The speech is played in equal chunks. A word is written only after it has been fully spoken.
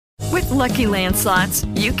Lucky Land Slots,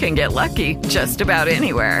 you can get lucky just about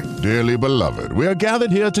anywhere. Dearly beloved, we are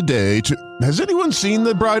gathered here today to... Has anyone seen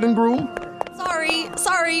the bride and groom?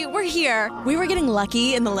 Sorry, we're here. We were getting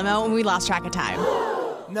lucky in the limo and we lost track of time.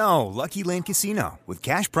 No, Lucky Land Casino, with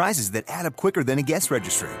cash prizes that add up quicker than a guest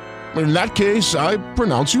registry. In that case, I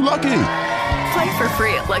pronounce you lucky. Play for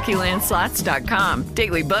free at LuckyLandSlots.com.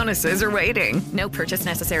 Daily bonuses are waiting. No purchase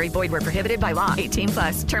necessary. Void where prohibited by law.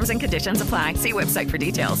 18+. Terms and conditions apply. See website for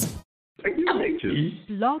details.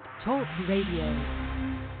 Blog Talk Radio.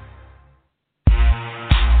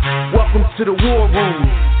 Welcome to the War Room.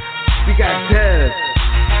 We got Dev,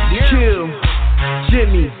 Kim,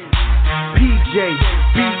 Jimmy, PJ,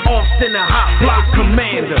 B. Austin, the Hot Block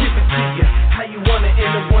Commander. How you want it in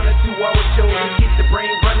a 1 or 2 hour show to get the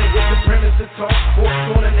brain running with the premise to talk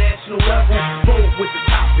sports on a national level. Roll with the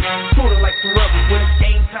topic, sorta like the rebels. When it's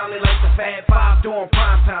game time, they like the Fab Five during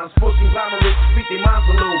prime time. Sports conglomerates speak their minds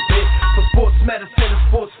a little bit. For sports medicine and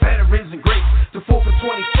sports veterans and greats. The 4th and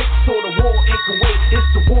 26th, so the war in Kuwait. It's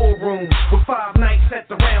the War Room with 5 nights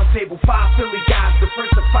at the round table. 5 Philly guys,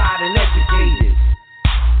 diversified and educated.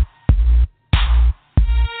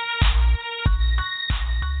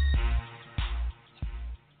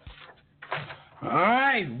 All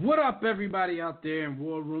right, what up, everybody out there in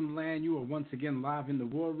War Room Land? You are once again live in the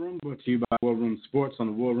War Room, brought to you by War Room Sports on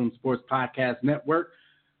the War Room Sports Podcast Network.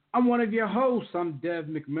 I'm one of your hosts. I'm Dev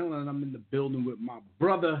McMillan, and I'm in the building with my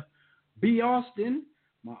brother, B. Austin.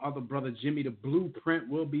 My other brother, Jimmy, the Blueprint,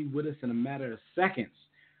 will be with us in a matter of seconds.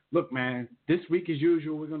 Look, man, this week, as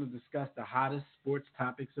usual, we're going to discuss the hottest sports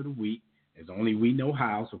topics of the week, as only we know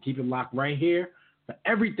how, so keep it locked right here for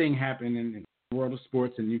everything happening in world of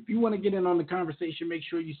sports. And if you want to get in on the conversation, make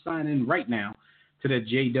sure you sign in right now to the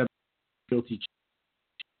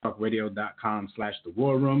jwtalkradio.com/the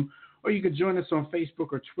War Room, or you can join us on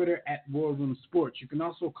Facebook or Twitter at War Room Sports. You can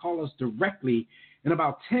also call us directly in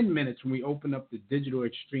about 10 minutes when we open up the Digital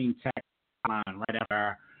Extreme Tech line right after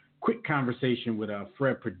our quick conversation with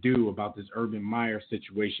Fred Perdue about this Urban Meyer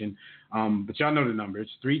situation. But y'all know the number.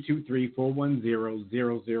 It's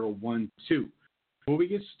 323-410-0012. Before we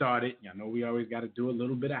get started, y'all know we always got to do a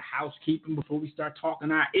little bit of housekeeping before we start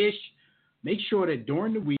talking our ish. Make sure that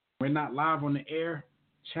during the week, we're not live on the air.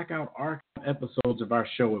 Check out archive episodes of our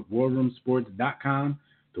show at warroomsports.com,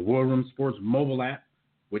 the War Room Sports mobile app,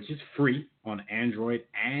 which is free on Android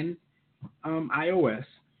and iOS.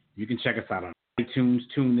 You can check us out on iTunes,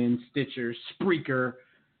 TuneIn, Stitcher, Spreaker,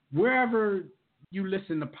 wherever you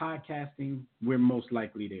listen to podcasting, we're most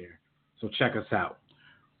likely there. So check us out.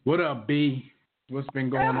 What up, B? What's been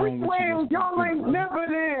going on with you? Y'all ain't never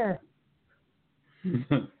there.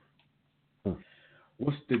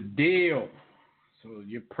 What's the deal? So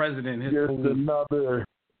your president has just another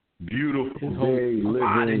beautiful day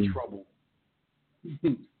living in trouble.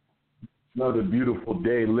 Another beautiful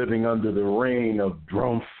day living under the reign of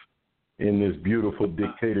Trump in this beautiful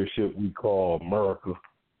dictatorship we call America.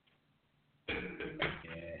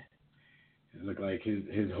 Yeah, it looks like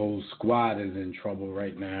his whole squad is in trouble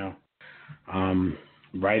right now.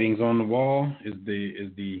 Writings on the wall. Is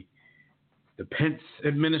the Pence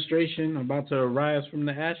administration about to arise from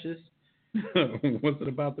the ashes? What's it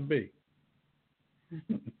about to be?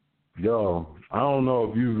 Yo, I don't know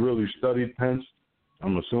if you've really studied Pence.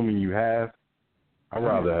 I'm assuming you have. I'd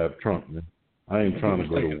rather have Trump, man. I ain't trying to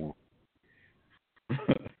go to war.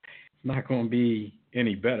 It's not going to be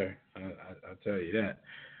any better. I'll tell you that.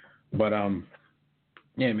 But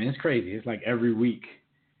yeah, man, it's crazy. It's like every week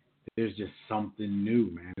there's just something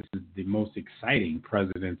new, man. This is the most exciting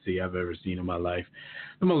presidency I've ever seen in my life.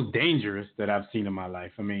 The most dangerous that I've seen in my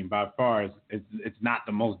life. I mean, by far, it's not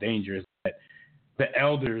the most dangerous that the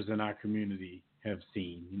elders in our community have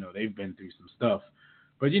seen. You know, they've been through some stuff.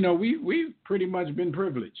 But, you know, we've pretty much been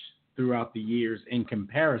privileged throughout the years in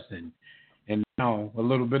comparison. And now a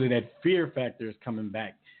little bit of that fear factor is coming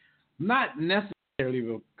back. Not necessarily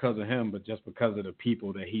because of him, but just because of the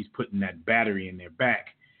people that he's putting that battery in their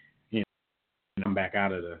back. Come back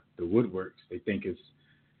out of the woodworks. They think it's,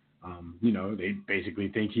 you know, they basically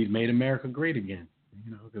think he's made America great again, you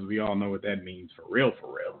know, because we all know what that means for real.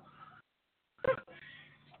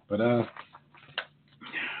 But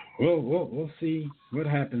we'll see what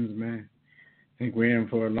happens, man. I think we're in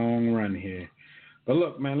for a long run here. But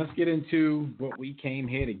look, man, let's get into what we came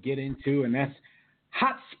here to get into, and that's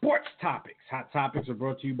hot sports topics. Hot topics are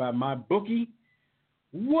brought to you by MyBookie.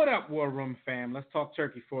 What up, War Room fam? Let's talk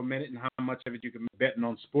turkey for a minute and how much of it you can be betting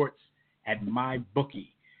on sports at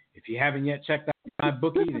MyBookie. If you haven't yet checked out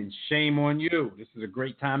MyBookie, then shame on you. This is a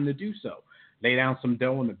great time to do so. Lay down some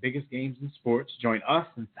dough on the biggest games in sports. Join us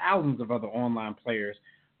and thousands of other online players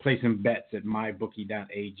placing bets at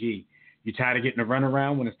mybookie.ag. You tired of getting a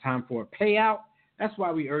runaround when it's time for a payout? That's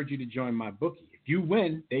why we urge you to join MyBookie. If you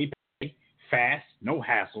win, they pay fast, no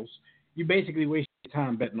hassles. You basically waste your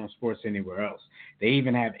time betting on sports anywhere else. They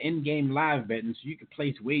even have in-game live betting so you can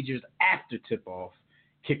place wagers after tip-off,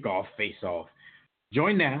 kickoff, face-off.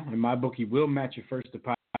 Join now, and MyBookie will match your first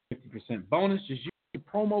deposit 50% bonus. Just use the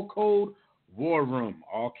promo code WARROOM,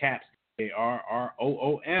 all caps,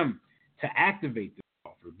 ARROOM, to activate this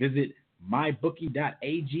offer. Visit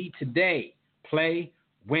mybookie.ag today. Play,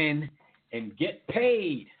 win, and get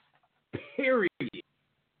paid. Period.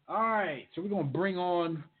 All right, so we're going to bring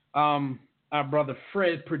on our brother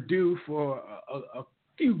Fred Perdue for a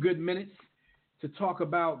few good minutes to talk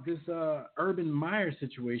about this Urban Meyer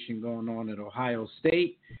situation going on at Ohio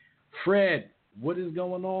State. Fred, what is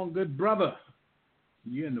going on, good brother?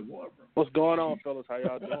 You in the war room. What's going on, fellas? How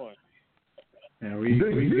y'all doing? Yeah, we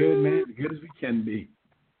good, man. As good as we can be.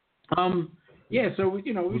 Yeah, so we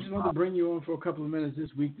just want to bring you on for a couple of minutes this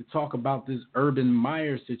week to talk about this Urban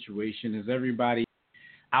Meyer situation. As everybody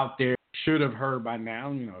out there should have heard by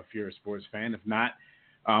now, if you're a sports fan. If not,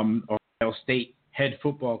 Ohio State head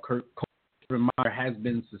football coach Urban Meyer has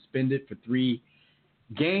been suspended for 3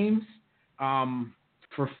 games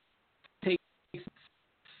for taking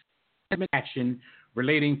action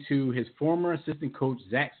relating to his former assistant coach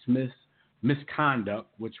Zach Smith's misconduct,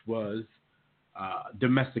 which was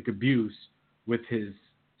domestic abuse with his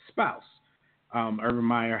spouse. Urban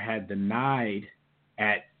Meyer had denied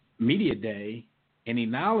at Media Day any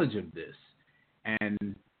knowledge of this,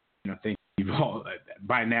 and I think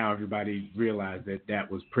by now everybody realized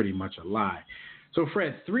that was pretty much a lie. So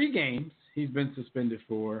Fred, 3 games he's been suspended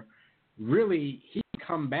for. Really, he can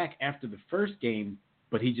come back after the first game,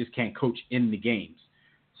 but he just can't coach in the games.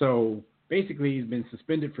 So basically, he's been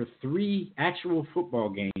suspended for 3 actual football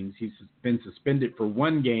games. He's been suspended for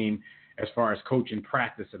 1 game as far as coaching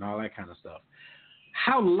practice and all that kind of stuff.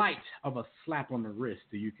 How light of a slap on the wrist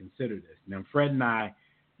do you consider this? Now, Fred and I,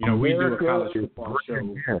 we do a college football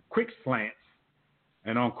show, Quick Slants,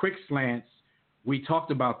 and on Quick Slants, we talked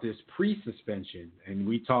about this pre-suspension, and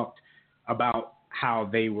we talked about how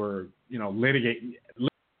they were, litigating. At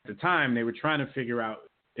the time, they were trying to figure out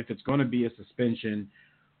if it's going to be a suspension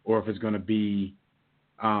or if it's going to be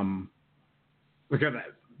because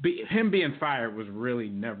him being fired was really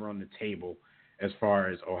never on the table as far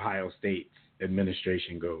as Ohio State's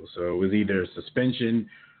administration goes. So it was either suspension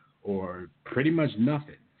or pretty much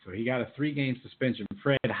nothing. So he got a 3-game suspension.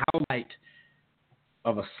 Fred, how light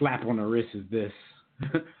of a slap on the wrist is this?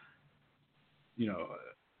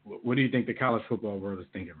 What do you think the college football world is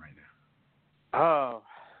thinking right now?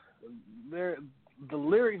 The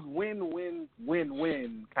lyrics "win, win, win,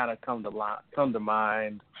 win" kind of come to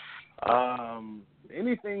mind.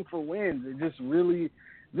 Anything for wins. It just really,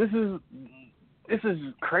 this is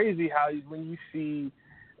crazy how when you see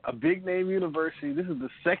a big name university, this is the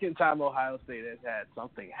second time Ohio State has had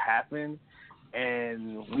something happen,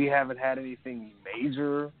 and we haven't had anything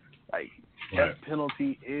major like death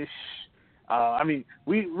penalty-ish.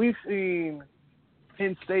 We've seen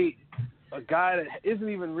Penn State, a guy that isn't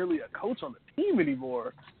even really a coach on the team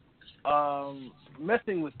anymore,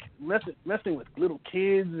 messing with little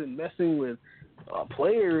kids and messing with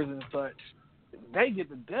players and such. They get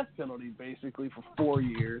the death penalty basically for 4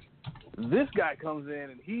 years. This guy comes in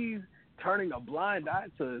and he's turning a blind eye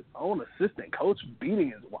to his own assistant coach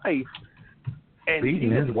beating his wife and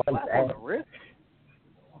beating his wife on the wrist.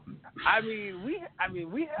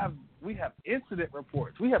 We have incident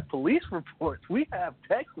reports. We have police reports. We have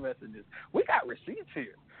text messages. We got receipts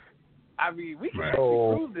here. We can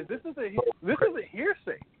actually prove this. This is a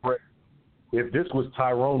hearsay. If this was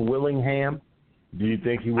Tyrone Willingham, do you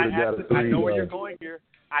think he would have got a 3? I know where you're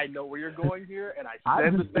going here. And I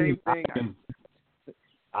said the same thing.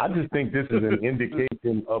 I just think this is an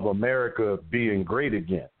indication of America being great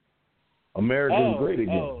again. America's great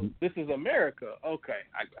again. This is America. Okay,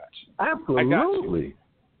 I got you. Absolutely.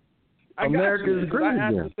 America is great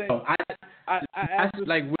again.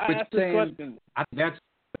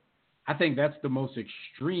 I think that's the most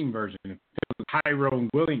extreme version. If it was Tyrone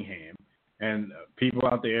Willingham, and people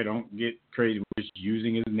out there don't get crazy with just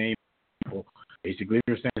using his name. Basically,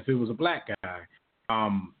 they're saying if it was a black guy,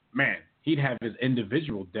 man, he'd have his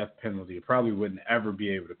individual death penalty. He probably wouldn't ever be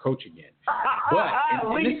able to coach again. But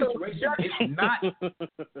in this situation,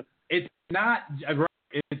 it's not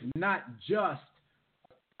just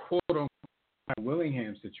a quote-unquote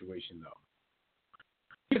Willingham situation, though.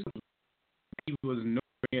 He was nowhere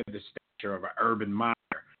near the stature of an Urban Meyer,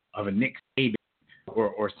 of a Nick Saban,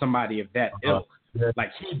 or somebody of that ilk.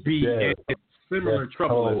 Like, he'd be in similar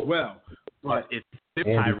trouble as well. But if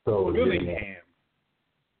Tyrone Willingham...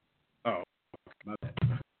 Oh,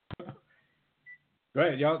 Go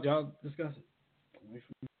ahead, y'all discuss it.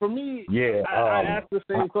 For me, Yeah, I asked the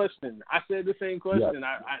same question. I said the same question.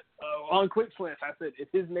 Yeah. I on Quick Slants, I said if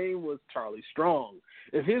his name was Charlie Strong,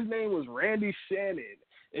 if his name was Randy Shannon,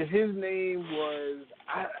 if his name was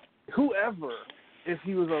whoever, if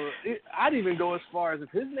he was I'd even go as far as if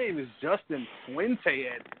his name is Justin Fuente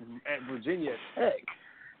at Virginia Tech.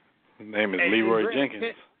 His name is Leroy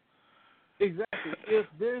Jenkins. Exactly. If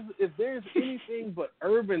there's anything but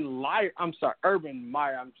Urban Meyer, I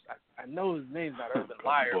know his name's not Urban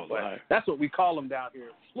Meyer, but that's what we call him down here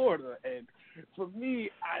in Florida. And for me,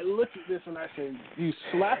 I look at this and I say, you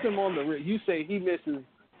slap him on the wrist. You say he misses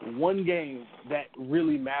one game that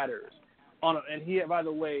really matters. And he, by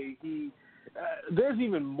the way, there's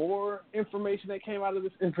even more information that came out of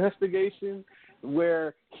this investigation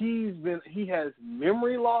where he has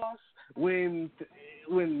memory loss when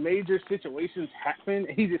major situations happen.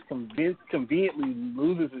 He just conveniently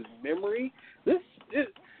loses his memory.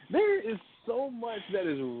 There is so much that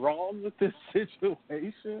is wrong with this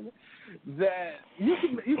situation that you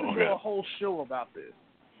can do a whole show about this,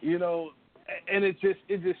 and it just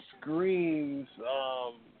screams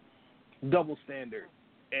double standard,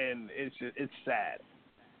 and it's sad.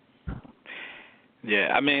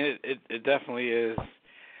 Yeah, I mean it definitely is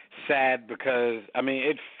sad because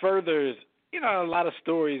it furthers a lot of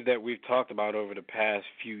stories that we've talked about over the past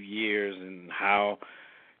few years and how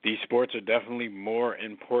these sports are definitely more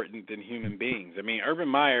important than human beings. Urban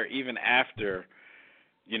Meyer, even after,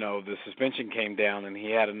 the suspension came down and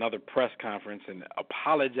he had another press conference and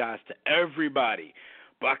apologized to everybody,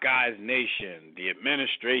 Buckeyes Nation, the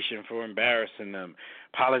administration for embarrassing them,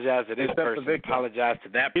 apologized to this person, apologized to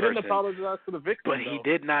that person. He didn't apologize to the victim, but he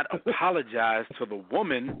did not apologize to the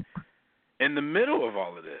woman in the middle of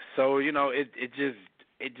all of this. So,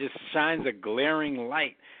 it just shines a glaring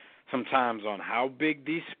light sometimes on how big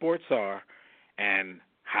these sports are and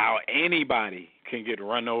how anybody can get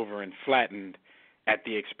run over and flattened at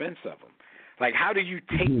the expense of them. Like, how do you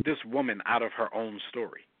take this woman out of her own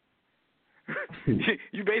story?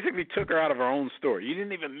 You basically took her out of her own story. You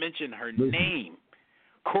didn't even mention her name.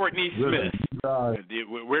 Courtney Smith.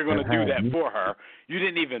 We're going to do that for her. You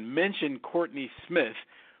didn't even mention Courtney Smith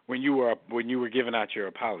when you were giving out your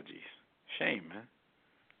apologies. Shame, man.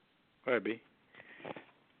 Go ahead, B.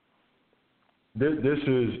 This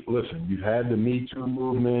is, listen, you had the Me Too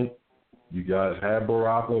movement. You guys had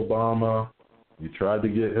Barack Obama. You tried to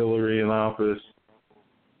get Hillary in office.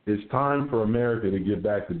 It's time for America to get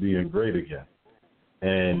back to being great again.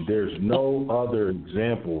 And there's no other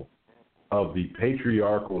example of the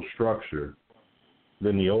patriarchal structure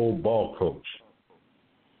than the old ball coach.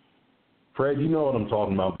 Fred, you know what I'm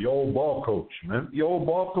talking about. The old ball coach, man. The old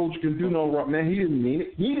ball coach can do no wrong. Man, he didn't mean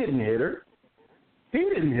it. He didn't hit her.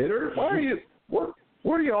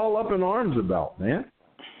 What are you all up in arms about, man?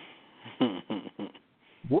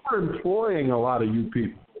 We're employing a lot of you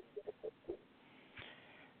people.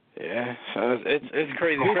 Yeah, so it's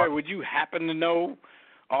crazy. Fred, would you happen to know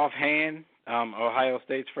offhand Ohio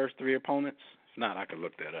State's first three opponents? If not, I could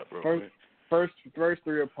look that up real quick. First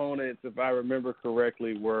three opponents, if I remember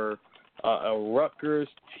correctly, were Rutgers,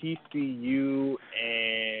 TCU,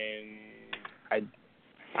 and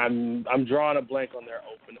I'm drawing a blank on their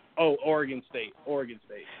open. Oh, Oregon State.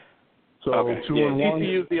 So okay. 2-1.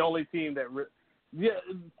 TCU is the only team that.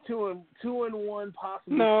 2-1,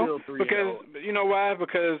 possibly no, still 3-0. Because you know why?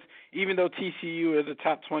 Because even though TCU is a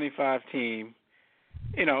top 25 team,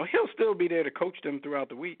 he'll still be there to coach them throughout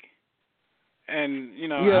the week. And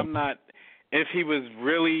I'm not. If he was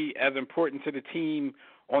really as important to the team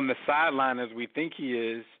on the sideline as we think he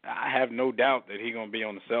is, I have no doubt that he's gonna be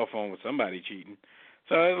on the cell phone with somebody cheating.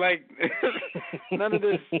 So it's like none of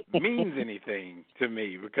this means anything to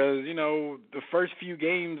me because, the first few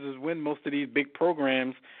games is when most of these big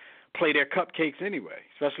programs play their cupcakes anyway,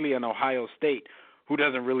 especially in Ohio State, who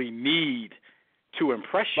doesn't really need to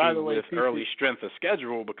impress you with early strength of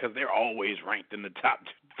schedule because they're always ranked in the top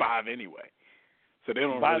 5 anyway. So they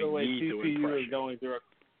don't need to impress you.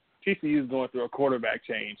 TCU is going through a quarterback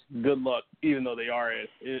change. Good luck, even though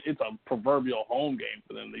it's a proverbial home game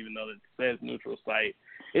for them, even though it says neutral site.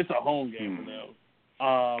 It's a home game for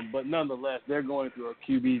them. But nonetheless, they're going through a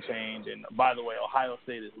QB change. And by the way, Ohio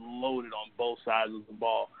State is loaded on both sides of the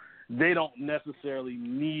ball. They don't necessarily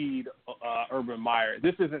need Urban Meyer.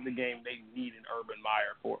 This isn't the game they need an Urban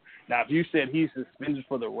Meyer for. Now, if you said he's suspended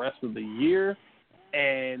for the rest of the year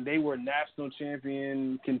and they were national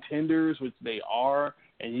champion contenders, which they are,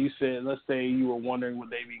 and you said, let's say you were wondering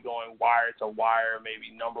would they be going wire to wire,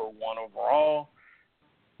 maybe number 1 overall,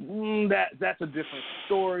 that's a different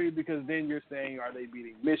story, because then you're saying, are they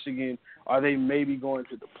beating Michigan? Are they maybe going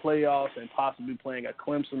to the playoffs and possibly playing a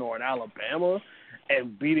Clemson or an Alabama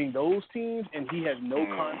and beating those teams, and he has no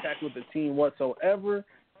contact with the team whatsoever?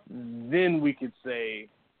 Then we could say,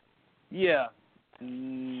 yeah,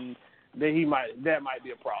 that might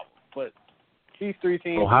be a problem. But these three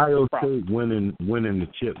teams, Ohio State winning the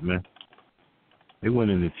chip, man. They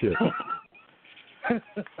winning the chip.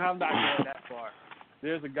 I'm not going that far.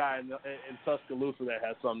 There's a guy in Tuscaloosa that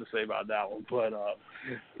has something to say about that one, but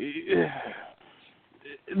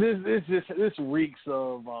this reeks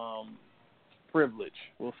of privilege.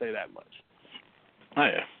 We'll say that much. Oh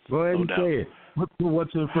yeah. Go ahead and say it.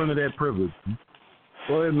 What's in front of that privilege?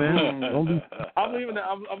 Go ahead, man. I'm leaving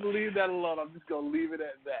that alone. I'm just gonna leave it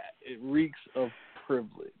at that. It reeks of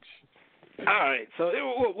privilege. All right. So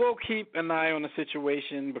we'll keep an eye on the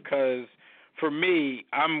situation, because for me,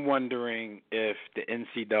 I'm wondering if the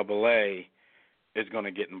NCAA is going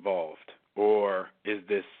to get involved, or is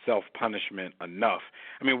this self-punishment enough?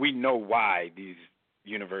 I mean, we know why these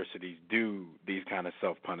universities do these kind of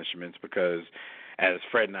self-punishments, because as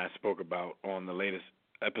Fred and I spoke about on the latest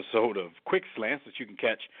episode of Quick Slants that you can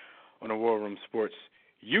catch on the War Room Sports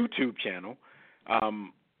YouTube channel,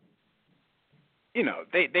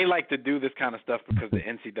 they like to do this kind of stuff because the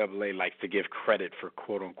NCAA likes to give credit for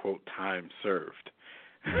quote-unquote time served.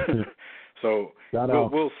 So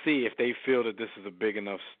we'll see if they feel that this is a big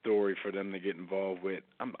enough story for them to get involved with.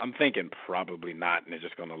 I'm thinking probably not, and they're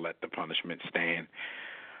just going to let the punishment stand,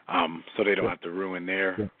 so they don't have to ruin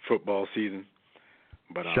their football season.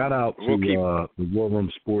 But shout out to the War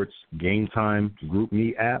Room Sports Game Time Group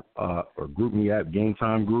Me app, or Group Me app Game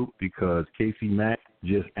Time group, because Casey Mack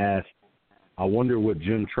just asked, I wonder what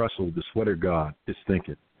Jim Tressel, the sweater god, is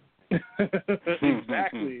thinking.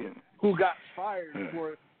 Exactly. Who got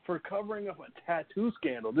fired for covering up a tattoo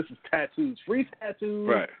scandal? This is tattoos, free tattoos,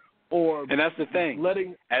 right? And that's the thing.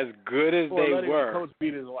 As good as they were, coach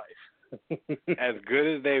beat his wife. As good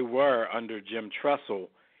as they were under Jim Tressel,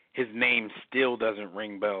 his name still doesn't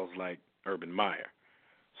ring bells like Urban Meyer.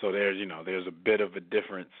 So there's a bit of a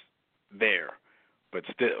difference there, but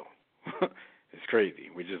still. It's crazy.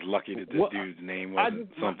 We're just lucky that this dude's name wasn't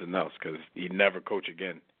something else, because he'd never coach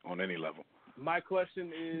again on any level. My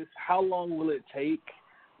question is, how long will it take?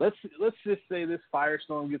 Let's just say this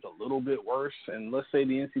firestorm gets a little bit worse, and let's say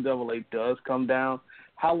the NCAA does come down.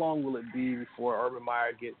 How long will it be before Urban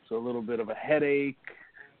Meyer gets a little bit of a headache,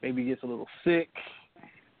 maybe gets a little sick,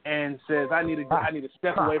 and says, I need to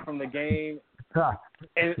step away from the game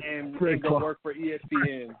and go work for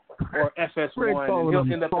ESPN or FS1, and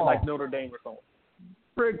he'll end up like Notre Dame or something.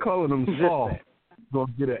 Fred calling him Saul.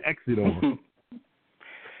 Gonna get an exit on him.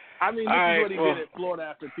 I mean, this is what he did at Florida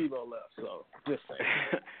after Tebow left, so just saying.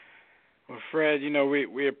 Well, Fred,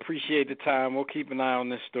 we appreciate the time. We'll keep an eye on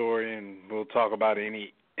this story, and we'll talk about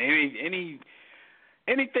anything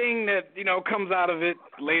that comes out of it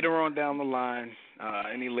later on down the line.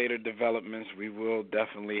 Any later developments, we will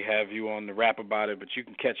definitely have you on the rap about it. But you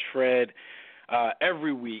can catch Fred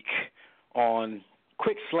every week on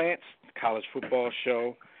Quick Slants, college football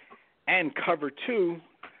show, and Cover 2,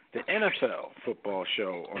 the NFL football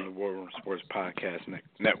show on the War Room Sports Podcast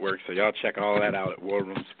Network. So y'all check all that out at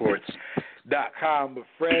warroomsports.com. But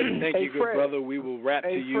Fred, thank you, good brother. We will rap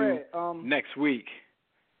to you next week.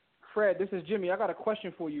 Fred, this is Jimmy. I got a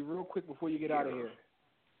question for you real quick before you get out of here.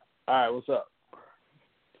 All right, what's up?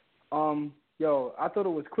 Yo, I thought it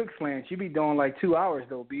was Quick Slants. You be doing like 2 hours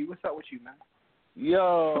though, B. What's up with you, man?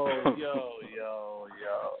 Yo.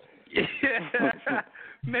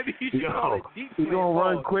 Maybe you should call it Deep Slants. We gonna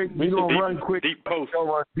run quick. Deep post.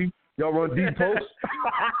 Y'all run deep post.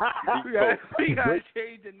 We gotta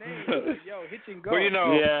change the name. Yo, hitch and go.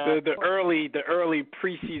 Well, the early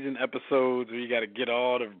preseason episodes where you got to get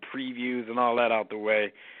all the previews and all that out the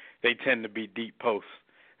way, they tend to be deep posts.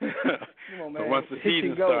 Come on, man. But once the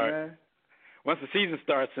season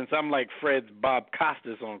starts, since I'm like Fred's Bob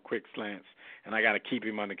Costas on Quick Slants, and I got to keep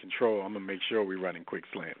him under control, I'm gonna make sure we're running Quick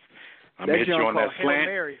Slants. I'm gonna hit you on that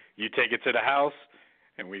slant. You take it to the house,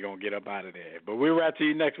 and we're gonna get up out of there. But we'll rap to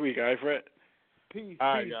you next week, all right, Fred? Peace.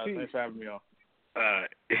 All right, guys. Thanks for having me on. All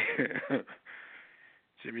right.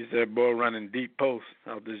 Jimmy said, "Boy, running deep posts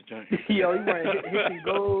out this joint." Yo, he running hits and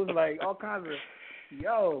goes, like all kinds of.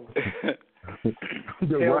 Yo.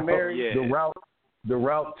 The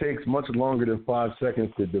route takes much longer than 5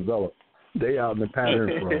 seconds to develop. They out in the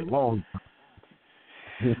pattern for a long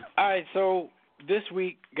time. All right, so this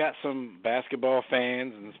week got some basketball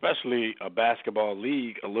fans, and especially a basketball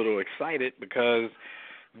league, a little excited because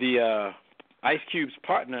the Ice Cube's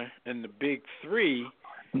partner in the Big Three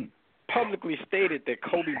publicly stated that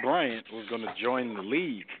Kobe Bryant was going to join the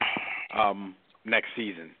league next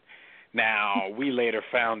season. Now, we later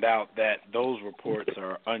found out that those reports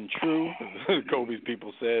are untrue. Kobe's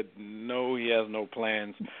people said, no, he has no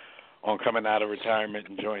plans on coming out of retirement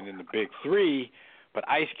and joining the Big Three. But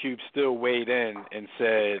Ice Cube still weighed in and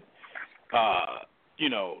said,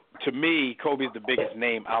 to me, Kobe's the biggest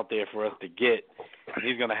name out there for us to get. He said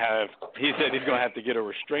he's going to have to get a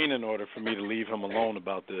restraining order for me to leave him alone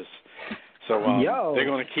about this. So they're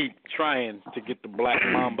going to keep trying to get the Black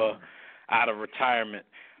Mamba out of retirement.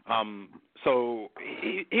 So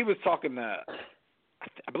he was talking to,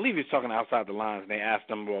 I believe he was talking outside the lines, and they asked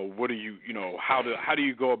him, well, what do you, how do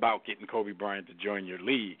you go about getting Kobe Bryant to join your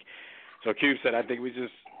league? So Cube said, I think we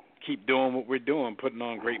just keep doing what we're doing, putting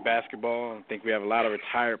on great basketball. I think we have a lot of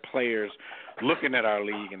retired players looking at our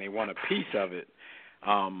league, and they want a piece of it.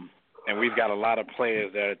 And we've got a lot of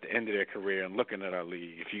players that are at the end of their career and looking at our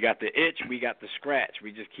league. If you got the itch, we got the scratch.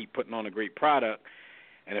 We just keep putting on a great product.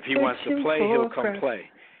 And if he wants to play, he'll come play.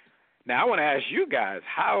 Now, I want to ask you guys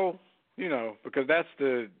how, because that's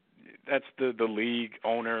the league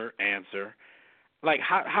owner answer. Like,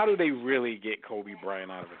 how do they really get Kobe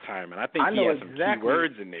Bryant out of retirement? I think he has some key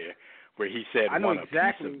words in there where he said, want a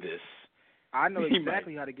piece of this. I know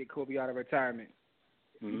exactly how to get Kobe out of retirement.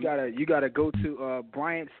 Mm-hmm. You gotta go to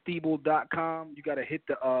BryantSteeble.com. You gotta hit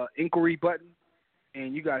the inquiry button,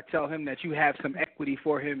 and you gotta tell him that you have some equity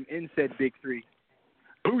for him in said Big Three.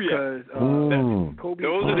 Booyah. Kobe,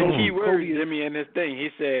 those are the key words, Jimmy, in this thing. He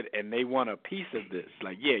said, and they want a piece of this.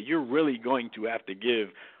 Like, yeah, you're really going to have to give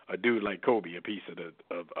a dude like Kobe a piece of the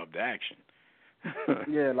action.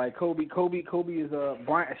 Yeah, like Kobe is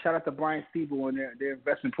Brian. Shout out to Brian Steeble and their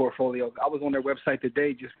investment portfolio. I was on their website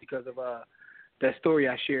today just because of that story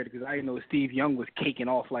I shared, because I didn't know Steve Young was caking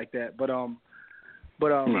off like that. But so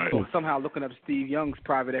somehow looking up Steve Young's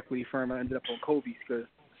private equity firm, I ended up on Kobe's because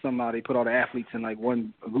somehow they put all the athletes in like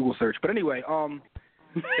one Google search. But anyway,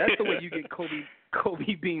 that's the way you get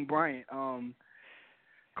Kobe Bean Bryant. And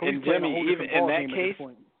Jimmy, even in that case,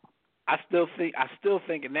 I still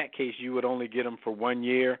think in that case you would only get him for 1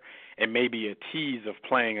 year and maybe a tease of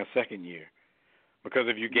playing a second year. Because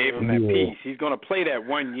if you gave him that piece, he's going to play that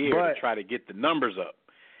 1 year to try to get the numbers up.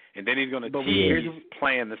 And then he's going to tease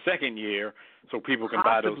playing the second year so people can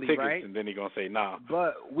buy those tickets, right? And then he's going to say, nah.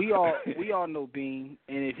 But we all know Bean,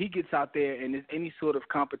 and if he gets out there and there's any sort of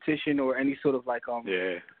competition or any sort of like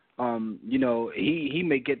he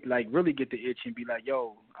may get like really get the itch and be like,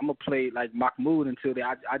 yo, I'm gonna play like Mahmoud until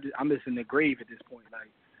I'm just in the grave at this point.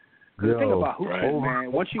 Like, the thing about hoops,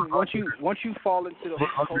 man, once you fall into the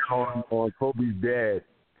on Kobe's dad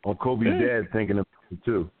thinking of it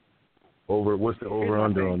too. What's the over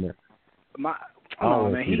under on that?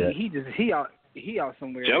 He out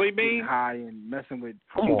somewhere Jelly Bean high and messing with.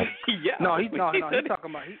 Yeah. No, he's talking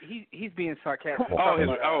about he's being sarcastic.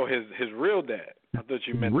 His real dad. I thought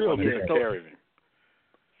you meant real dad.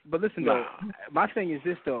 But listen though, my thing is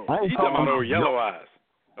this though. He's talking about old yellow eyes.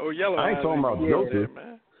 Oh, yellow eyes. I ain't talking about Joker.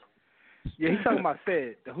 Man. Yeah, he's talking about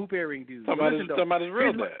Fed, the hoop earring dude. Talking about his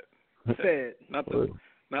real dad. Fed. Not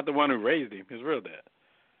the one who raised him. His real dad.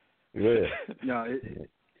 Yeah.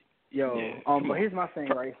 But here's my thing,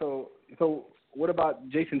 right? So what about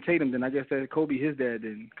Jason Tatum then? I guess that's Kobe his dad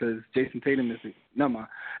then, because Jason Tatum is never mind.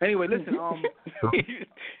 Anyway, listen.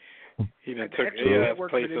 He done took the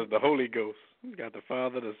place of the Holy Ghost. He got the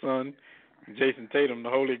Father, the Son, Jason Tatum, the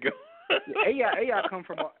Holy Ghost. AI come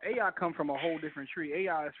from a whole different tree.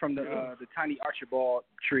 AI is from the tiny Archibald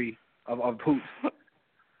tree of hoops.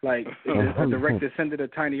 Like a direct descendant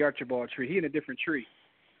of tiny Archibald tree. He in a different tree.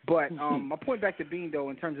 But my point back to Bean though,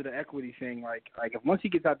 in terms of the equity thing, like if once he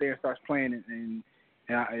gets out there and starts playing, and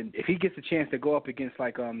if he gets a chance to go up against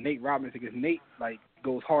like Nate Robinson, because Nate like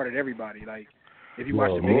goes hard at everybody. Like if you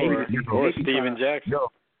watch the video, or Steven Jackson,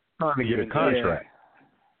 trying to get a contract.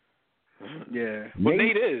 Yeah. Well,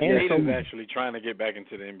 Nate is actually trying to get back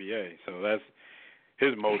into the NBA, so that's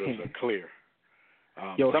his motives are clear.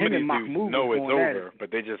 Some of these dudes know it's over, but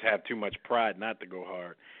they just have too much pride not to go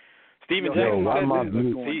hard. Steven Jackson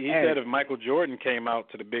he said if Michael Jordan came out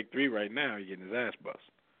to the Big Three right now, he's getting his ass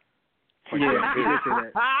bust. Yeah, he did say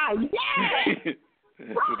that.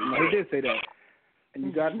 He did say that. And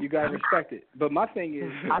you got to respect it. But my thing is,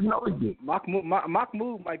 I know he did.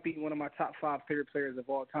 Mahmoud might be one of my top 5 favorite players of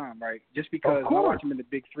all time, right? Just because I watch him in the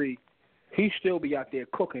Big Three, he still be out there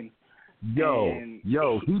cooking.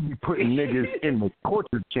 Yo, he be putting niggas in the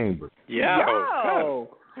torture chamber. Yo.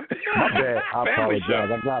 My bad. I apologize.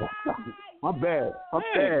 I got it. My bad. I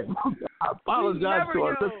apologize to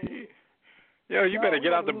our listeners. Yo, you better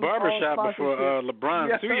get out the barbershop before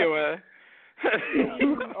LeBron sue your ass.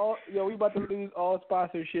 We about to lose all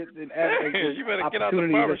sponsorships and you better get out the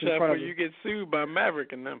barbershop before you get sued by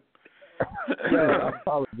Maverick and them.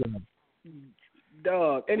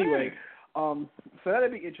 Dog. Anyway, so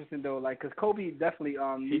that'd be interesting though, like, cause Kobe definitely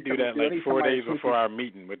he do that like 4 days before our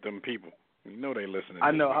meeting with them people. You know they listening.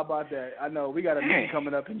 I know. How about that? I know. We got a meeting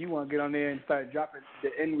coming up, and you want to get on there and start dropping the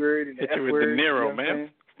N-word and the F-word. Hit you with the Nero, you know man.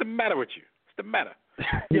 What's the matter with you? What's the matter?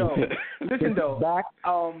 Yo, listen though.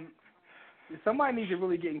 Somebody needs to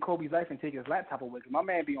really get in Kobe's life and take his laptop away. Cause my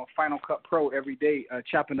man be on Final Cut Pro every day,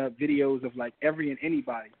 chopping up videos of like every and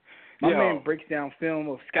anybody. My man breaks down film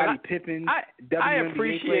of Scottie Pippen,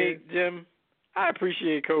 WNBA players. Jim. I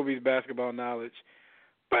appreciate Kobe's basketball knowledge,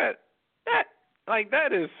 but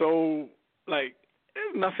that is so like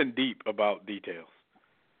there's nothing deep about details.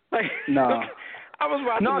 Like no, I was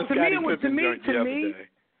watching the Scottie Pippen joint the other day.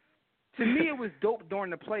 To me, it was dope during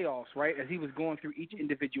the playoffs, right? As he was going through each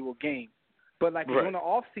individual game. But like during the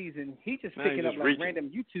off season, he just picking up like random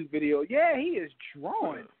YouTube video. Yeah, he is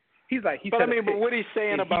drawing. He's like but what he's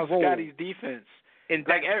saying about Scottie's defense, and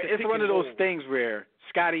like it's one of those things where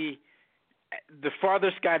Scottie, the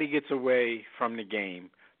farther Scottie gets away from the game,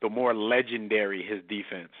 the more legendary his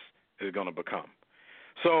defense is going to become.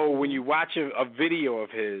 So when you watch a video of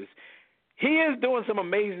his, he is doing some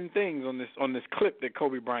amazing things on this clip that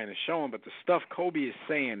Kobe Bryant is showing, but the stuff Kobe is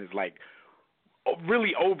saying is like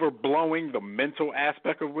really overblowing the mental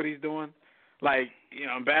aspect of what he's doing. Like, you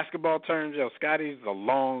know, in basketball terms, Scottie's a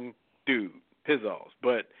long dude, pizzazz,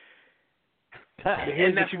 but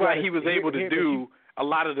and that's why he was able to do a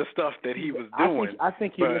lot of the stuff that he was doing. I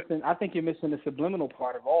think you're missing the subliminal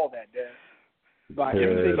part of all that, Dad. By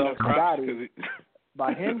him big enough Scottie,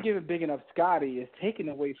 by him giving big enough Scottie is taking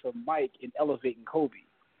away from Mike and elevating Kobe.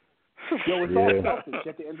 Yo, it's all selfish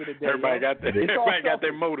at the end of the day. Everybody got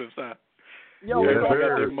their motives, huh? Yo, it's all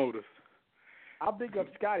their motives. I'll big up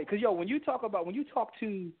Scottie because when you talk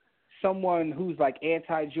to someone who's like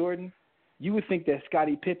anti-Jordan, you would think that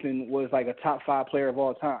Scottie Pippen was like a top 5 player of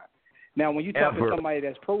all time. Now, when you talk to somebody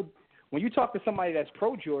that's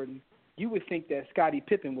pro Jordan, you would think that Scottie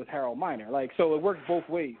Pippen was Harold Miner. Like, so it works both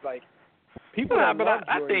ways. Like, people. But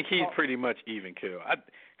I think he's pretty much even kill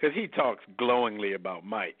because he talks glowingly about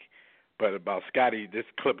Mike. But about Scottie, this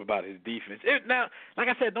clip about his defense. Now, like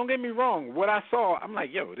I said, don't get me wrong. What I saw, I'm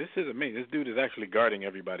like, yo, this is amazing. This dude is actually guarding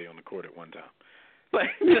everybody on the court at one time. Like,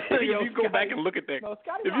 if you go back and look at that,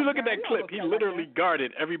 if you look at that clip, he literally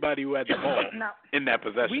guarded everybody who had the ball in that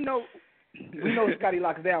possession. We know Scottie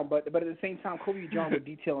locks down, but at the same time, Kobe John with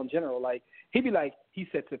detail in general. Like, he'd be like, he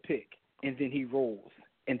sets a pick and then he rolls.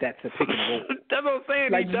 And that's a pick and roll. That's what I'm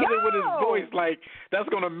saying. Like, he does it with his voice. Like, that's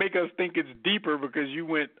going to make us think it's deeper because you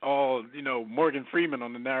went all, Morgan Freeman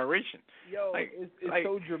on the narration. Yo, like, it's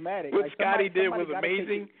so dramatic. What like, Scottie did was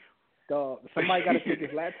amazing. Somebody got to take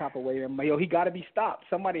his laptop away. And, he got to be stopped.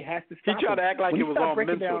 Somebody has to stop him. He tried to act like it was all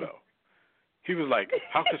mental, though. He was like,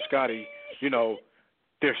 how could Scottie,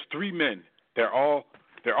 there's 3 men. They're all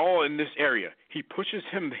in this area. He pushes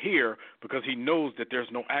him here because he knows that there's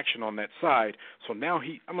no action on that side. So now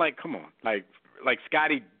I'm like, come on, like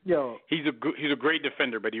Scottie. He's a great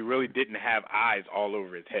defender, but he really didn't have eyes all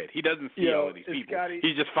over his head. He doesn't see all of these people.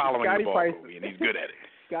 He's just following the ball, and he's good at it.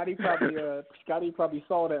 Scottie probably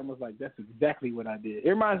saw that and was like, that's exactly what I did. It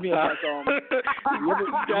reminds me of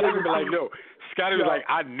Scottie would be like, no. Scottie was like,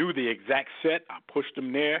 I knew the exact set. I pushed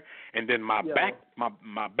him there, and then my back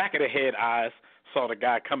of the head eyes saw the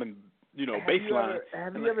guy coming, baseline.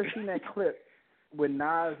 Have you ever seen that clip when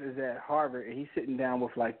Nas is at Harvard and he's sitting down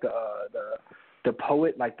with like the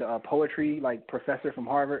poet, like the poetry like professor from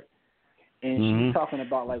Harvard, and she's talking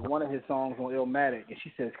about like one of his songs on Illmatic, and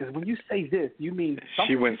she says, because when you say this, you mean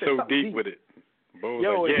something. She went so deep with it. Bo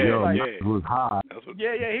was it was hot.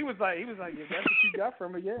 Yeah, he was like, if that's what you got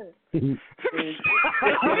from it,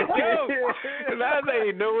 Nas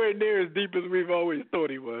ain't nowhere near as deep as we've always thought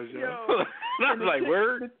he was, yo. I was like,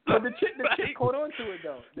 word. But the chick caught on to it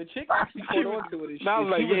though. The chick actually caught on to it. And I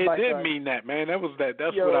was like, it did mean that, man. That's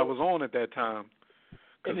what I was on at that time.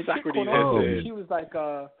 And the chick caught on to it. She was like,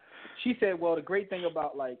 she said, well, the great thing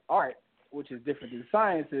about like art, which is different than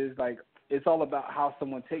science, is like, it's all about how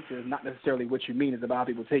someone takes it, not necessarily what you mean. It's about how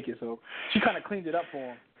people take it. So she kind of cleaned it up for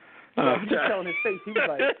him. He just telling his face. He was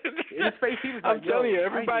like, I'm telling you,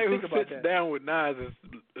 everybody who sits down with Nas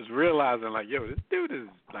is realizing, like, yo, this dude is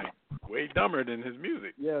like way dumber than his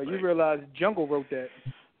music. Yeah, you realize Jungle wrote that.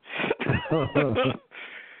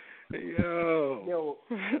 Yo.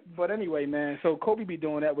 But anyway, man. So Kobe be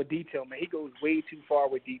doing that with detail, man. He goes way too far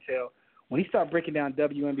with detail. When he started breaking down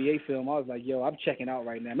WNBA film, I was like, yo, I'm checking out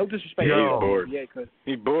right now. No disrespect to he's bored. NBA,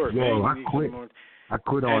 he's bored, yo, man. I quit. I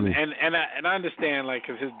quit on him. And I understand, like,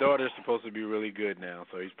 because his daughter's supposed to be really good now,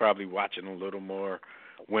 so he's probably watching a little more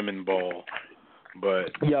women ball.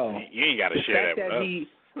 But you ain't got to share that with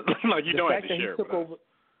us. Like, you don't have to share it with us.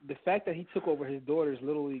 The fact that he took over his daughter's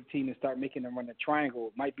Little League team and started making them run the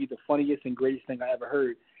triangle might be the funniest and greatest thing I ever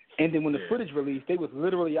heard. And then when the footage released, they was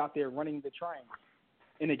literally out there running the triangle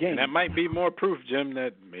in the game. And that might be more proof, Jim,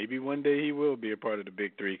 that maybe one day he will be a part of the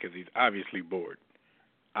Big Three because he's obviously bored.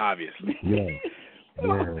 Obviously. Yeah.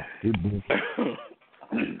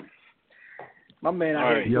 My man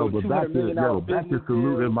out here. Yo, but back to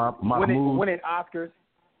saluting my winning Oscars.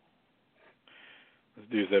 This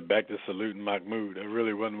dude said back to saluting Mahmoud. That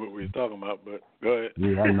really wasn't what we were talking about, but go ahead.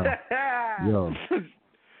 Yeah, I know. Yo,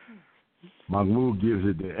 Mahmoud gives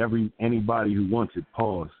it to anybody who wants it.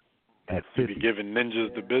 Pause. At 50. You be giving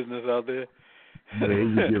ninjas the business out there? Yeah,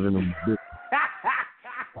 he's just giving them business.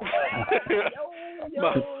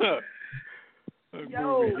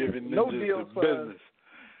 No deals for business.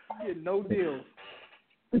 No deals.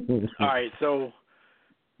 All right, so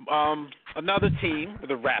another team,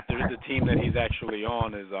 the Raptors, the team that he's actually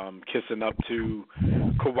on, is kissing up to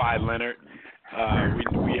Kawhi Leonard.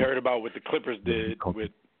 We heard about what the Clippers did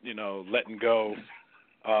with, letting go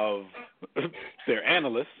of their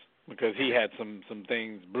analysts because he had some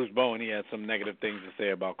things, Bruce Bowen, he had some negative things to say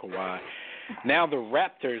about Kawhi. Now the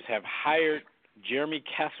Raptors have hired Jeremy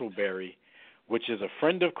Castleberry, which is a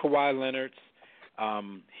friend of Kawhi Leonard's.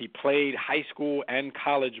 He played high school and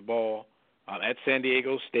college ball at San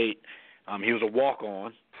Diego State. He was a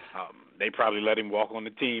walk-on. They probably let him walk on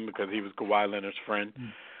the team because he was Kawhi Leonard's friend.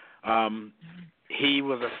 He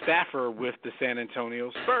was a staffer with the San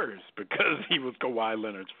Antonio Spurs because he was Kawhi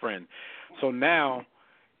Leonard's friend. So now,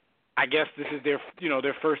 I guess this is their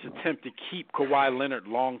first attempt to keep Kawhi Leonard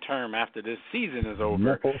long term after this season is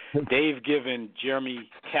over. They've given Jeremy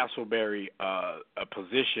Castleberry a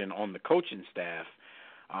position on the coaching staff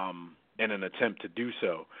in an attempt to do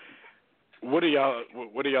so. What are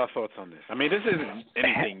y'all thoughts on this? I mean, this isn't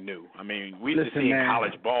anything new. I mean, we used to see in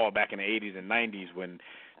college ball back in the 80s and 90s when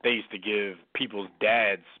they used to give people's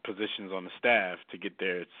dads positions on the staff to get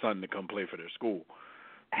their son to come play for their school.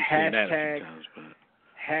 We've seen that a few times, but.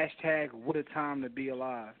 Hashtag what a time to be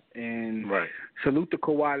alive. And salute to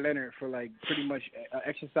Kawhi Leonard for pretty much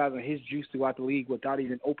exercising his juice throughout the league without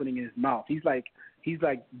even opening his mouth. He's like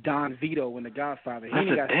Don Vito in The Godfather. He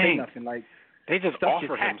ain't got to say nothing. They just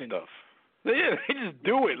offer him stuff. Yeah, they just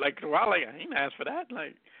do it. Kawhi, I ain't asked for that.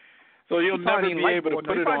 So you'll never be able to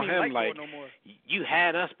put it on him you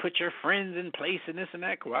had us put your friends in place and this and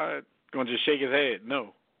that. Kawhi gonna just shake his head.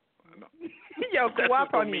 No. Yo, Kawhi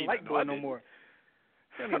probably ain't like boy no more.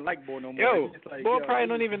 He don't even like boy no more. Boy probably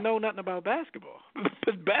don't even know nothing about basketball.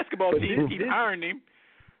 His basketball team keep hiring him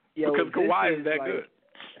because Kawhi is that good.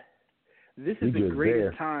 This is the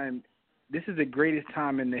greatest time. This is the greatest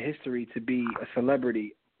time in the history to be a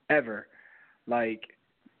celebrity ever.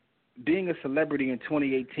 Being a celebrity in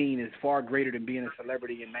 2018 is far greater than being a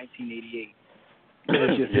celebrity in 1988.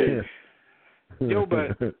 It just is. Yo,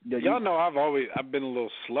 but y'all know I've been a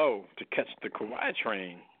little slow to catch the Kawhi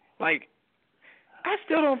train. I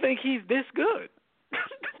still don't think he's this good.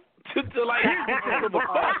 to for the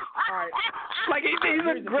fuss. He's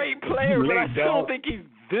a great player, but I still don't think he's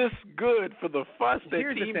this good for the fuss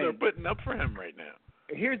that teams are putting up for him right now.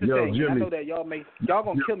 Here's the thing. Jimmy. I know that y'all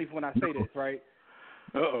gonna kill me when I say this, right?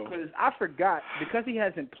 Because I forgot, because he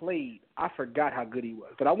hasn't played, I forgot how good he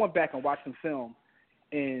was. But I went back and watched some film,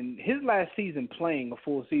 and his last season playing a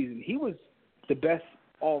full season, he was the best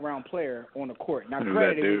all-around player on the court. Now,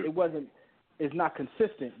 granted, it's not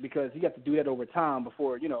consistent because you have to do that over time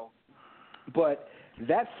before, But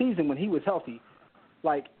that season when he was healthy,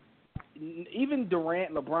 even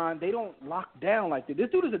Durant, LeBron, they don't lock down like that. This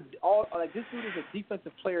dude is a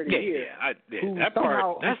defensive player of the year.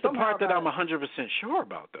 That's the part that I'm 100% sure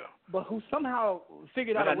about, though. But who somehow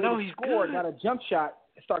figured out a way to score, got a jump shot,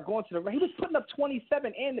 and start going to the ring. He was putting up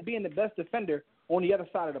 27 and being the best defender on the other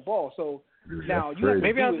side of the ball. So now you have to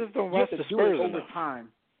maybe I just don't watch the Spurs over time.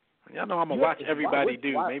 Y'all know I'm gonna watch everybody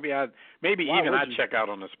do. Maybe I'd check out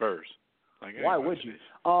on the Spurs. Why would you?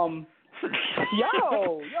 We're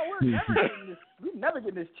never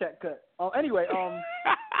getting this check cut. Anyway,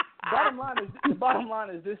 bottom line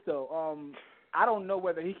is this though. I don't know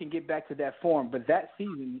whether he can get back to that form, but that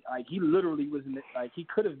season, he literally was he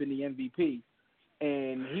could have been the MVP,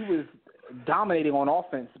 and he was dominating on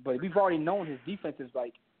offense. But we've already known his defense is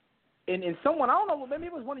And someone, I don't know, maybe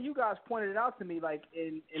it was one of you guys pointed it out to me,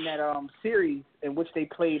 in that series in which they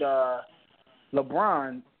played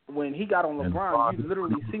LeBron. When he got on LeBron, you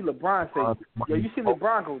literally see LeBron say, "Yo, you see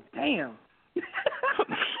LeBron go, damn."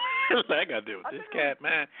 I got to do with this cat,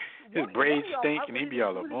 man. His braids stink, and he be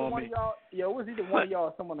all up on me. It was either one of y'all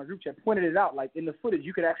or someone on the group chat pointed it out. Like, in the footage,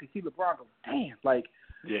 you could actually see LeBron go, damn, like,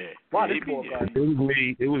 wow, this poor guy.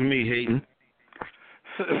 It was me hating.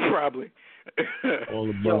 Probably.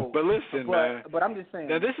 But listen, man. But I'm just saying.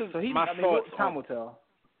 Now, this is my thoughts. Time will tell.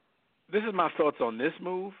 This is my thoughts on this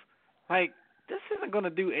move. Like, this isn't going to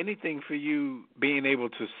do anything for you being able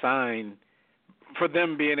to sign, for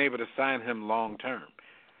them being able to sign him long term.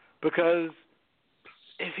 Because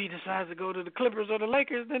if he decides to go to the Clippers or the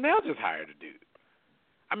Lakers, then they'll just hire the dude.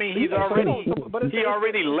 I mean, he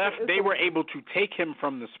already left. They were able to take him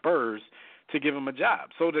from the Spurs to give him a job.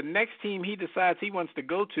 So the next team he decides he wants to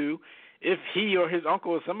go to, if he or his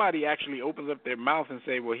uncle or somebody actually opens up their mouth and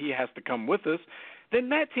say, well, he has to come with us, then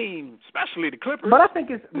that team, especially the Clippers, but I think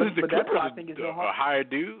it's the that's Clippers why I think it's no harm. A higher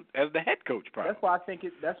dude as the head coach, probably. That's why I think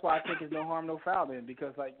it's no harm, no foul then,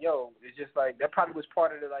 because like it's just like that probably was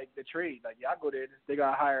part of the trade. Like I go there, they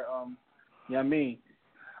gotta hire you know what I mean.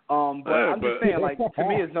 But I'm just saying, like, to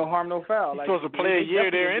me, it's no harm, no foul. Like, he's supposed to play a year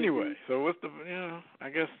there anyway. So what's the I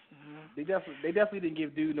guess. They definitely didn't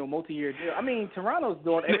give dude no multi-year deal. I mean, Toronto's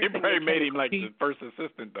doing everything. They probably made him like the first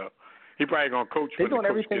assistant though. He probably gonna coach. They're doing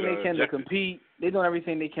everything they can to compete. They're doing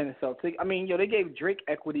everything they can to sell tickets. I mean, they gave Drake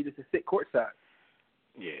equity to sit courtside.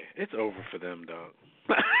 Yeah, it's over for them, dog.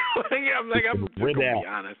 I'm just gonna be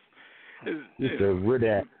honest. We're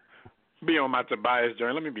that. Be on my Tobias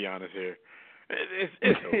joint. Let me be honest here.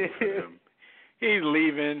 It's over for them. He's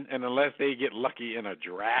leaving, and unless they get lucky in a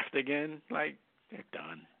draft again, like, they're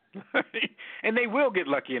done. And they will get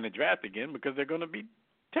lucky in the draft again because they're going to be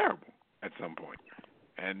terrible at some point.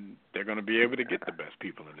 And they're going to be able to get the best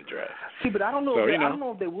people in the draft. See, but I don't know. I don't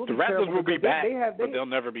know if they will be terrible. The Raptors will be back, but they'll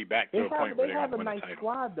never be back to a point where they're going to win a title. They have a nice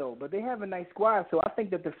squad, though. But they have a nice squad, so I think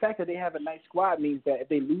that the fact that they have a nice squad means that if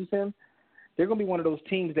they lose him, they're going to be one of those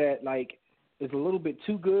teams that, like, is a little bit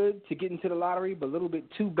too good to get into the lottery, but a little bit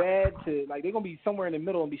too bad to, like, they're going to be somewhere in the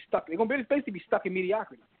middle and be stuck. They're going to basically be stuck in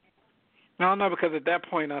mediocrity. No, because at that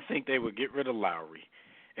point I think they would get rid of Lowry,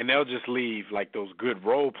 and they'll just leave, like, those good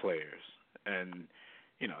role players. And,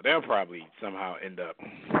 they'll probably somehow end up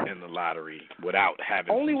in the lottery without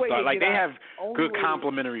having they have good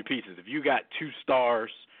complementary pieces. If you got two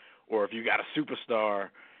stars or if you got a superstar,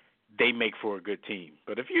 they make for a good team.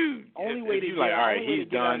 But if you like, all right, he's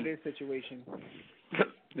done. Out of this situation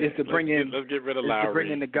is to bring in. Let's get rid of Lowry. To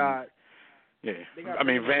bring in the God. Yeah, I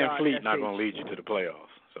mean Van Fleet not going to lead you to the playoffs.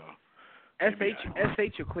 So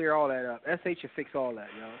SH will clear all that up. SH will fix all that,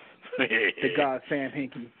 yo. The God Sam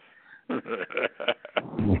Hinkie.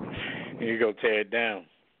 You go tear it down,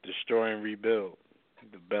 destroy and rebuild.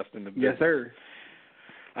 The best in the business. Yes, sir.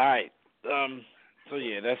 All right. So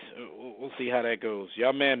yeah, we'll see how that goes.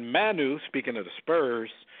 Y'all man Manu, speaking of the Spurs,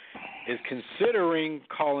 is considering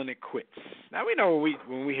calling it quits. Now we know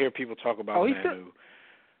when we hear people talk about Manu.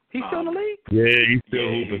 He's still in the league? Yeah, he's still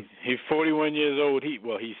hooping. He's 41 years old.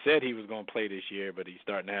 He said he was going to play this year, but he's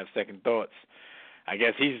starting to have second thoughts. I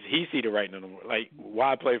guess he see the writing on the wall. Like,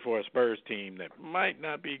 why play for a Spurs team that might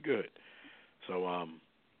not be good? So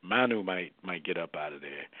Manu might get up out of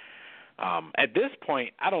there. At this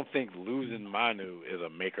point, I don't think losing Manu is a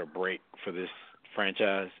make or break for this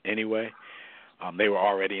franchise anyway. They were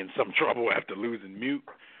already in some trouble after losing Mute.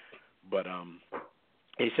 But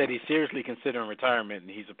he said he's seriously considering retirement,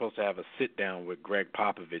 and he's supposed to have a sit-down with Greg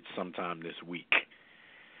Popovich sometime this week.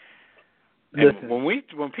 And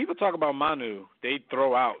when people talk about Manu, they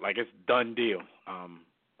throw out like it's done deal.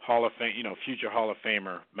 Hall of Fame, future Hall of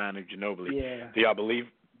Famer Manu Ginobili. Yeah.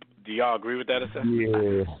 Do y'all agree with that assessment?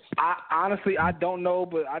 Yeah. I honestly don't know,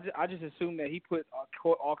 but I just assume that he put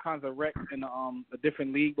all kinds of recs in a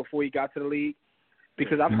different league before he got to the league,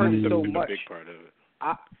 because I've heard it so much. Big part of it.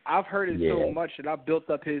 I've heard it so much that I built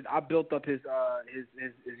up his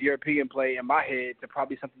European play in my head to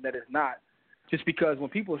probably something that is not. Just because when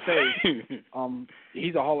people say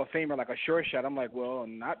he's a Hall of Famer, like a short shot, I'm like, well,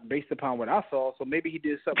 not based upon what I saw. So maybe he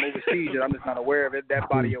did something overseas that I'm just not aware of. That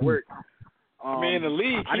body of work. I mean, in the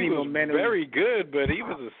league, he was very good, but he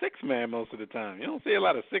was a six-man most of the time. You don't see a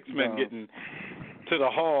lot of six-men getting to the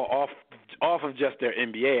Hall off of just their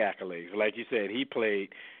NBA accolades. Like you said, he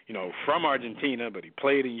played, from Argentina, but he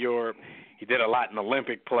played in Europe. He did a lot in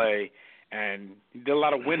Olympic play. And he did a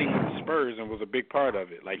lot of winning with the Spurs and was a big part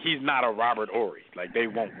of it. Like, he's not a Robert Horry. Like, they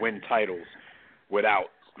won't win titles without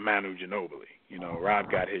Manu Ginobili. Rob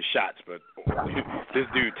got his shots, but this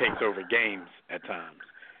dude takes over games at times.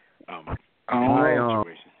 I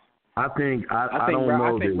think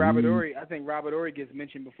Robert Horry. I think Robert Horry gets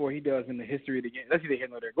mentioned before he does in the history of the game. Let's see the hit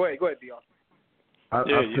there. Go ahead, D. I'm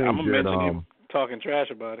gonna mention him talking trash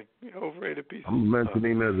about him. Overrated piece. I'm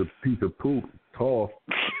mentioning him as a piece of poop. Tall.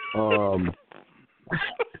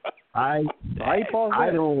 I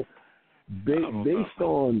don't. Based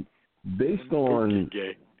on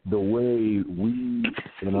the way we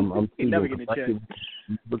and I'm speaking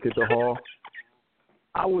look at the Hall.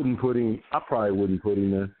 I probably wouldn't put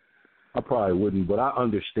him in. I probably wouldn't, but I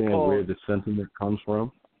understand where the sentiment comes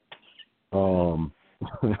from.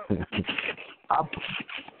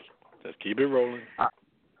 Just keep it rolling.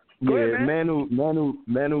 Ahead,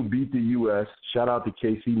 Manu beat the U.S. Shout out to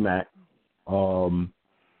KC Mack.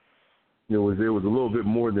 It was a little bit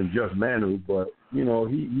more than just Manu, but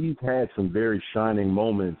he's had some very shining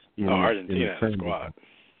moments in Argentina in the squad.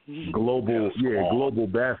 Global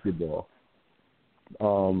basketball.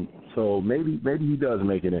 So maybe he does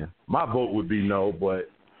make it in. My vote would be no, but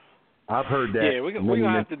I've heard that. Yeah, we're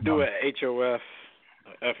gonna have to do a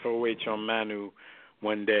FOH on Manu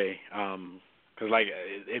one day, because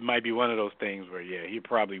it might be one of those things where he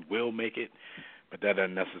probably will make it, but that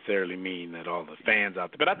doesn't necessarily mean that all the fans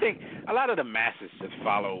out there. But I think a lot of the masses just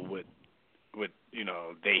follow what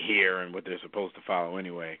they hear and what they're supposed to follow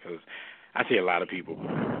anyway. Because I see a lot of people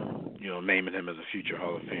naming him as a future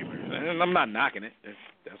Hall of Famer, and I'm not knocking it. If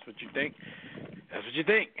that's what you think, that's what you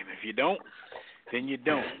think, and if you don't, then you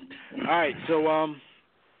don't. All right, so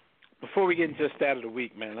before we get into the stat of the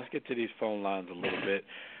week, man, let's get to these phone lines a little bit.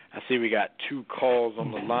 I see we got 2 calls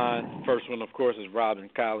on the line. First one, of course, is Rob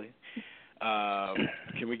and Collie.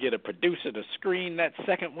 Can we get a producer to screen that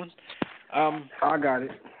second one? I got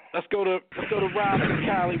it. Let's go to Rob and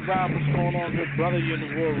Collie. Rob, what's going on, good brother? You're in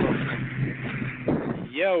the war room.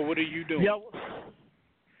 Yo, what are you doing?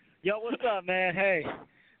 Yo, what's up, man? Hey,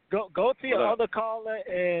 go to your other caller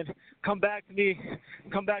and come back to me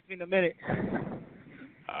in a minute.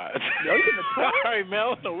 All right, man. I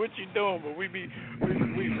don't know what you're doing, but we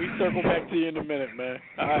circle back to you in a minute, man.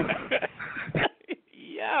 All right.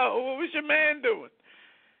 Yo, what was your man doing?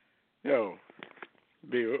 Yo,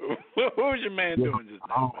 B, what was your man doing just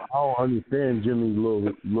now, man? I don't understand Jimmy's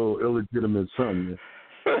little illegitimate son.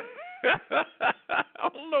 I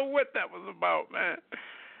don't know what that was about, man.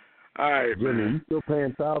 All right, Jimmy, man. you still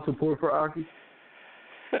paying child support for Aki?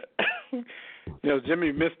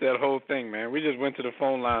 Jimmy missed that whole thing, man. We just went to the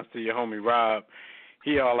phone lines to your homie Rob.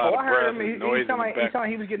 He all out of breath and noise in the back. He told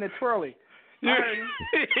me he was getting it twirly. Yeah.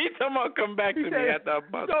 He talking about come back to me after a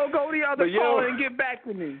month. Go to the other phone and get back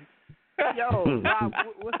to me. Yo, Rob,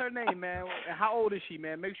 what's her name, man? How old is she,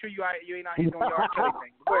 man? Make sure you ain't out here doing your R. Kelly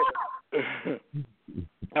thing.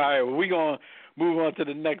 All right, well, we going to move on to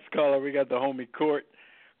the next caller. We got the homie Court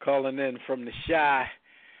calling in from the Shy.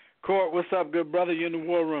 Court, what's up, good brother? You in the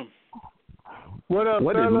war room. What up,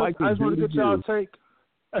 fellas? I just want to get y'all take.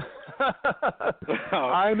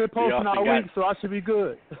 I ain't been posting all week, so I should be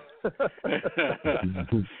good.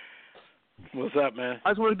 What's up, man? I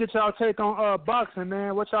just want to get y'all take on boxing,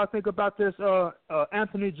 man. What y'all think about this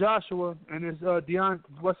Anthony Joshua and this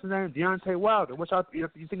Deontay Wilder? What y'all you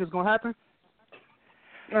think it's gonna happen?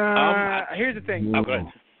 Here's the thing.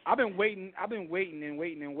 I've been waiting.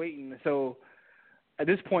 So at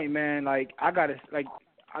this point, man, I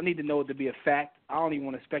need to know it to be a fact. I don't even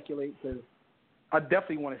want to speculate because I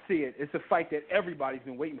definitely want to see it. It's a fight that everybody's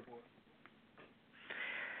been waiting for.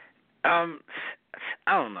 I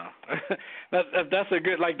don't know. That's a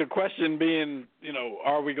good, the question being,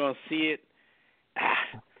 are we going to see it?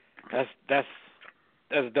 That's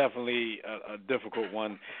definitely a difficult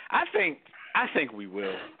one. I think we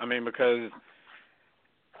will. I mean, because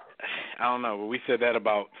I don't know, but we said that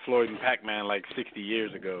about Floyd and Pac-Man 60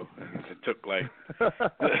 years ago. It took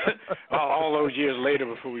all those years later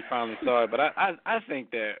before we finally saw it. But I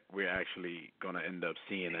think that we're actually going to end up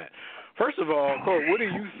seeing that. First of all, Court, what do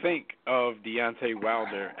you think of Deontay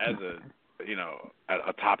Wilder as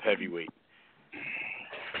a top heavyweight?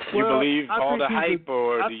 Do you believe all the hype,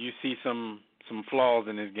 or do you see some flaws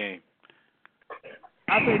in his game?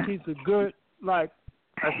 I think he's a good,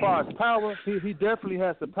 as far as power, he definitely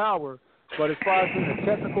has the power. But as far as being a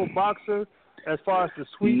technical boxer, as far as the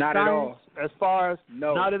sweet not science, at all. as far as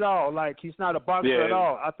not at all. He's not a boxer at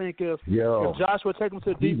all. I think if Joshua take him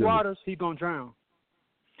to deep waters, he's gonna drown.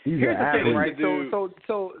 Here's the thing, right?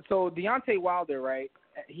 So Deontay Wilder, right?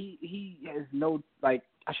 He has no I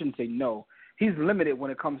shouldn't say no. He's limited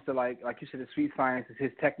when it comes to like you said, the sweet science is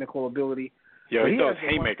his technical ability. Yeah, he does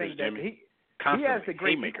haymakers, Jimmy. He has the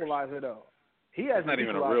great equalizer, though. He has not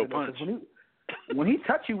even a real punch. When he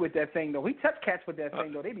touch you with that thing, though, he touch cats with that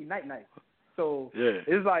thing, though, they be night. So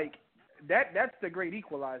it's that's the great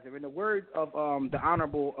equalizer. In the words of the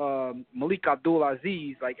Honorable Malik Abdul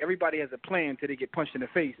Aziz, everybody has a plan till they get punched in the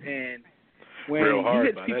face, and when you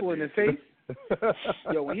hit people in the face,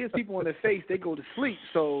 Yo, when he hits people in the face, they go to sleep.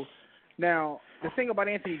 So now the thing about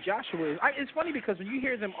Anthony Joshua is, it's funny because when you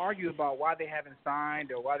hear them argue about why they haven't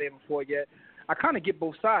signed or why they haven't fought yet, I kind of get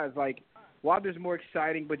both sides. Like, Wilder's more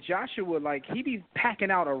exciting, but Joshua, like, he be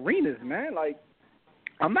packing out arenas, man. Like,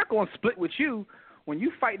 I'm not going to split with you when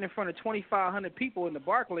you fighting in front of 2,500 people in the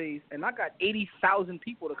Barclays, and I got 80,000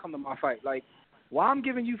 people to come to my fight. Like, why I'm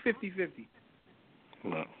giving you 50-50?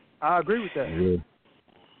 No. I agree with that.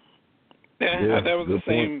 Yeah, that was the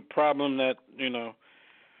same problem that,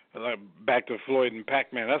 like back to Floyd and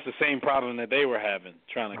Pac-Man. That's the same problem that they were having,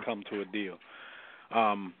 trying to come to a deal.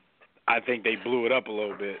 I think they blew it up a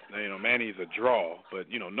little bit. Manny's a draw, but,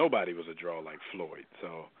 nobody was a draw like Floyd.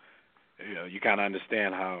 So, you kind of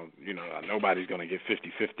understand how, nobody's going to get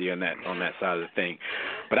 50-50 on that side of the thing.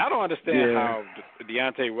 But I don't understand how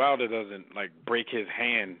Deontay Wilder doesn't, like, break his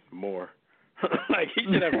hand more. Like, he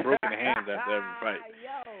should have broken hands after every fight.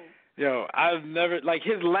 Yo, I've never, like,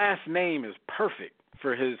 his last name is perfect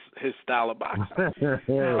for his style of boxing. Because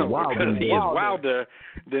he is wilder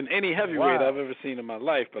than any heavyweight I've ever seen in my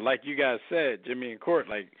life. But like you guys said, Jimmy and Court,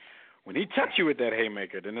 like, when he touched you with that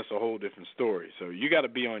haymaker, then it's a whole different story. So you got to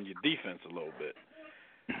be on your defense a little bit.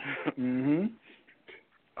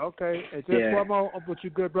 Okay, and just one more with you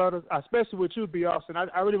good brothers, especially with you, B. Austin.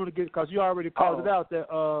 I really want to get, because you already called it out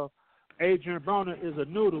that Adrian Broner is a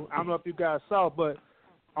noodle. I don't know if you guys saw, but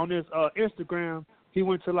on his Instagram, he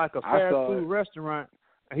went to like a fast food restaurant,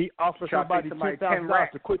 and he offered somebody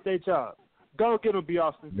 $10,000 to quit their job. Go get him, B.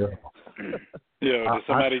 Austin. Did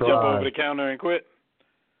somebody jump over the counter and quit?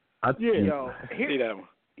 See that one.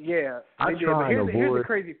 Yeah, here's the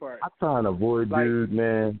crazy part. I try and avoid, dude,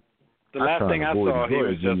 man. The last thing I saw, he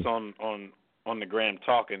was just on the gram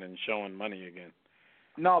talking and showing money again.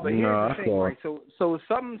 No, but here's the thing, right? So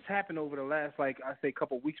something's happened over the last, like, I say,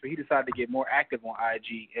 couple of weeks, but he decided to get more active on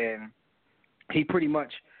IG, and he pretty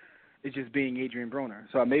much is just being Adrian Broner.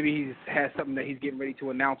 So maybe he has something that he's getting ready to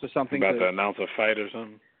announce or something. About to announce a fight or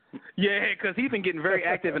something? Yeah, because he's been getting very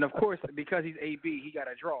active, and of course, because he's AB, he got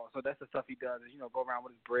a draw. So that's the stuff he does, is, go around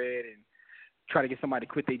with his bread and try to get somebody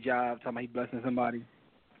to quit their job, talking about he's blessing somebody.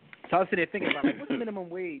 So I was sitting there thinking about, like, what's the minimum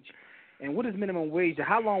wage? And what is minimum wage?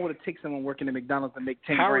 How long would it take someone working at McDonald's to make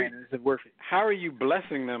 $10,000? And is it worth it? How are you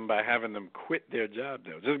blessing them by having them quit their job,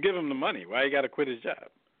 though? Just give him the money. Why you got to quit his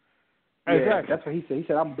job? Yeah, exactly. That's what he said. He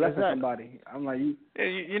said, I'm blessing somebody. I'm like,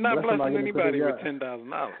 you're not blessing anybody with $10,000.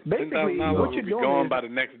 $10,000 will be gone by the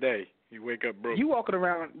next day. You wake up broke. You walking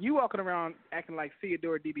around acting like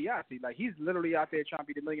Theodore DiBiase. Like, he's literally out there trying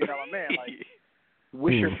to be the $1 million man. Like,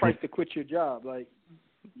 what's your price to quit your job? Like,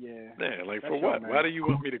 yeah, like, for what? Why do you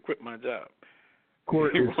want me to quit my job?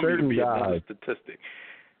 Court, you want me to be another statistic.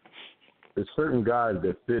 There's certain guys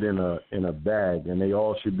that fit in a bag, and they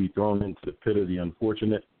all should be thrown into the pit of the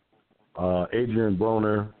unfortunate. Adrian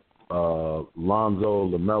Broner, Lonzo,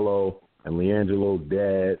 LaMelo, and LiAngelo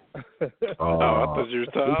Dad. I thought you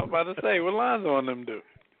were about to say, what Lonzo and them do?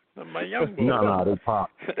 My young boy. No, they pop.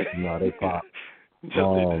 They pop.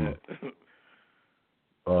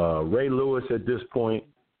 Ray Lewis at this point.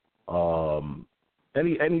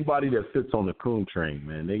 Anybody that fits on the coon train,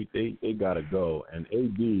 man, they gotta go. And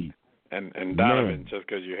AB and Donovan, just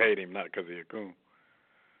because you hate him, not because he's a coon.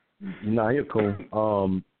 Nah, he's a coon.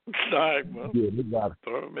 All right, well, yeah, they gotta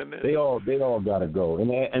throw him in there. They all gotta go.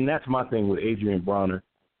 And that's my thing with Adrian Broner.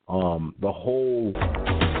 The whole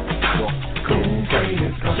coon train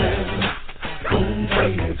is coming. Coon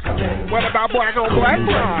train is coming. What about black on black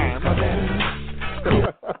crime?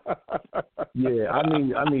 Yeah,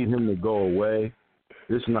 I need him to go away.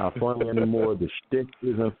 It's not funny anymore. The shtick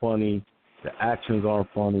isn't funny. The actions aren't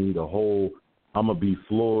funny. The whole I'm gonna be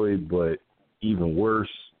Floyd, but even worse.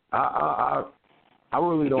 I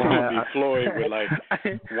really don't have. Be Floyd with like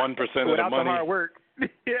 1% of the money. Without the hard work.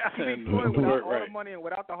 Yeah, and Floyd without all the money and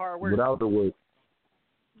without the hard work. Without the work.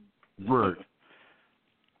 Work.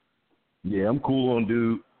 Yeah, I'm cool on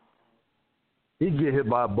dude. He get hit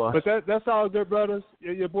by a bus. But that's all good, brothers.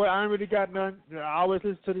 Your boy, I ain't really got none. I always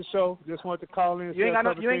listen to the show. Just wanted to call in. You ain't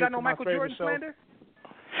got no Michael Jordan slander?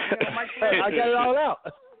 I got it all out.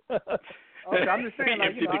 Okay, I'm just saying,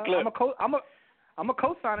 like, I'm a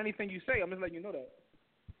co-sign anything you say. I'm just letting you know that.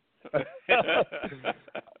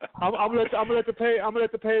 I'm gonna let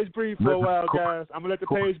the page breathe for a while, guys. I'm gonna let the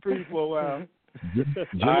page breathe for a while.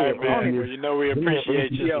 All right, man. Well, you know we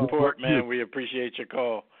appreciate your support, man. We appreciate your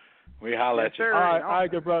call. We holler at you. All right,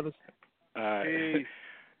 good brothers. All right. Peace.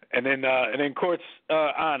 And then Court's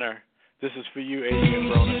honor. This is for you, Adrian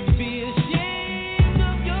Broner.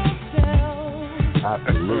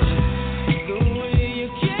 Absolutely.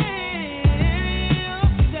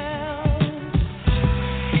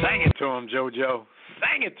 Dang it, to him, JoJo.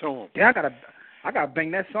 Sing it to him. Yeah, I gotta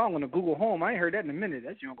bang that song on the Google Home. I ain't heard that in a minute.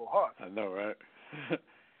 That gonna go hard. I know, right?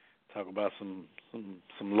 Talk about some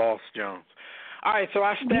lost Jones. All right, so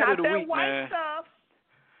our stat of the week, man.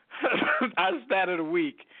 Our stat of the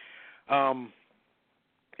week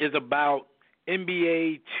is about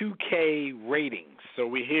NBA 2K ratings. So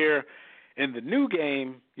we hear in the new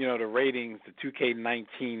game, the ratings, the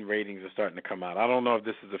 2K19 ratings are starting to come out. I don't know if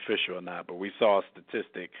this is official or not, but we saw a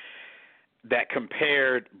statistic that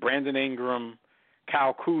compared Brandon Ingram,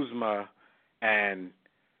 Kyle Kuzma, and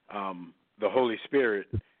the Holy Spirit,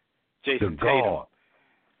 Jason Tatum.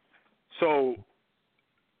 So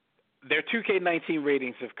their 2K19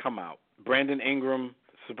 ratings have come out. Brandon Ingram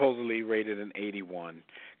supposedly rated an 81,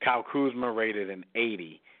 Kyle Kuzma rated an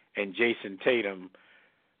 80, and Jason Tatum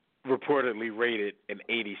reportedly rated an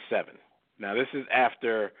 87. Now, this is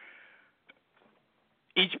after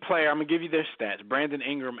each player. I'm going to give you their stats. Brandon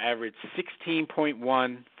Ingram averaged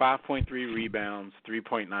 16.1, 5.3 rebounds,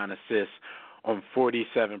 3.9 assists on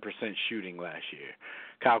 47% shooting last year.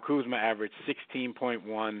 Kyle Kuzma averaged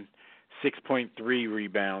 16.1, 6.3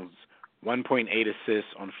 rebounds, 1.8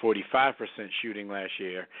 assists on 45% shooting last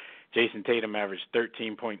year. Jason Tatum averaged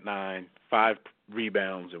 13.9, 5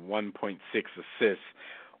 rebounds, and 1.6 assists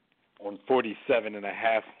on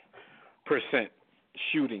 47.5%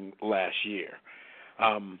 shooting last year.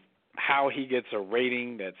 How he gets a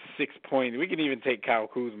rating that's 6 points. We can even take Kyle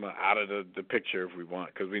Kuzma out of the picture if we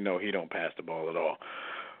want, because we know he don't pass the ball at all.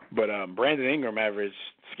 But Brandon Ingram averaged,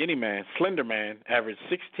 slender man, averaged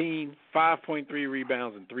 16, 5.3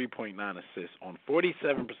 rebounds, and 3.9 assists on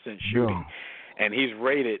 47% shooting. And he's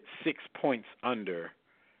rated 6 points under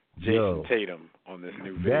Jason Tatum on this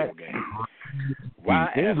new video game. Why?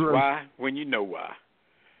 Ask why when you know why.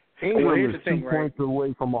 Ingram is 2 points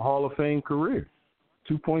away from a Hall of Fame career.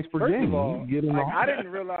 2 points per First game. Of all, I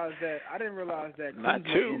didn't realize that. Not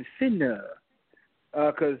two. In Finna,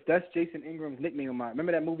 because that's Jason Ingram's nickname of mine.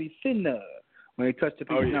 Remember that movie Finna when they touched the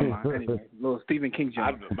people? Oh, yeah. Anyway, little Stephen King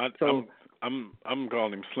joke. I'm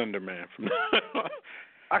calling him Slender Man from.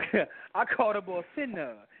 I called him a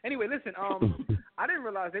Finna. Anyway, listen. I didn't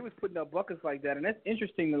realize they was putting up buckets like that, and that's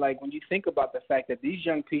interesting. When you think about the fact that these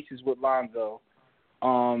young pieces with Lonzo,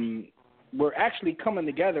 were actually coming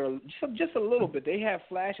together just a little bit. They have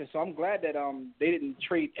flashes, so I'm glad that they didn't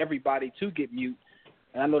trade everybody to get Mute.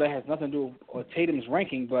 And I know that has nothing to do with Tatum's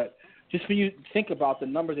ranking, but just for you to think about the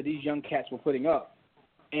numbers that these young cats were putting up.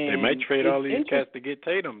 And they might trade all these cats to get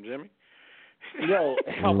Tatum, Jimmy. Yo,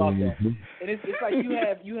 how about that? And it's like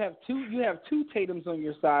you have two Tatums on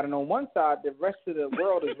your side, and on one side the rest of the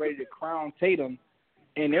world is ready to crown Tatum,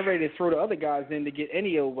 and they're ready to throw the other guys in to get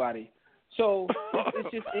any old body. So it's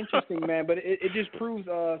just interesting, man. But it just proves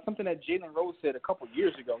something that Jalen Rose said a couple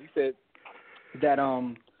years ago. He said that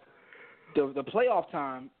the playoff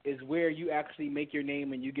time is where you actually make your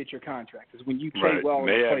name and you get your contract. Is when you play well.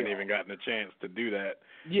 They in the haven't playoffs. even gotten a chance to do that.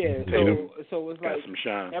 Yeah. So it's got like some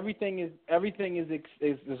shine. everything is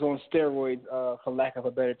on steroids, for lack of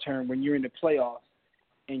a better term, when you're in the playoffs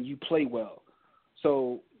and you play well.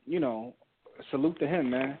 So salute to him,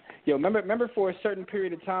 man. Yo, remember for a certain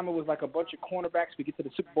period of time, it was like a bunch of cornerbacks would get to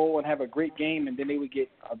the Super Bowl and have a great game, and then they would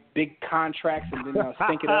get big contracts and then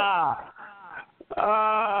stink it up.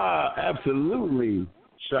 Absolutely.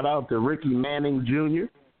 Shout out to Ricky Manning Jr.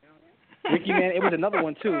 Ricky Manning. It was another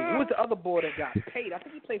one, too. Who was the other boy that got paid? I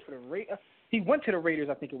think he played for the Raiders. He went to the Raiders,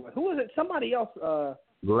 I think it was. Who was it? Somebody else had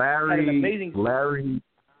an amazing... Larry,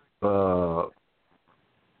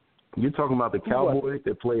 you're talking about the Cowboys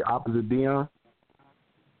that play opposite Deion?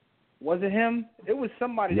 Was it him? It was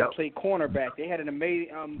somebody that played cornerback. They had an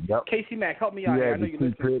amazing Casey Mack, help me out here. I know you're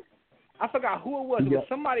listening. I forgot who it was. It was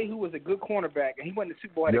somebody who was a good cornerback, and he went to the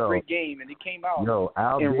Super Bowl, had a great game, and he came out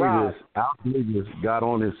Al and Davis got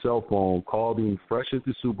on his cell phone, called him fresh at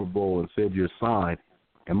the Super Bowl, and said, "You're signed."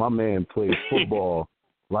 And my man played football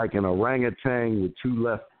like an orangutan with two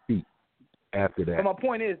left feet after that. But my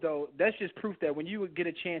point is, though, that's just proof that when you would get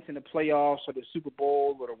a chance in the playoffs or the Super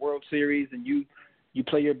Bowl or the World Series and you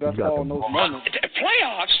play your best ball in those moments.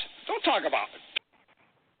 Playoffs? Don't talk about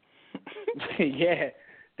it. Yeah,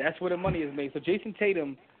 that's where the money is made. So Jason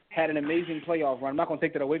Tatum had an amazing playoff run. I'm not going to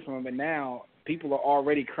take that away from him, but now people are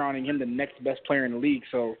already crowning him the next best player in the league.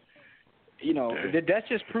 So, that's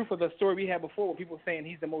just proof of the story we had before where people were saying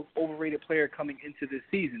he's the most overrated player coming into this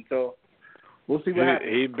season. So we'll see what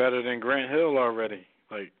happens. He's better than Grant Hill already.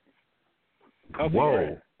 Like,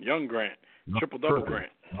 Grant, young Grant, triple-double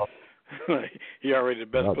Grant. He already the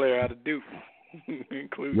best player out of Duke.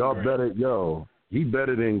 Y'all Grant. He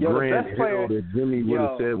better than Grant Hill that Jimmy would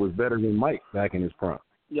have said was better than Mike back in his prime.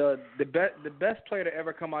 Yo, the best player to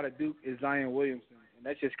ever come out of Duke is Zion Williamson, and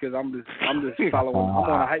that's just because I'm just following. I'm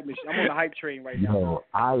on a hype machine. I'm on the hype train right now. No,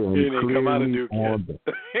 I am he didn't come out of Duke yet.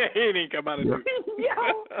 he didn't come out of Duke.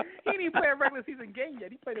 Yo, he didn't play a regular season game yet.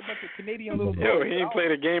 He played a bunch of Canadian little. Yo, he ain't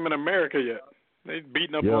played a game in America yet. They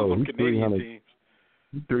beating up on some Canadian teams.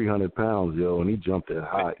 He's 300 pounds, yo, and he jumped that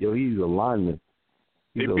high. Yo, he's a lineman.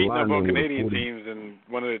 They beating up on Canadian teams, and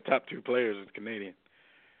one of the top 2 players is Canadian.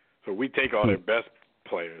 So we take all their best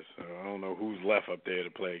players. So I don't know who's left up there to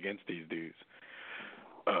play against these dudes.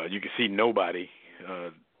 You can see nobody,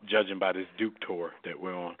 judging by this Duke tour that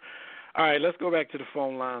we're on. All right, let's go back to the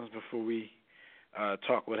phone lines before we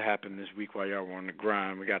talk what happened this week while y'all were on the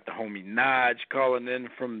grind. We got the homie Naj calling in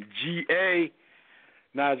from GA.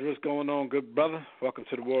 Naj, what's going on, good brother? Welcome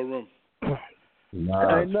to the War Room.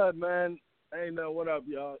 Ain't nothing, man. Ain't nothing. What up,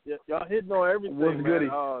 y'all? Y'all hitting on everything, What's goody?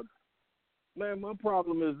 Man, my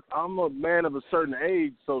problem is I'm a man of a certain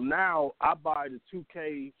age, so now I buy the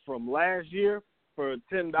 2K from last year for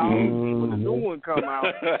 $10 when the new one come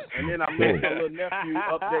out, and then I make my little nephew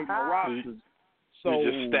update my rosters. So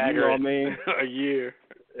you just stagger you know what I mean? a year.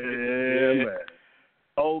 Yeah, man.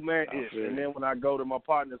 Old man ish. And then when I go to my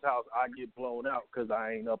partner's house, I get blown out because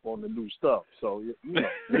I ain't up on the new stuff. So you know,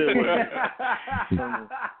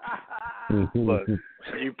 but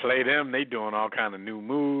you play them, they doing all kind of new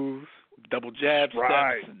moves, double jab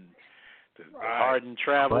steps, and the hardened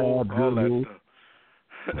travel, all that stuff.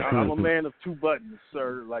 I'm a man of 2 buttons,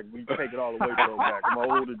 sir. Like we take it all the way back. I'm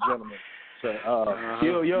an older gentleman. So,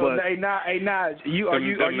 hey Naj, are you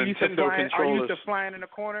used to flying? Are you used to flying in the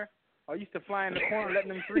corner? Are you used to flying in the corner, letting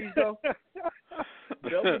them threes go?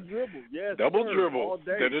 Double dribble, yes. Double dribble. All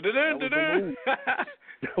day. That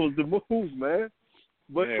was the move, man.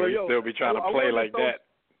 But yeah, we still be trying to play like that.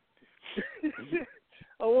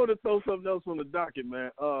 I want to throw something else on the docket,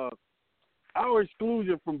 man. Our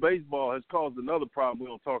exclusion from baseball has caused another problem we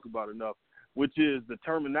don't talk about enough, which is the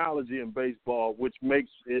terminology in baseball, which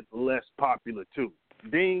makes it less popular too.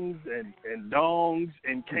 Dings and dongs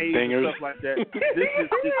and K's and stuff like that.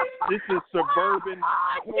 This is suburban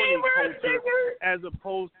corny culture as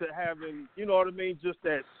opposed to having, you know what I mean, just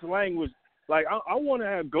that slang. Like I want to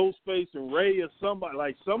have Ghostface and Ray or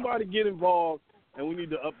somebody get involved, and we need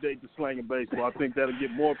to update the slang in baseball. I think that'll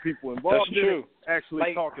get more people involved. That's true.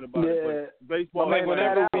 Actually talking about it. But baseball. Like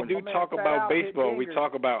whenever we do talk about baseball, we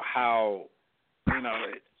talk about how, you know,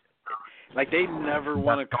 like they never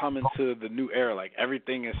want to come into the new era. Like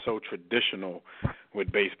everything is so traditional with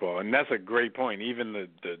baseball, and that's a great point. Even the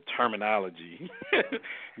terminology,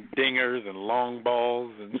 dingers and long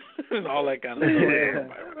balls and all that kind of stuff.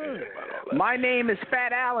 My name is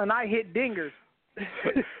Fat Al, and I hit dingers.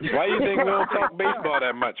 Why do you think we don't talk baseball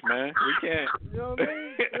that much, man? We can't. You know what I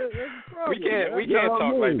mean? We can't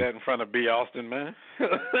talk like that in front of B. Austin, man.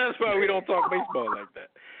 That's why we don't talk baseball like that.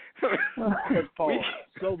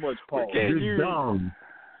 So much Paul. We can't use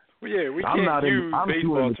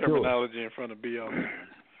baseball terminology in front of B. Austin.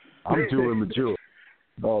 I'm too immature.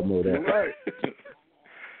 Y'all know that. Right.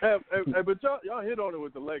 Hey, but y'all hit on it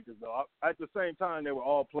with the Lakers, though. At the same time, they were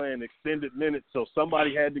all playing extended minutes, so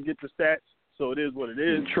somebody had to get the stats. So it is what it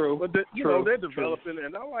is. True. But they're developing,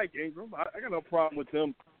 and I like Ingram. I got no problem with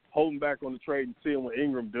them holding back on the trade and seeing what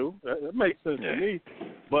Ingram do. That makes sense to me.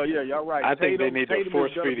 But yeah, y'all right. I think they need to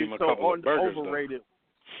force feed him a couple of burgers. Overrated.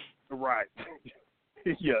 Though. Right.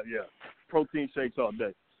 yeah. Protein shakes all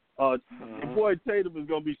day. Your boy Tatum is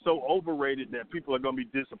going to be so overrated that people are going to be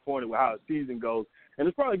disappointed with how his season goes. And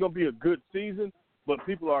it's probably going to be a good season, but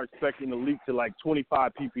people are expecting to leap to like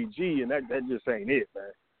 25 PPG, and that just ain't it,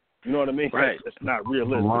 man. You know what I mean? Right. That's not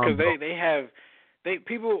realistic. Because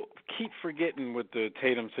people keep forgetting with the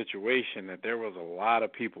Tatum situation that there was a lot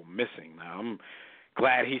of people missing. Now, I'm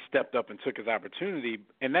glad he stepped up and took his opportunity,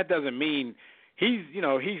 and that doesn't mean he's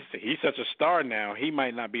such a star now. He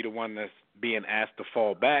might not be the one that's being asked to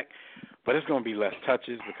fall back, but it's going to be less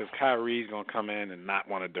touches because Kyrie's going to come in and not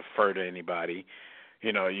want to defer to anybody.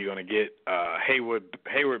 You know, you're going to get Hayward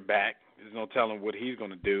back. There's no telling what he's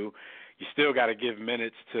going to do. You still got to give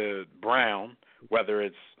minutes to Brown, whether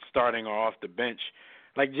it's starting or off the bench.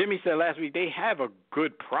 Like Jimmy said last week, they have a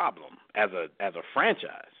good problem as a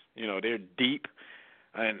franchise. You know, they're deep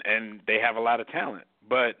and they have a lot of talent.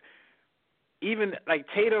 But even like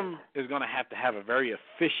Tatum is going to have a very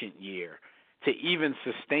efficient year to even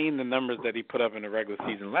sustain the numbers that he put up in the regular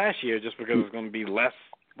season last year, just because it's going to be less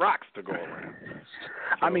rocks to go around.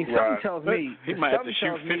 I mean, something tells me he might have to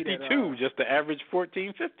shoot 52 just to average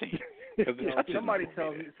 14, 15.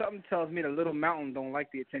 Something tells me the Little Mountain don't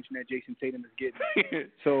like the attention that Jason Tatum is getting.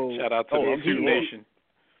 So shout out to the Zoo Nation.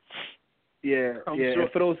 Yeah, I'm yeah. sure.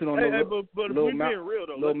 And for those who don't know, but if Little we're being real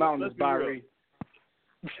though, Little Mountain is let's be real.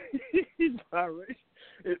 Byrie. He's biracial.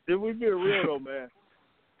 If we're being real though, man,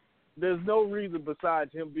 there's no reason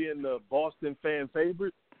besides him being the Boston fan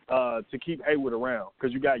favorite to keep Hayward around,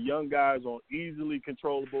 because you got young guys on easily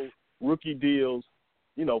controllable rookie deals,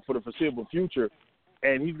 for the foreseeable future,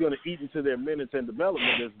 and he's going to eat into their minutes and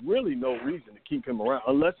development. There's really no reason to keep him around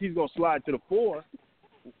unless he's going to slide to the 4.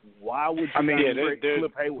 Why would you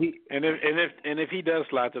flip Hayward? And if he does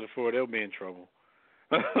slide to the 4, they'll be in trouble.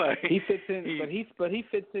 Like, he fits in, but he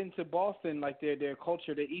fits into Boston, like their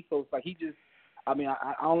culture, their ethos. Like he just, I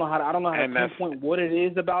don't know how to pinpoint what it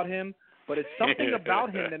is about him, but it's something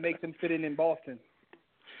about him that makes him fit in Boston.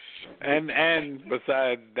 And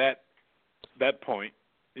besides that point,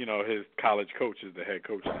 his college coach is the head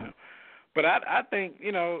coach now. But I think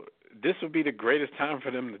this would be the greatest time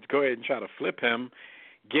for them to go ahead and try to flip him,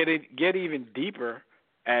 get even deeper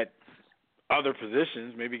at other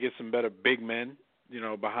positions, maybe get some better big men,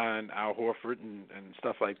 behind Al Horford and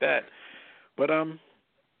stuff like that. But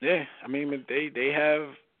they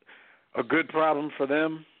have a good problem for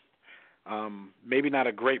them. Maybe not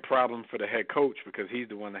a great problem for the head coach, because he's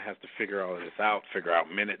the one that has to figure all of this out, figure out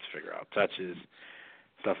minutes, figure out touches,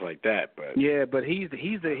 stuff like that. But yeah, but he's the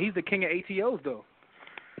king of ATOs though.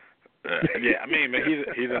 Yeah, but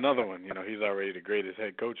he's another one. He's already the greatest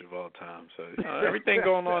head coach of all time. So everything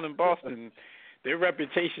going on in Boston, their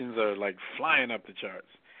reputations are like flying up the charts.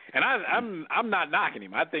 And I'm not knocking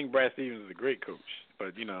him. I think Brad Stevens is a great coach.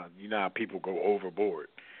 But you know how people go overboard.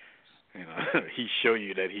 He's showing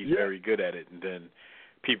you that he's very good at it, and then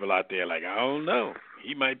people out there like, I don't know,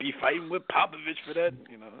 he might be fighting with Popovich for that.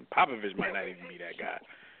 Popovich might not even be that guy.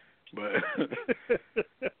 But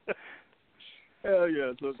hell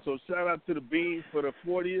yeah! So shout out to the Beans for the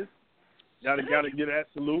 40th. Gotta get that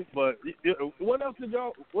salute. But what else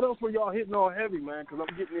were y'all hitting on heavy, man? Because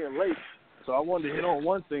I'm getting in late. So I wanted to hit on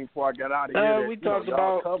one thing before I got out of here. We talked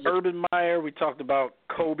about Urban Meyer. We talked about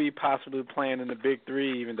Kobe possibly playing in the Big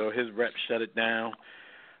Three, even though his rep shut it down.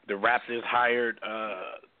 The Raptors hired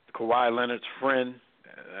Kawhi Leonard's friend,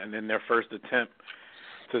 and in their first attempt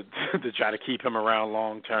to try to keep him around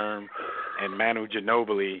long term. And Manu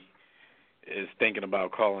Ginobili is thinking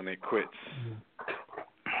about calling it quits.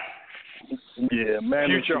 Yeah,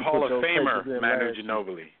 future Hall of Famer Manu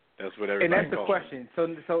Ginobili. That's what everybody. And that's the question. So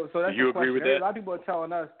that's Do you the agree question. with that? A lot of people are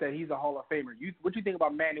telling us that he's a Hall of Famer. What do you think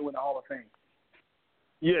about Manu in the Hall of Fame?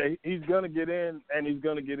 Yeah, he's going to get in, and he's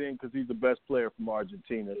going to get in because he's the best player from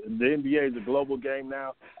Argentina. The NBA is a global game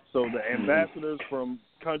now, so the ambassadors from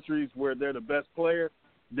countries where they're the best player,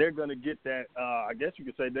 they're going to get that, I guess you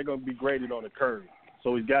could say they're going to be graded on a curve.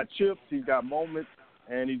 So he's got chips, he's got moments,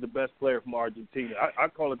 and he's the best player from Argentina. I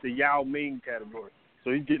call it the Yao Ming category.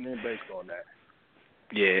 So he's getting in based on that.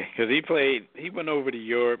 Yeah, because he went over to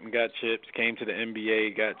Europe and got chips, came to the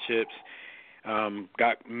NBA, got chips,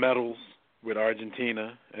 got medals with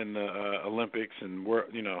Argentina in the Olympics and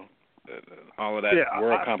all of that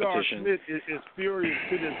world competition. Oscar Schmidt is furious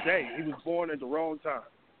to this day. He was born at the wrong time.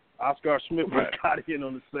 Oscar Schmidt was got in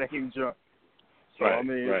on the same jump. So right, I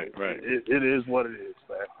mean, right. It is what it is,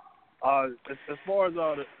 man. As far as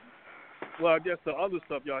I guess the other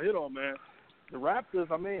stuff y'all hit on, man. The Raptors,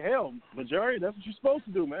 hell, majority, that's what you're supposed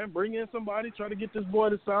to do, man. Bring in somebody, try to get this boy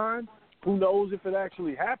to sign. Who knows if it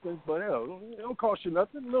actually happens, but hell, it don't cost you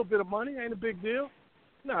nothing. A little bit of money ain't a big deal.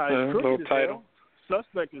 Nah, it's crooked as hell.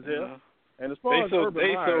 Suspect as hell. And as far as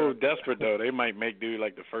Urban Meyer, so desperate, though, they might make dude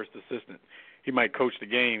like the first assistant. He might coach the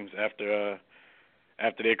games after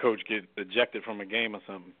their coach get ejected from a game or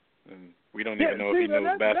something. And we don't even know if he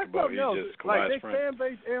knows basketball. He's just Kawhi's friend. Their fan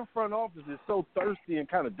base and front office is so thirsty and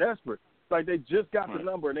kind of desperate. Like they just got the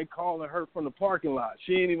number and they calling her from the parking lot.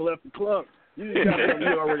 She ain't even left the club. You just got them. You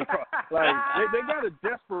already called. Like they got a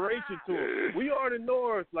desperation to it. We are the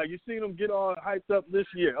North. Like you seen them get all hyped up this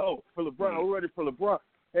year. Oh, for LeBron, we're ready for LeBron.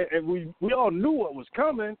 And we all knew what was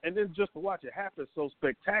coming, and then just to watch it happen so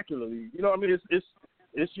spectacularly. You know what I mean?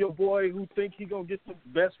 It's your boy who think he gonna get the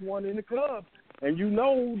best one in the club, and you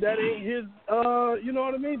know that ain't his. You know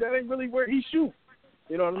what I mean? That ain't really where he shoots.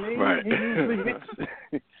 You know what I mean? Right. He usually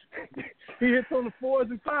hits. He hits on the 4s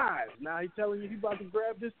and 5s. Now he's telling you he's about to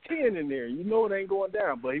grab this 10 in there. You know it ain't going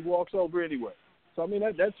down, but he walks over anyway. So, I mean,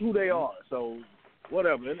 that's who they are. So,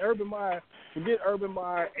 whatever. And Urban Meyer, forget Urban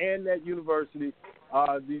Meyer and that university.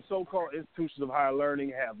 The so-called institutions of higher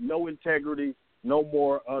learning have no integrity, no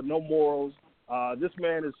morals. This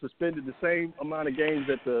man is suspended the same amount of games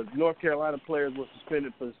that the North Carolina players were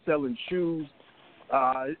suspended for selling shoes.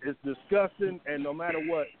 It's disgusting, and no matter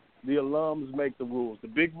what, the alums make the rules. The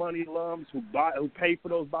big money alums who pay for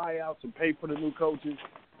those buyouts and pay for the new coaches,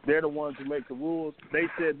 They're the ones who make the rules. They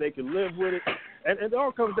said they can live with it. And it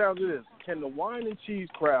all comes down to this. Can the wine and cheese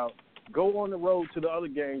crowd go on the road to the other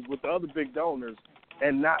games with the other big donors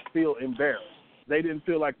and not feel embarrassed? They didn't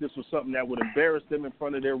feel like this was something that would embarrass them in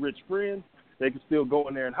front of their rich friends. They could still go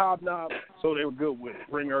in there and hobnob, so they were good with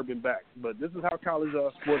it. Bring Urban back. But this is how college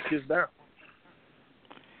sports gets down.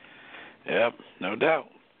 Yep, no doubt.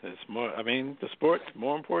 It's more. I mean, the sport's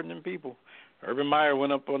more important than people. Urban Meyer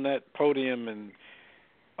went up on that podium and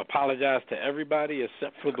apologized to everybody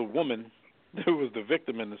except for the woman who was the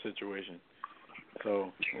victim in the situation.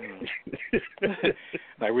 So,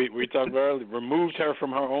 like we talked about earlier, removed her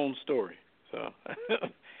from her own story. So,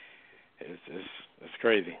 it's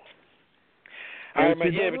crazy. All right,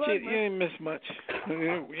 man. Yeah, but you ain't missed much.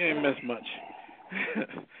 You ain't missed much.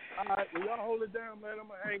 All right, well, y'all hold it down, man. I'm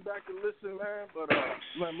going to hang back and listen, man. But,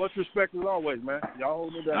 man, much respect as always, man. Y'all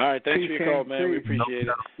hold it down. All right, thanks for your call, man. We appreciate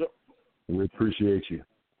it. We appreciate you.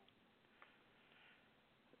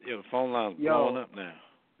 Yo, the phone line's blowing up now.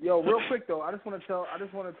 Yo, real quick though, I just want to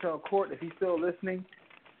tell Court, if he's still listening.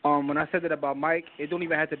 When I said that about Mike, it don't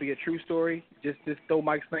even have to be a true story. Just throw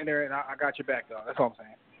Mike's name there, and I got your back, though. That's all I'm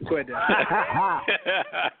saying. Go ahead, Dan.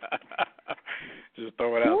 Just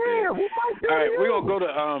throw it out there. All right, we're gonna go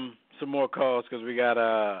to some more calls because we got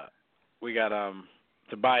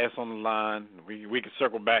Tobias on the line. We can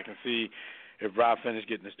circle back and see if Rob finished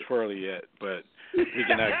getting his twirly yet, but we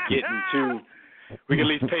can we can at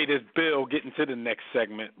least pay this bill, get into the next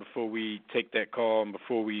segment before we take that call, and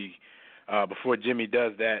before Jimmy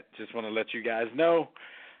does that, just want to let you guys know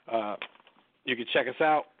you can check us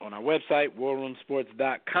out on our website,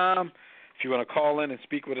 warroomsports.com. If you want to call in and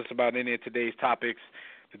speak with us about any of today's topics,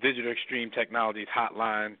 the Digital Extreme Technologies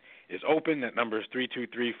hotline is open. That number is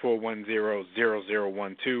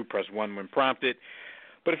 323-410-0012. Press 1 when prompted.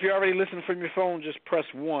 But if you're already listening from your phone, just press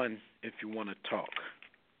 1 if you want to talk.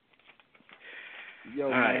 Yo,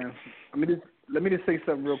 man. Let me just say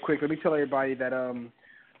something real quick. Let me tell everybody that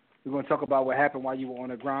we're going to talk about what happened while you were on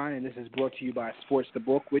the grind, and this is brought to you by Sports the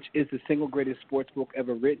Book, which is the single greatest sports book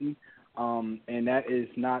ever written. And that is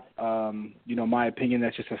not, my opinion.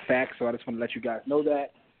 That's just a fact. So I just want to let you guys know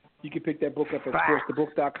that. You can pick that book up at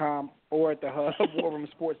sportsthebook.com or at the hub,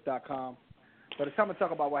 warroomsports.com. But it's time to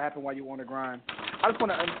talk about what happened while you were on the grind. I just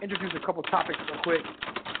want to introduce a couple topics real quick,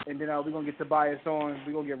 and then we're going to get Tobias on.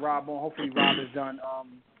 We're going to get Rob on. Hopefully Rob is done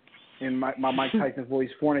in my Mike Tyson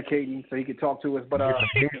voice fornicating so he can talk to us. But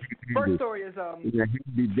first story is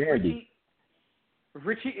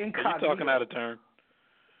Richie Incognito. Are you talking out of turn?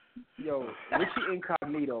 Yo, Richie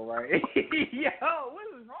Incognito, right? Yo, what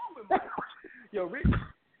is wrong with Mike? Yo,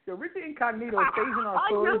 Richie Incognito stays in our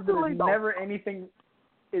stories, but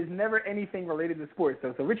is never anything related to sports.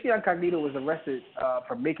 So Richie Incognito was arrested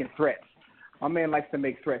for making threats. My man likes to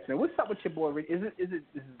make threats. Man, what's up with your boy? Is it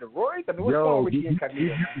the Roy? I mean, what's wrong with Richie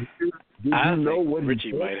Incognito? I think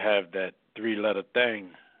Richie might have that 3-letter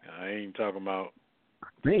thing. I ain't talking about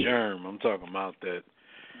germ. I'm talking about that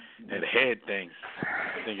head thing.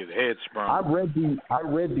 I think his head sprung. I read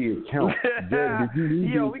the account.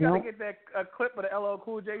 Yo, we gotta get that clip of the LL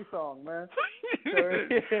Cool J song, man. One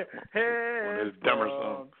of his dumber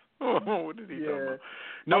songs. What did he talk about?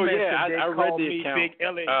 No, I read the account.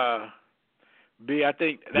 B, I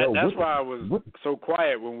think that's why I was so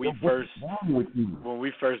quiet when we first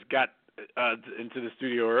got into the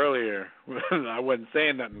studio earlier. I wasn't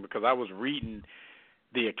saying nothing because I was reading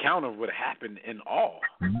the account of what happened in all.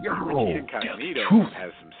 Richie Incognito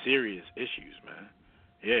has some serious issues, man.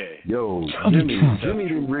 Yeah. Yo, Jimmy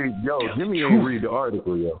didn't read. Jimmy didn't read the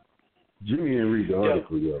article, yo.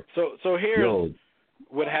 So here's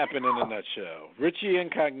what happened in a nutshell. Richie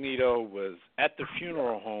Incognito was at the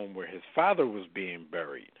funeral home where his father was being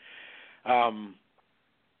buried.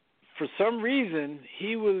 For some reason,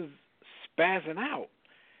 he was spazzing out,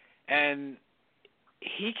 and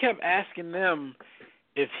he kept asking them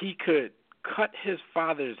if he could cut his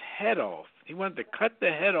father's head off. He wanted to cut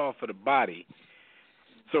the head off of the body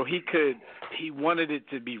so he wanted it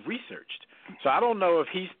to be researched. So I don't know if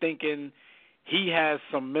he's thinking he has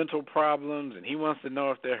some mental problems and he wants to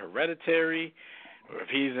know if they're hereditary or if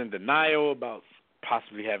he's in denial about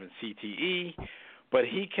possibly having CTE. But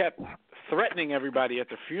he kept threatening everybody at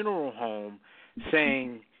the funeral home,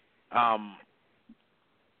 saying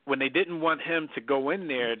when they didn't want him to go in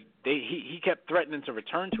there, he kept threatening to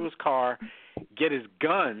return to his car, get his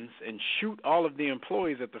guns, and shoot all of the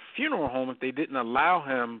employees at the funeral home if they didn't allow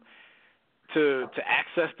him to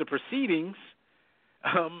access the proceedings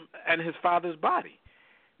and his father's body.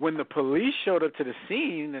 When the police showed up to the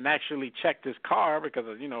scene and actually checked his car, because,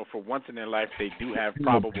 for once in their life they do have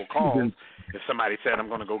probable cause. If somebody said, I'm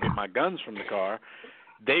going to go get my guns from the car,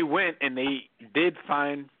 they went and they did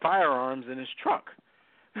find firearms in his truck.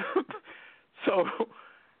 So,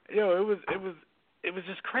 it was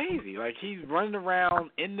just crazy. Like, he's running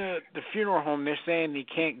around in the funeral home. They're saying he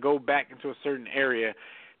can't go back into a certain area.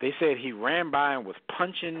 They said he ran by and was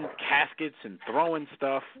punching caskets and throwing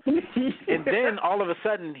stuff. And then all of a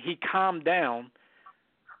sudden he calmed down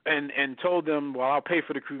and told them, well, I'll pay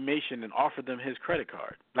for the cremation, and offered them his credit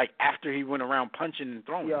card. Like, after he went around punching and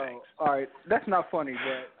throwing things. All right, that's not funny,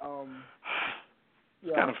 but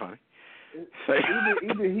it's kind of funny.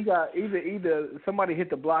 Either somebody hit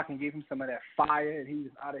the block and gave him some of that fire and he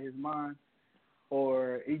was out of his mind,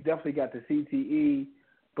 or he definitely got the CTE.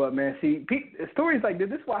 But, man, see, stories like this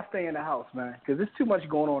is why I stay in the house, man, because there's too much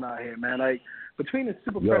going on out here, man. Like, between the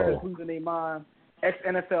super predators losing their mind,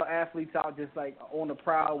 ex-NFL athletes out just, like, on the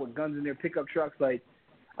prowl with guns in their pickup trucks, like,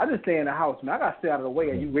 I just stay in the house, man. I got to stay out of the way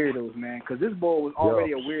of you weirdos, man, because this boy was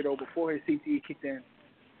already a weirdo before his CTE kicked in.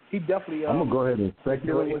 He definitely I'm going to go ahead and speculate.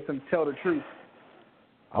 Dealing with some tell the truth.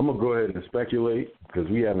 I'm going to go ahead and speculate, because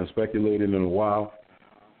we haven't speculated in a while.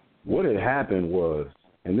 What had happened was,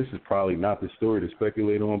 and this is probably not the story to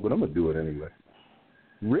speculate on, but I'm going to do it anyway.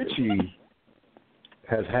 Richie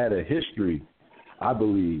has had a history, I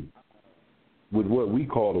believe, with what we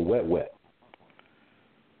call the wet.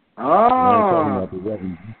 Oh.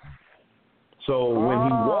 So when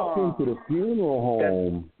he walked into the funeral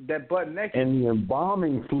home that butt naked, and the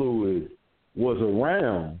embalming fluid was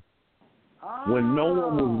around, when no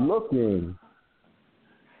one was looking,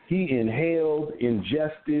 he inhaled,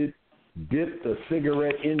 ingested, dipped a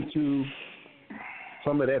cigarette into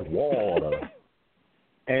some of that water.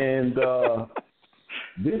 And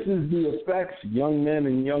this is the effects, young men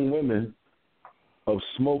and young women, of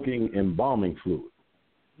smoking embalming fluid.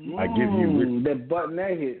 I give you that butt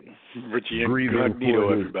naked. Richie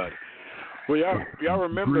Incognito, everybody. Well, y'all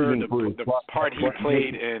remember the part he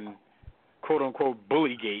played in quote unquote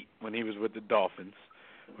Bullygate when he was with the Dolphins,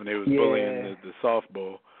 when they was bullying the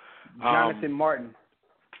softball. Jonathan Martin.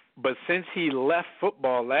 But since he left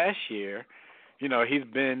football last year, he's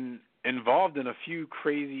been involved in a few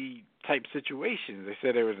crazy type situations. They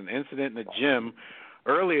said there was an incident in the gym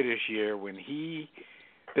earlier this year when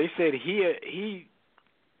they said he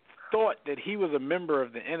thought that he was a member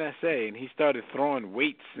of the NSA, and he started throwing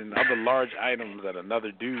weights and other large items at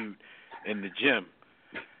another dude in the gym.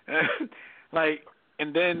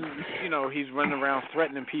 And then, he's running around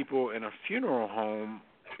threatening people in a funeral home.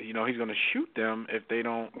 He's going to shoot them if they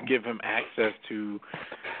don't give him access to,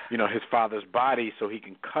 his father's body so he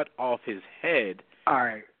can cut off his head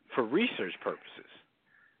for research purposes.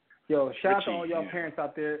 Yo, shout out to all y'all parents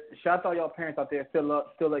out there. Shout out to all y'all parents out there still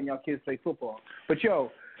letting y'all kids play football. But,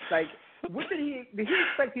 like, what did he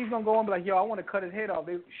expect he's going to go on and be like, I want to cut his head off?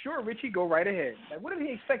 Sure, Richie, go right ahead. Like, what did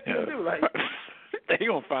he expect him to do? Like, they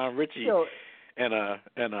going to find Richie in a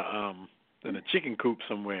chicken coop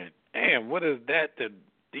somewhere. Damn, what is that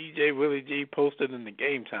DJ Willie G posted in the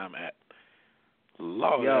Game Time app?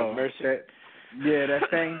 Lord have mercy. That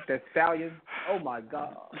thing, that stallion. Oh, my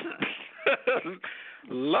God.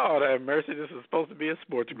 Lord have mercy. This is supposed to be a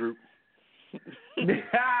sports group.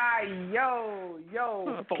 yo.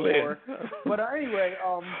 But anyway,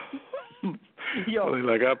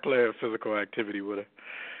 like I play a physical activity with her.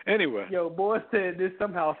 Anyway. Yo, boy said this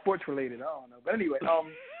somehow sports related. I don't know. But anyway,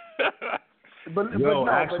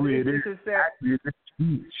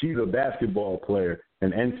 she's a basketball player,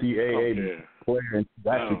 an NCAA player, and she's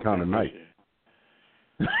actually kind of nice.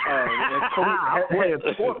 I'll play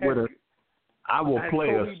a sport with her. I will play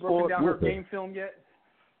a sport down with her her. Game film yet?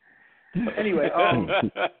 Anyway,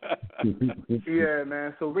 yeah,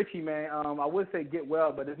 man. So Richie, man, I would say get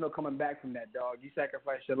well, but there's no coming back from that, dog. You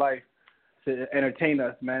sacrificed your life to entertain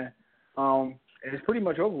us, man. It's pretty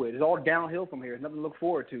much over with. It's all downhill from here. There's nothing to look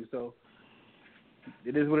forward to. So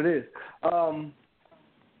it is what it is.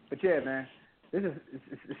 But yeah, man,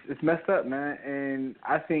 it's messed up, man. And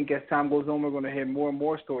I think as time goes on, we're going to hear more and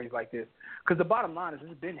more stories like this. Because the bottom line is this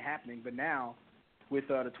has been happening, but now with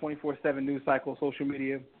the 24/7 news cycle, social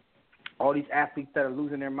media, all these athletes that are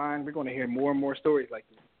losing their mind, we're going to hear more and more stories like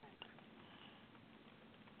this.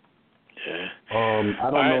 Yeah.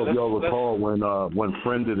 I don't know if y'all recall when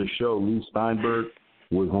friend of the show, Lee Steinberg,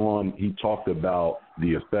 was on, he talked about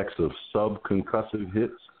the effects of subconcussive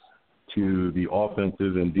hits to the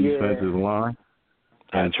offensive and defensive line.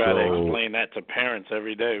 I try to explain that to parents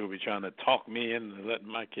every day who be trying to talk me into letting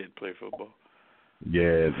my kid play football.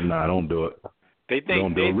 Yeah, don't do it. They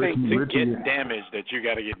think to get damage that you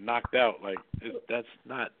got to get knocked out. Like that's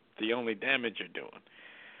not the only damage you're doing.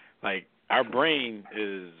 Like our brain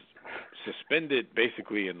is suspended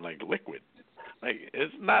basically in like liquid. Like,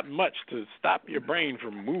 it's not much to stop your brain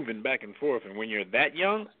from moving back and forth. And when you're that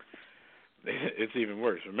young, it's even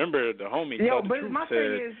worse. Remember, the homie Todd the Truth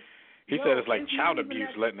said, he said it's like child abuse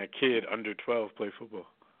letting a kid under 12 play football.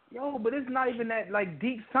 Yo, but it's not even that like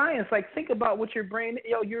deep science. Like, think about what your brain.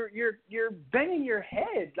 Yo, you're banging your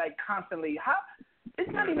head like constantly. How?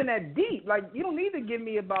 It's not even that deep. Like, you don't need to give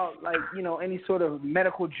me about like any sort of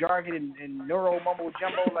medical jargon and neuro mumbo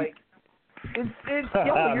jumbo. Like, it's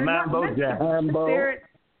yo, you're Mambo not Jambo.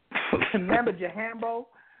 Mambo Jambo.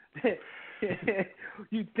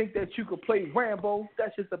 You think that you could play Rambo?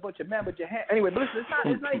 That's just a bunch of Mambo Jambo. Anyway, but listen,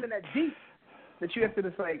 it's not even that deep. That you have to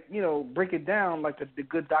just like break it down like the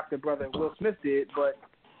good doctor brother Will Smith did, but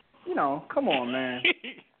come on, man.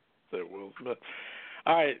 Said Will Smith.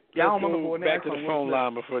 All right, let's go back to the phone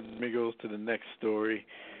line before Jimmy goes to the next story.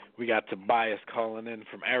 We got Tobias calling in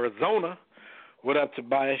from Arizona. What up,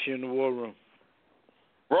 Tobias? You're in the war room.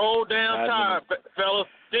 Roll down time, fellas.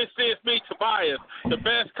 This is me, Tobias, the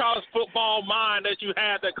best college football mind that you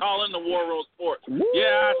had that call in the War Room Sports.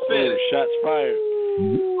 Yeah, I said it. Shots fired.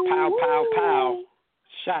 Pow, pow, pow.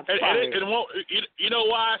 Shots fired. And you know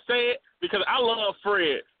why I say it? Because I love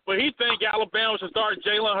Fred, but he think Alabama should start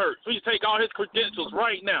Jalen Hurts. We should take all his credentials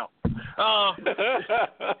right now. All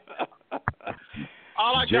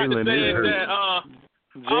I got to say is that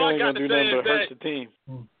hurt the team.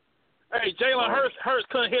 Hey, Jalen Hurts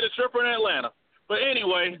couldn't hit a stripper in Atlanta. But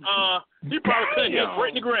anyway, he probably couldn't hit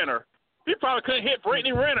Brittany Renner. He probably couldn't hit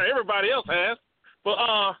Brittany Renner. Everybody else has. But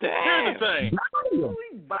here's the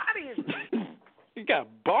thing. You got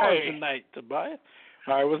bars tonight, Tobias.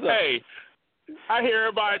 All right, what's up? Hey, I hear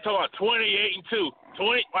everybody talking about 28-2,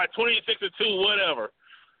 26-2, whatever.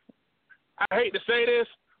 I hate to say this,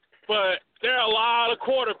 but there are a lot of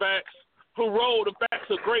quarterbacks who rolled the backs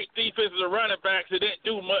of great defenses and running backs that didn't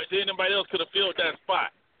do much that anybody else could have filled that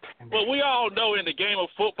spot. But we all know in the game of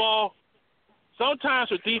football, sometimes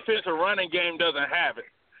your defense or running game doesn't have it,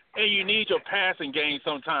 and you need your passing game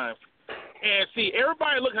sometimes. And see,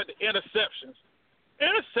 everybody looks at the interceptions.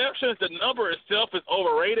 Interceptions, the number itself is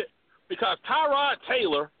overrated because Tyrod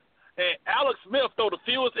Taylor and Alex Smith throw the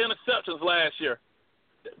fewest interceptions last year.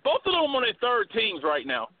 Both of them on their third teams right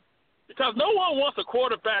now. Because no one wants a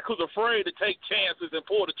quarterback who's afraid to take chances and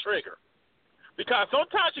pull the trigger. Because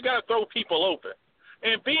sometimes you got to throw people open.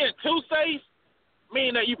 And being too safe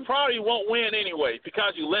means that you probably won't win anyway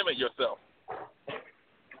because you limit yourself.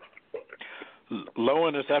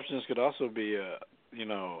 Low interceptions could also be a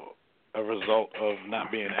result of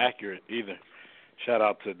not being accurate either. Shout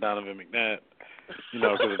out to Donovan McNabb.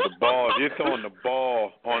 Because if you're throwing the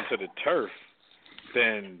ball onto the turf,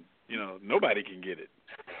 then, nobody can get it.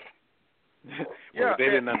 They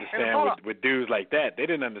didn't understand with dudes like that. They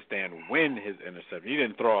didn't understand when his interception. He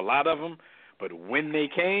didn't throw a lot of them, but when they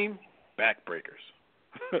came, backbreakers.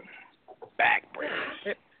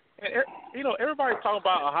 Backbreakers. And everybody's talking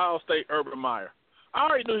about Ohio State Urban Meyer. I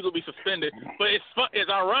already knew he was going to be suspended, but it's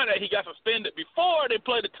ironic that he got suspended before they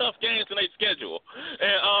played the tough games in their schedule.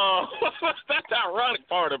 And that's the ironic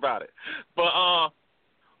part about it. But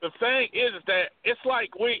the thing is that it's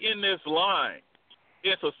like we're in this line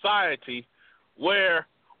in society where,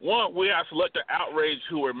 one, we have selected outrage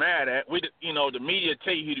who we're mad at. The media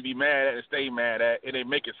tell you who to be mad at and stay mad at, and they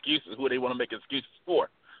make excuses who they want to make excuses for.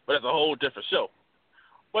 But that's a whole different show.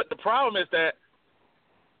 But the problem is that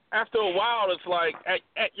after a while, it's like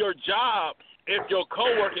at your job, if your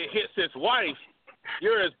coworker hits his wife,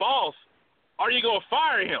 you're his boss. Are you gonna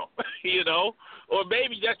fire him? Or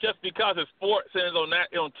maybe that's just because it's sports and it's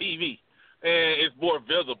on TV and it's more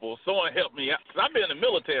visible. Someone help me out. Cause I've been in the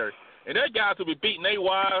military, and there guys who be beating their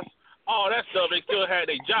wives, all that stuff. They still had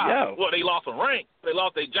their jobs. Yeah. Well, they lost a rank. They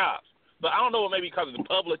lost their jobs. But I don't know, maybe because of the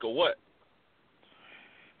public or what.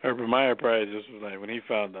 Urban Meyer probably just was like, when he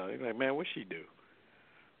found out, he's like, man, what'd she do?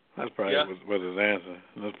 That's probably was his answer.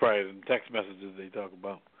 And that's probably the text messages they talk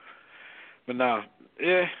about. But now,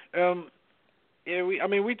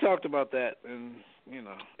 we talked about that, and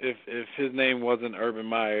if his name wasn't Urban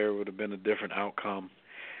Meyer, it would have been a different outcome.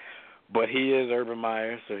 But he is Urban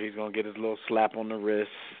Meyer, so he's gonna get his little slap on the wrist.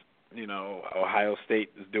 Ohio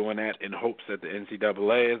State is doing that in hopes that the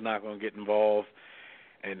NCAA is not gonna get involved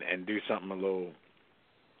and do something a little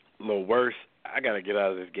worse. I gotta get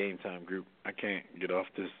out of this Game Time group. I can't get off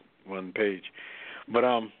this one page. But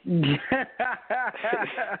I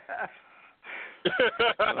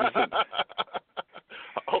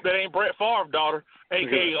hope that ain't Brett Favre's daughter,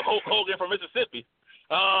 a.k.a. Hulk Hogan from Mississippi.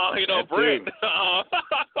 Brett.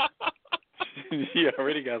 He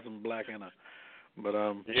already got some black in her. But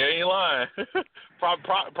yeah, ain't lying.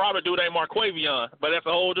 Probably dude ain't Marquavion, but that's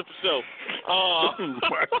a whole different show.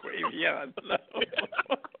 Marquavion.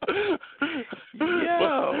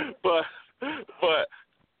 Yeah. But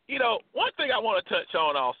you know, one thing I want to touch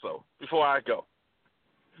on also before I go.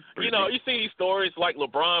 You know, you see these stories like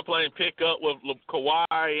LeBron playing pickup with Kawhi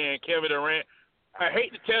and Kevin Durant. I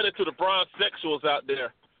hate to tell it to the bronzexuals out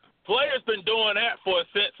there. Players been doing that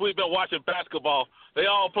since we've been watching basketball. They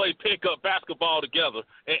all play pickup basketball together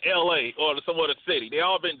in L.A. or some other city. They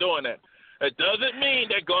all been doing that. It doesn't mean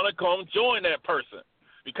they're going to come join that person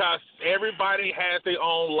because everybody has their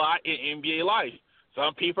own lot in NBA life.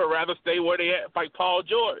 Some people rather stay where they at, like Paul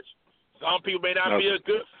George. Some people may not be a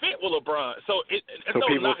good fit with LeBron. So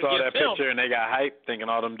people saw that picture and they got hyped thinking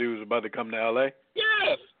all them dudes were about to come to L.A.?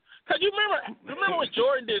 Yes. Because you remember when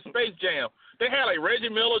Jordan did Space Jam? They had like Reggie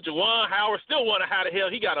Miller, Juwan Howard, still wonder how the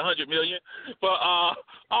hell he got $100 million. But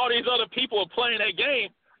all these other people are playing that game.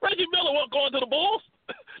 Reggie Miller wasn't going to the Bulls.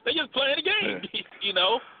 They just playing the game, you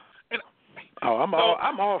know. And, I'm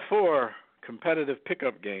all for competitive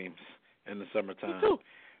pickup games in the summertime. Me too.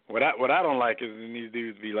 What I don't like is when these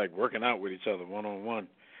dudes be like working out with each other one-on-one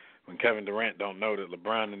when Kevin Durant don't know that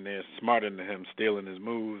LeBron in there is smarter than him, stealing his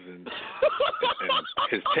moves and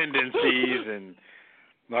his tendencies and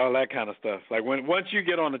all that kind of stuff. Like once you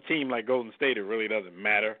get on a team like Golden State, it really doesn't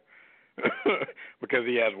matter because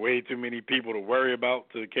he has way too many people to worry about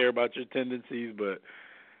to care about your tendencies. But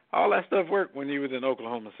all that stuff worked when he was in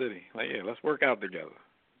Oklahoma City. Like, yeah, let's work out together.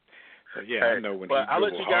 So, yeah, I know when he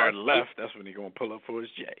dribbles hard left, that's when he's going to pull up for his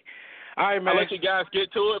J. All right, man. I'll let you guys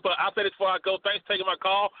get to it, but I'll say this before I go. Thanks for taking my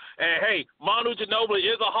call. And, hey, Manu Ginobili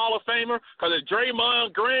is a Hall of Famer because if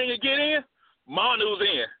Draymond Green can get in, Manu's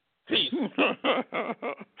in. Peace.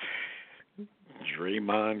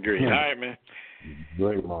 Draymond Green. All right, man.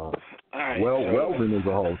 Draymond. All right. Weldon is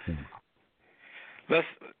a Hall of Famer. Let's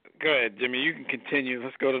go ahead, Jimmy. You can continue.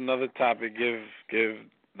 Let's go to another topic. Give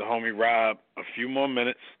the homie Rob a few more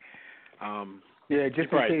minutes. Yeah,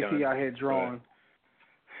 just in case he out here drawing.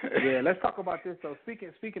 Yeah, let's talk about this. So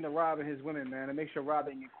speaking to Rob and his women, man, and make sure Rob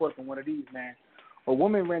didn't get caught on one of these, man. A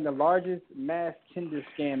woman ran the largest mass Tinder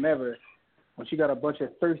scam ever when she got a bunch of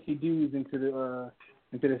thirsty dudes into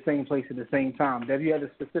the same place at the same time. Have you had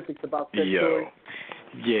the specifics about that story?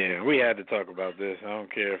 Yeah, we had to talk about this. I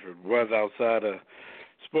don't care if it was outside of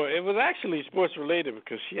sport. It was actually sports related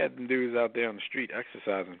because she had them dudes out there on the street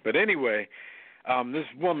exercising. But anyway, this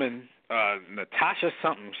woman, Natasha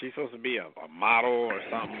something, she's supposed to be a model or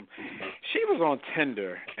something. She was on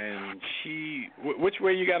Tinder, and which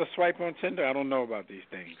way you got to swipe on Tinder? I don't know about these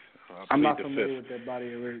things. I'm not familiar with that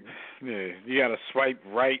body of work. Yeah, you got to swipe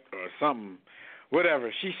right or something.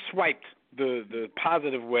 Whatever. She swiped the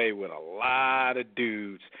positive way with a lot of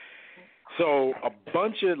dudes. So a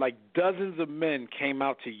bunch of, like, dozens of men came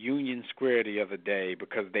out to Union Square the other day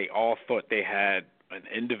because they all thought they had an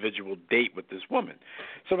individual date with this woman.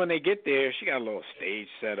 So when they get there, she got a little stage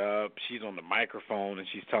set up. She's on the microphone, and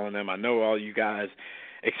she's telling them, I know all you guys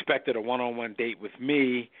expected a one-on-one date with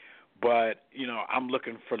me, but, you know, I'm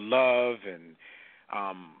looking for love, and,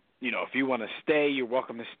 you know, if you want to stay, you're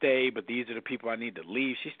welcome to stay, but these are the people I need to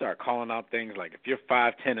leave. She started calling out things like, if you're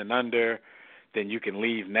 5'10" and under, then you can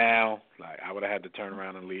leave now. Like, I would have had to turn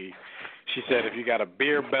around and leave. She said, if you got a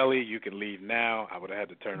beer belly, you can leave now. I would have had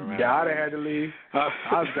to turn around. Yeah, I'd have had to leave. I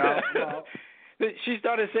was down. She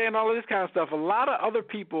started saying all of this kind of stuff. A lot of other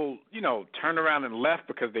people, you know, turned around and left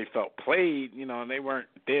because they felt played, you know, and they weren't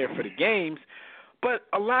there for the games. But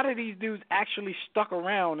a lot of these dudes actually stuck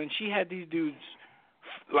around, and she had these dudes,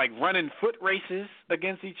 like, running foot races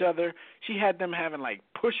against each other. She had them having, like,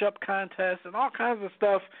 push-up contests and all kinds of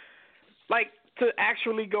stuff, like, to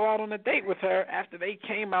actually go out on a date with her after they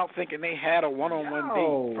came out thinking they had a one-on-one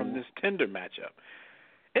date from this Tinder matchup.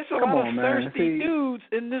 It's a lot of thirsty dudes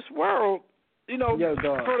in this world, you know,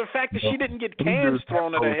 for the fact that she didn't get cans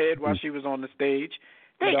thrown at her head while she was on the stage.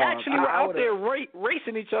 They actually were out there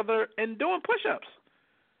racing each other and doing push-ups.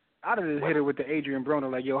 I'd have just hit her with the Adrian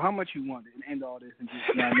Broner, like, yo, how much you want and end all this and just,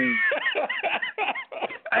 you know what I mean?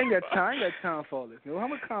 I ain't got time for all this. Yo, how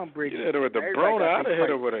much break? You hit her with the Broner. I'd have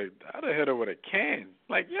hit her with a can.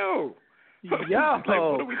 Like, yo. Like, what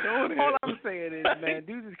are we doing here? All I'm saying is, man,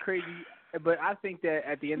 dudes is crazy. But I think that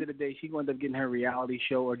at the end of the day, she's going to end up getting her reality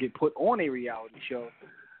show or get put on a reality show.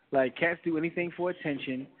 Like, cats do anything for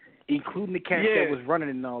attention, including the cat that was running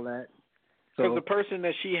and all that. Because the person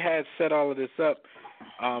that she had set all of this up,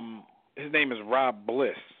 his name is Rob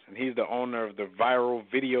Bliss, and he's the owner of the viral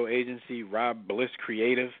video agency, Rob Bliss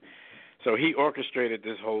Creative. So he orchestrated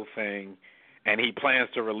this whole thing, and he plans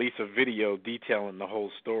to release a video detailing the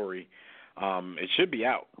whole story. It should be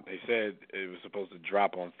out. They said it was supposed to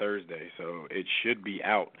drop on Thursday, so it should be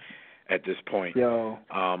out at this point. Yo.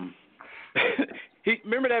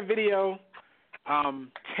 Remember that video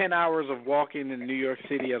 10 hours of walking in New York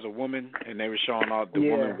City as a woman, and they were showing all the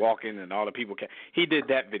woman walking and all the people. He did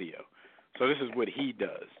that video. So this is what he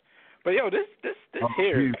does. But, yo, this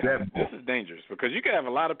here this is dangerous because you could have a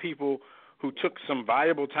lot of people who took some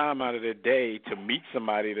valuable time out of their day to meet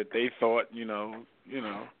somebody that they thought, you know.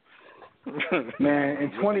 Man,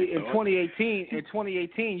 in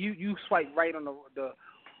 2018, you swipe right on the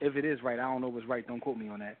if it is right, I don't know if it's right. Don't quote me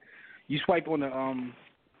on that. You swipe on the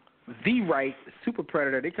right super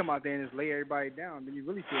predator. They come out there and just lay everybody down. Then you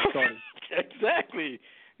really feel started. Exactly.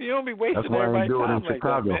 You don't be wasting everybody's time like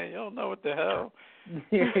that, man. You don't know what the hell.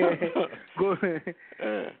 Go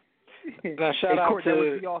Now, shout out Court, to that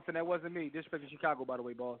was the Austin. That wasn't me. Disrespect to Chicago, by the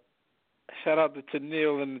way, boss. Shout out to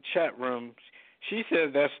Neil in the chat room. She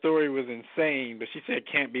said that story was insane, but she said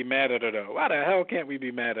can't be mad at her, though. Why the hell can't we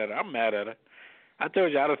be mad at her? I'm mad at her. I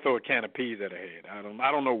told you I'd have thrown a can of peas at her head. I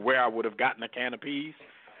don't know where I would have gotten a can of peas.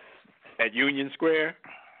 At Union Square,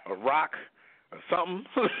 a rock, or something.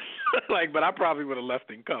 But I probably would have left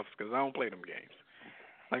in cuffs because I don't play them games.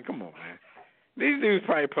 Like, come on, man. These dudes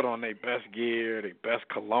probably put on their best gear, their best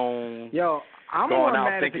cologne. Yo, I'm going out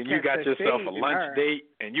mad thinking you got yourself a lunch date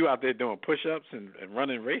and you out there doing push-ups and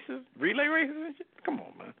running races, relay races and shit. Come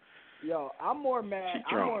on, man. Yo, I'm more mad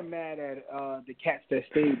at the cats that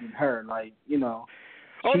stayed in her. Like, you know.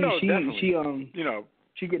 Definitely.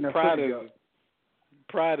 She getting her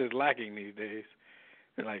pride is lacking these days.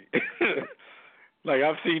 Like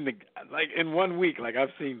I've seen in 1 week,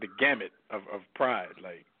 I've seen the gamut of pride.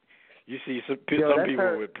 Like, you see some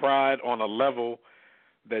people with pride on a level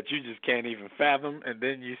that you just can't even fathom, and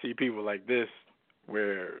then you see people like this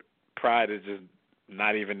where pride is just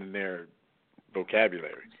not even in their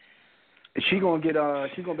vocabulary. She gonna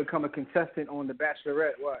become a contestant on The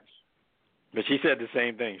Bachelorette. Watch. But she said the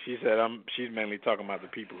same thing. She said she's mainly talking about the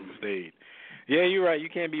people who stayed. Yeah, you're right. You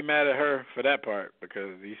can't be mad at her for that part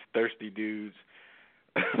because these thirsty dudes,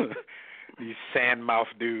 these sand-mouth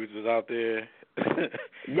dudes was out there.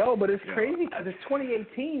 Yo, but it's crazy because it's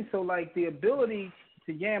 2018, so, the ability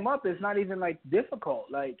to yam up is not even, difficult.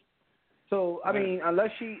 I mean,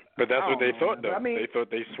 unless she... But that's what they thought, though. I mean, they thought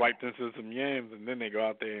they swiped into some yams, and then they go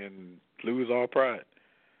out there and lose all pride.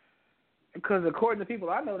 Because according to people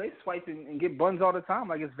I know, they swipe and get buns all the time.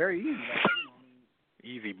 It's very easy.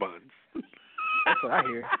 Easy buns. That's what I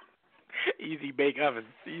hear. Easy bake ovens.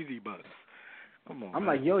 Easy buns. Come on. I'm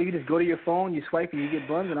like, yo, you just go to your phone, you swipe, and you get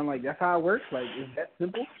buns, and I'm like, that's how it works? Is that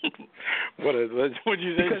simple? What you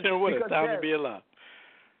say? What a time to be alive.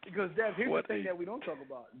 Because, Dev, here's the thing that we don't talk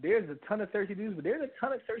about. There's a ton of thirsty dudes, but there's a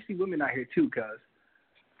ton of thirsty women out here, too, cuz.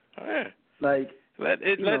 Oh, yeah. Let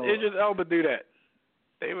Idris Elba do that.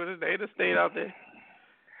 They'd have stayed out there.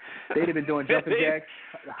 They'd have been doing jumping jacks,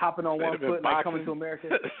 hopping on one foot, like Coming to America.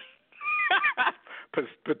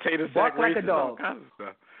 Potato sack races, like a dog. All kinds of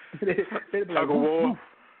stuff. They'd be Tug of war.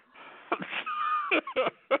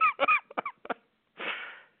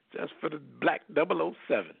 Just for the black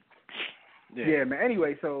 007. Yeah, man.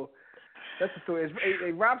 Anyway, so that's the story. Is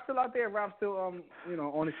Rob still out there? Rob still, on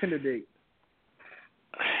his Tinder date?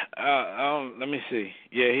 Let me see.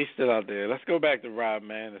 Yeah, he's still out there. Let's go back to Rob,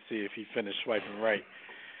 man, and see if he finished swiping right.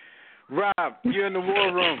 Rob, you're in the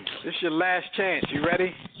war room. This is your last chance. You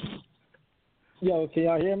ready? Yo, can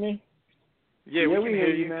y'all hear me? Yeah, we can hear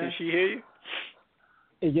you, man. Can she hear you?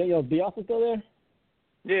 Yo, B. Austin still there?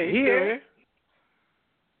 Yeah, he's still here.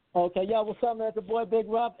 Okay, yo, what's up, man? It's the boy Big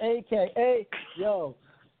Rob, a.k.a.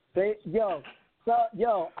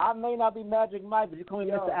 I may not be Magic Mike, but you call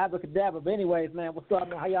me Mr. Abracadabra. But anyways, man, what's up,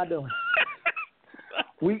 man? How y'all doing?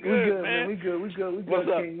 We good, man. We good. What's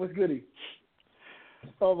up? King. What's goody?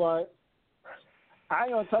 All right. I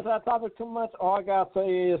ain't going to touch that topic too much. All I got to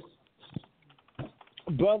say is,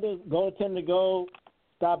 brothers, tend to go,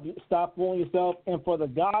 stop fooling yourself. And for the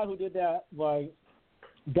guy who did that,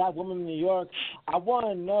 that woman in New York, I want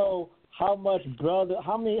to know how many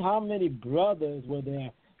brothers were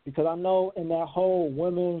there. Because I know in that whole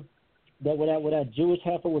women, where that Jewish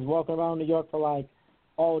heifer was walking around New York for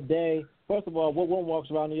all day. First of all, what woman walks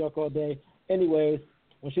around New York all day? Anyways,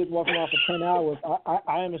 when she was walking around for 10 hours,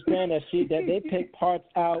 I understand that they pick parts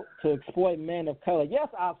out to exploit men of color. Yes,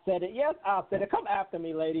 I've said it. Come after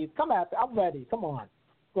me, ladies. Come after. I'm ready. Come on,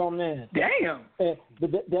 grown men. Damn.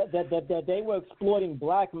 That they were exploiting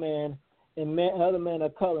black men and other men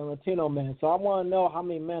of color and Latino men. So I want to know how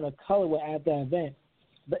many men of color were at that event.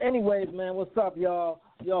 But anyways, man, what's up, y'all?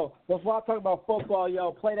 Yo, before I talk about football,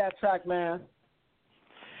 play that track, man.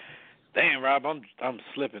 Damn, Rob, I'm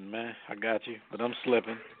slipping, man. I got you, but I'm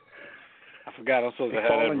slipping. I forgot I'm supposed to have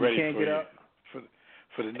that ready for you.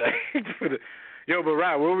 For the night. Yo, but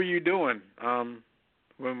Rob, what were you doing?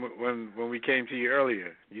 when we came to you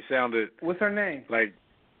earlier. You sounded. What's her name? Like,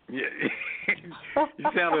 yeah, you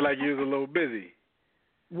sounded like you was a little busy.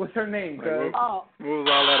 What's her name? Like, what was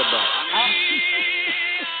all that about?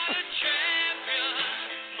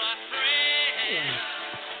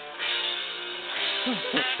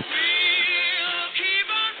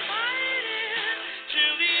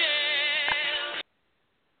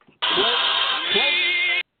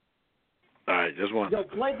 All right, just one. Yo,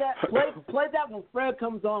 play that when Fred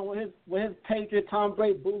comes on with his Patriot Tom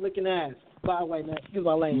Brady bootlicking ass. By the way, man, excuse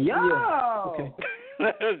my language. Yo. Yeah. Okay.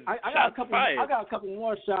 I got a couple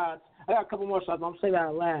more shots. I'm gonna say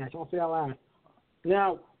that last.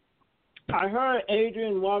 Now, I heard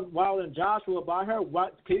Adrian Wilder and Joshua, but I heard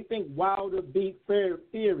can you think Wilder beat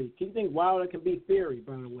Theory? Can you think Wilder can beat Theory,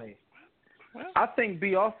 by the way? I think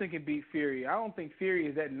B. Austin can beat Fury. I don't think Fury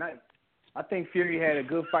is that nice. I think Fury had a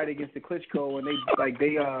good fight against the Klitschko, and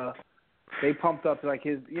they pumped up to like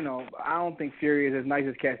his. I don't think Fury is as nice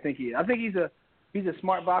as cats think he is. I think he's a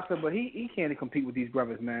smart boxer, but he can't compete with these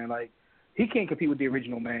brothers, man. Like he can't compete with the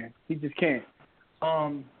original man. He just can't.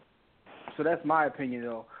 So that's my opinion,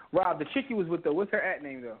 though. Rob, the chick you was with, though, what's her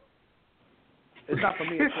name, though? It's not for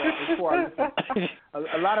me. It's for our listeners. A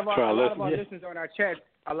lot of our listeners are in our chat.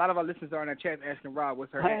 A lot of our listeners are in our chat asking Rob,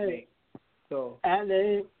 what's her name? So. And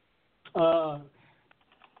this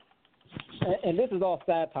is all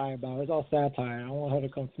satire, bro. It's all satire. I don't want her to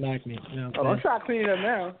come smack me. You know don't try to clean it up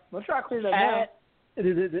now.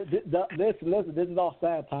 Listen, this is all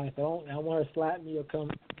satire. So I don't want her to slap me or come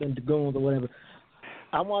to the goons or whatever.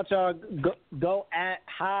 I want y'all go at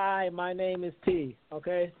hi, my name is T.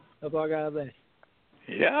 Okay, that's all I gotta say.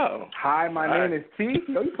 Yo. Hi, my name is T.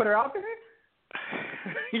 Yo, you put her out there?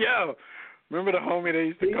 Yo. Remember the homie that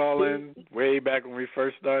used to call in way back when we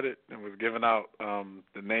first started and was giving out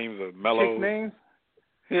the names of mellows? Chick names?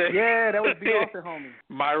 Yeah, that was B. Austin, homie.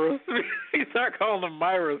 Myros. He started calling them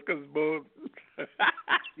Myros because both. Yeah.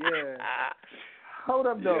 Hold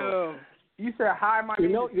up, though. Yo. You said hi, my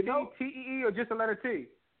name is T-E-E or just a letter T?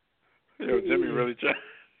 Yo, Jimmy really trying.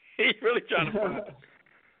 He's really trying to find it.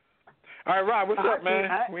 All right, Rob, what's up, man?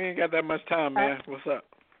 We ain't got that much time, man. What's up?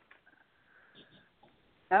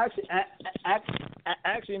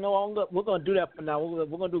 Actually, no. We're gonna do that for now. We're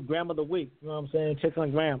gonna do Gram of the Week. You know what I'm saying? Chicks on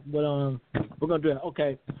Gram. But we're gonna do that.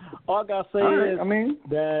 Okay. All I gotta say is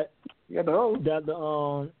that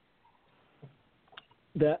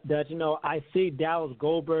I see Dallas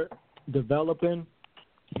Goldberg developing.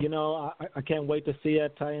 I can't wait to see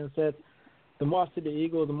that tight end set. The more I see the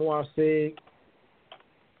Eagles, the more I see.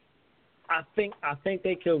 I think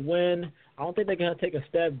they could win. I don't think they're gonna take a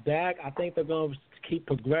step back. I think they're gonna keep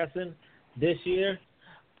progressing this year.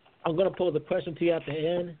 I'm gonna pose a question to you at the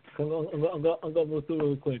end. I'm gonna move through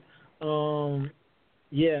real quick. I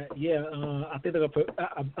think they're gonna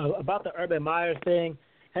about the Urban Meyer thing.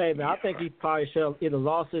 Hey man, I think he probably should have either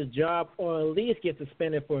lost his job or at least get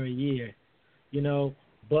suspended for a year.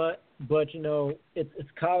 But it's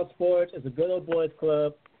college sports. It's a good old boys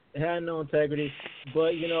club. It had no integrity.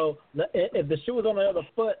 But if the shoe was on the other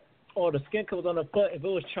foot or the skin was on the foot, if it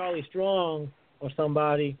was Charlie Strong or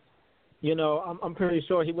somebody, I'm pretty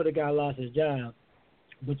sure he would have lost his job.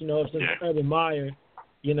 But since Urban Meyer,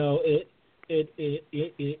 it's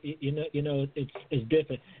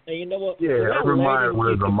different. And you know what? Yeah, Urban Meyer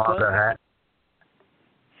wears a Maka hat.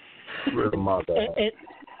 Wears a Maka hat.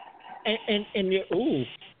 And you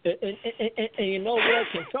know what?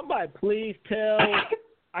 Can somebody please tell?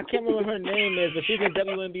 I can't remember her name is, but she's in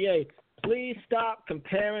WNBA. Please stop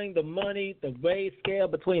comparing the money, the wage scale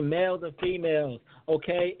between males and females,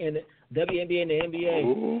 okay? In the WNBA and the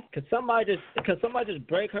NBA. Can somebody just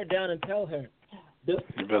break her down and tell her? You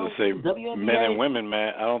better say WNBA, men and women,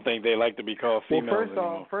 man. I don't think they like to be called females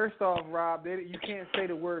anymore. First off, Rob, you can't say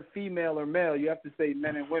the word female or male. You have to say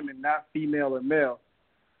men and women, not female or male.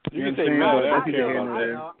 You can say male. I don't care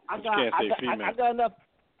about that. You can't say female.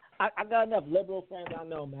 I got enough liberal friends. I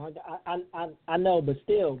know, man. I know, but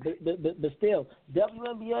still,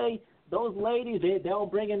 WNBA, those ladies, they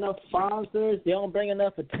don't bring enough sponsors. They don't bring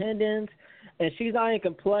enough attendance, and she's not even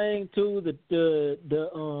complaining to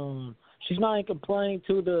she's not even complaining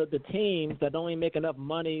to the teams that don't even make enough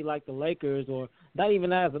money like the Lakers or not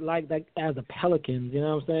even as the Pelicans. You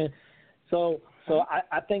know what I'm saying? So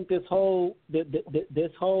I think this whole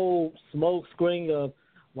smoke screen of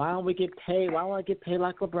why don't we get paid? Why don't I get paid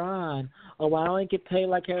like LeBron? Or why don't I get paid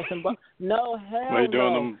like Harrison Barnes? No, hell no.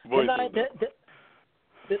 Doing them voices,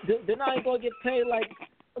 they're not going to get paid like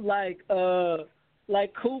Koofus.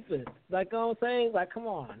 Like, you know what I'm saying? Like, come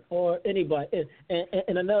on. Or anybody.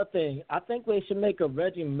 And another thing, I think they should make a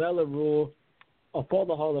Reggie Miller rule for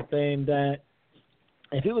the Hall of Fame that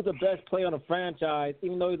If he was the best player on the franchise,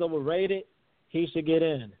 even though he's overrated, he should get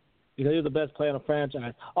in because he's the best player on the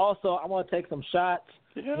franchise. Also, I want to take some shots.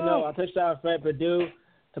 Yeah. I took shots at Fred Perdue.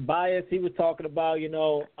 Tobias, he was talking about,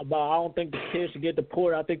 about I don't think the kids should get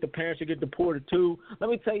deported. I think the parents should get deported too. Let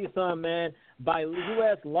me tell you something, man. By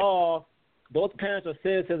U.S. law, those parents are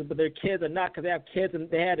citizens, but their kids are not because they have kids and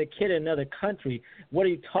they had a kid in another country. What are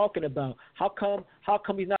you talking about? How come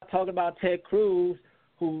he's not talking about Ted Cruz,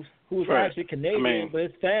 who's right. actually Canadian, but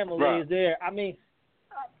his family right. is there? I mean,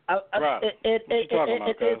 it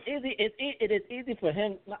is easy for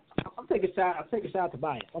him. I'm taking a shot at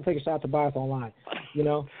Tobias. I'm taking a shot at Tobias online.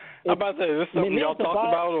 I'm about to say, is this something y'all talked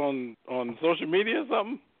about on social media or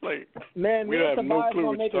something? Like, man, we and have no Tobias clue gonna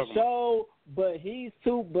what make you're a talking show, but he's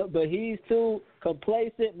too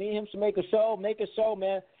complacent. Me and him should make a show,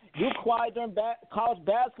 man. You quiet during college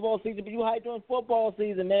basketball season, but you hype during football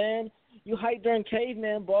season, man. You hype during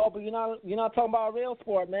caveman ball, but you're not talking about a real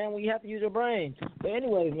sport, man, when you have to use your brain. But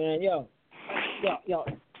anyways, man, much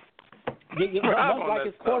like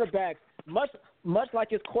his quarterbacks, much like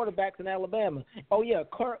his quarterbacks in Alabama. Oh yeah,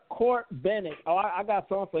 Court Bennett. Oh, I got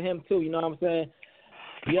something for him too. You know what I'm saying?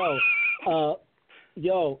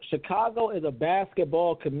 Chicago is a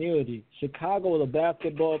basketball community.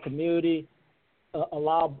 A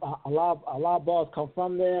lot of balls come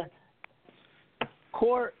from there.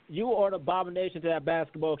 Court, you are the abomination to that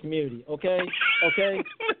basketball community, okay?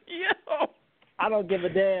 Yo. I don't give a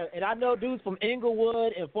damn. And I know dudes from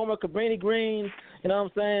Inglewood and former Cabrini Greens, you know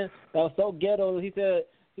what I'm saying, that was so ghetto. He said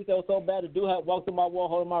it was so bad the dude had walked through my wall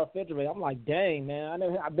holding my refrigerator. I'm like, dang, man.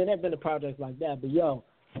 I've never been to projects like that. But,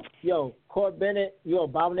 Court Bennett, you're an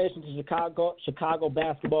abomination to Chicago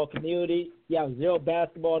basketball community. You have zero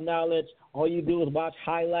basketball knowledge. All you do is watch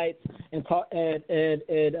highlights and talk and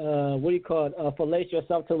what do you call it? Fellate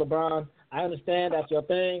yourself to LeBron. I understand that's your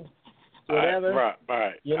thing. Whatever. All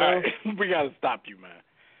right. You know? All right. We got to stop you, man.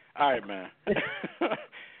 All right, man.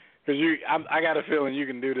 Because I got a feeling you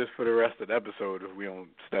can do this for the rest of the episode if we don't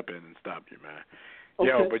step in and stop you, man.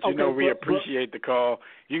 We appreciate the call.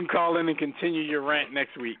 You can call in and continue your rant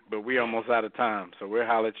next week, but we're almost out of time, so we'll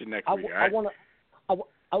holler at you next week, all right?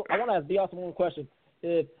 I want to ask Diaz one question.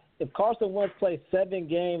 If Carson Wentz plays 7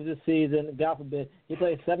 games this season, God forbid, he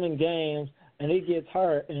plays 7 games and he gets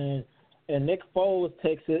hurt, and Nick Foles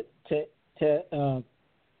takes it to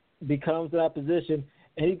becomes that position,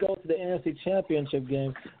 and he goes to the NFC Championship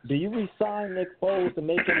game, do you resign Nick Foles to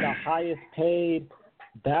make him the highest paid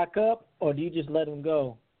backup, or do you just let him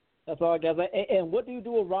go? That's all I got. And what do you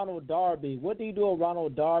do with Ronald Darby?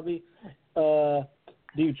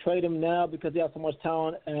 Do you trade him now because he has so much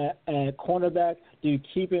talent at cornerback? Do you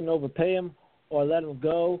keep him and overpay him, or let him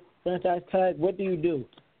go? Franchise tag? What do you do?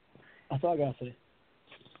 That's all I got to say.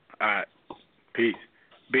 All right. Peace.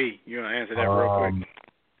 B, you want to answer that real quick?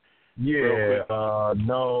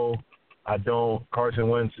 No, I don't. Carson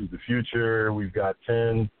Wentz is the future. We've got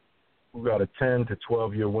a 10 to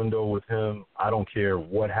 12 year window with him. I don't care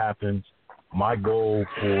what happens. My goal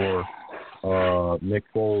for Nick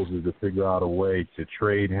Foles is to figure out a way to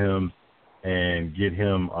trade him and get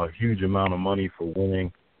him a huge amount of money for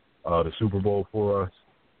winning the Super Bowl for us.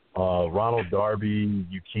 Ronald Darby,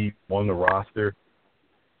 you keep on the roster.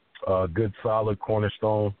 Good, solid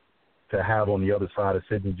cornerstone to have on the other side of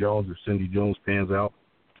Sidney Jones if Sidney Jones pans out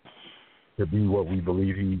to be what we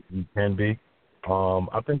believe he can be.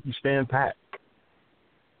 I think you stand pat.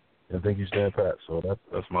 So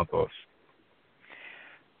that's my thoughts.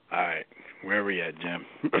 All right. Where are we at, Jim?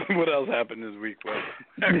 What else happened this week? Well,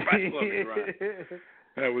 everybody loved me, right?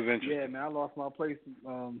 That was interesting. Yeah, man, I lost my place,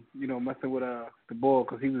 messing with the ball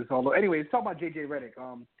because he was all over. Anyway, let's talk about J.J. Redick.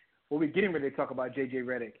 We're getting ready to talk about J.J.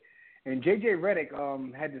 Redick. And J.J. Redick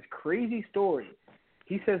had this crazy story.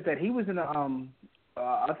 He says that he was in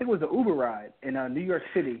I think it was an Uber ride in New York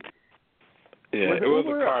City. Yeah, it was a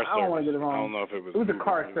car service. I don't want to get it wrong. I don't know if it was. It was a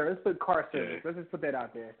car service. Let's put car service. Yeah. Let's just put that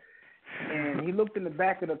out there. And he looked in the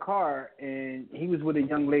back of the car, and he was with a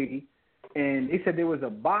young lady. And he said there was a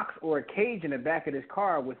box or a cage in the back of this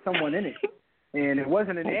car with someone in it. And it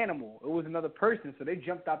wasn't an animal. It was another person. So they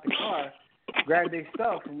jumped out the car, grabbed their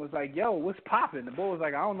stuff, and was like, yo, what's popping? The boy was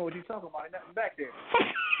like, I don't know what you're talking about. There's nothing back there.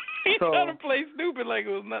 He tried to play stupid like it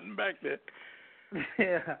was nothing back there.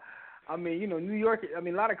 Yeah. I mean, New York, a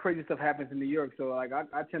lot of crazy stuff happens in New York, so, I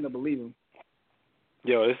tend to believe him.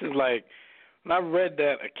 Yo, this is like, when I read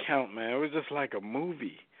that account, man, it was just like a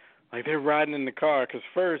movie. Like, they're riding in the car, because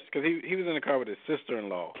he was in the car with his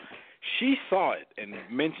sister-in-law. She saw it and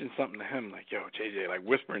mentioned something to him, like, yo, JJ, like,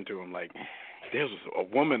 whispering to him, like, there was a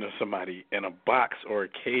woman or somebody in a box or a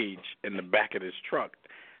cage in the back of this truck.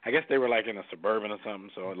 I guess they were, like, in a Suburban or something,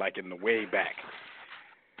 so, like, in the way back.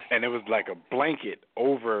 and it was like a blanket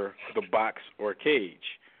over the box or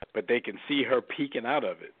cage, but they can see her peeking out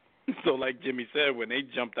of it. So like Jimmy said, when they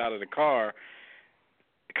jumped out of the car,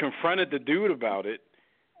 confronted the dude about it,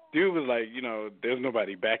 dude was like, there's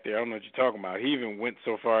nobody back there. I don't know what you're talking about. He even went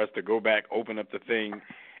so far as to go back, open up the thing,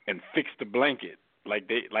 and fix the blanket like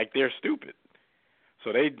they're stupid.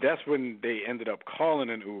 So that's when they ended up calling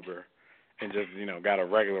an Uber and just, got a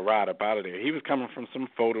regular ride up out of there. He was coming from some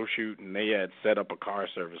photo shoot, and they had set up a car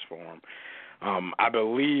service for him. I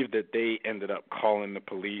believe that they ended up calling the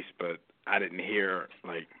police, but I didn't hear,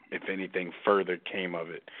 if anything further came of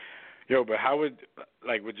it. But how would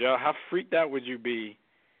y'all, how freaked out would you be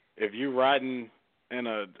if you riding in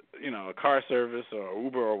a car service or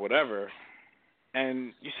Uber or whatever,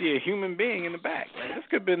 and you see a human being in the back? This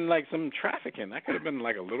could have been some trafficking. That could have been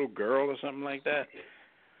a little girl or something like that.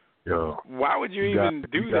 Yo, why would you even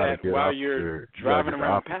do that while you're driving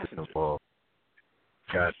around passengers?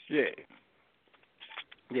 Gotcha.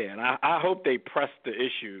 Yeah, and I hope they pressed the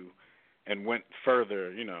issue and went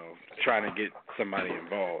further, trying to get somebody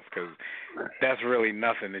involved, because that's really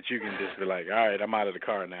nothing that you can just be like, all right, I'm out of the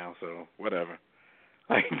car now, so whatever.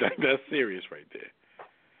 That's serious right there.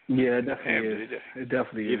 Yeah, it definitely is. It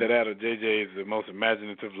definitely is. Either that or JJ is the most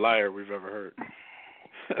imaginative liar we've ever heard.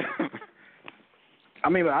 I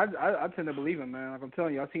mean, but I tend to believe him, man. Like I'm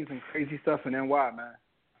telling you, I've seen some crazy stuff in NY, man.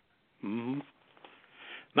 Mm-hmm.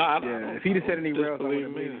 No, I don't. If he'd have said anywhere else, I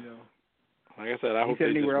wouldn't believe him. Like I said, I hope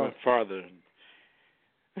they just went farther.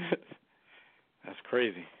 That's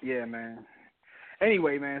crazy. Yeah, man.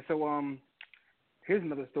 Anyway, man, so here's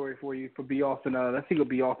another story for you for B. Austin. Let's see what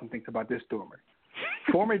B. Austin thinks about this story.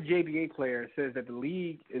 Former JBA player says that the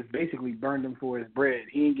league is basically burned him for his bread.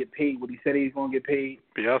 He didn't get paid what he said he was going to get paid.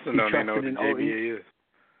 B. Austin don't even know what the JBA is.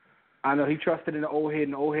 I know. He trusted in the old head,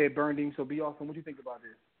 and the old head burned him. So, B. Austin, what do you think about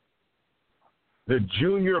this? The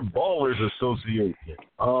Junior Ballers Association.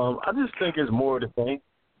 I just think it's more of the same.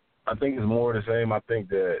 I think it's more of the same. I think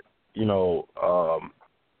that,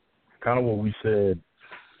 kind of what we said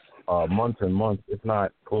months and months, if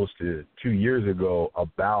not close to 2 years ago,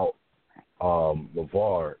 about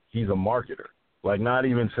LeVar. He's a marketer. Not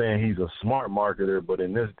even saying he's a smart marketer, but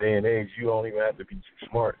in this day and age, you don't even have to be too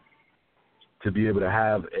smart to be able to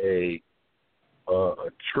have a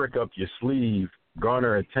trick up your sleeve,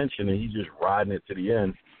 garner attention, and he's just riding it to the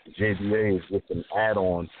end. JBA is just an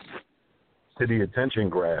add-on to the attention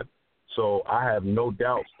grab. So I have no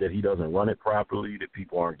doubts that he doesn't run it properly, that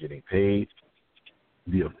people aren't getting paid.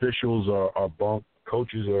 The officials are bunk.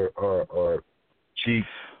 Coaches are cheap.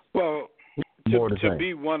 Well, to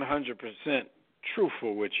be 100%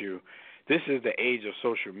 truthful with you, this is the age of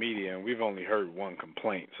social media, and we've only heard one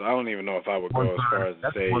complaint. So I don't even know if I would go as far as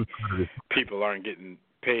to say people aren't getting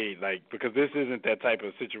paid, because this isn't that type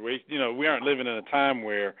of situation. We aren't living in a time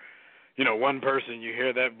where, one person, you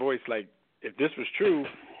hear that voice. If this was true,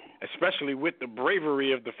 especially with the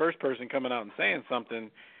bravery of the first person coming out and saying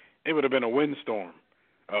something, it would have been a windstorm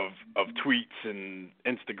of tweets and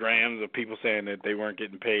Instagrams of people saying that they weren't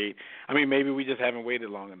getting paid. I mean, maybe we just haven't waited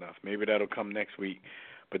long enough. Maybe that'll come next week.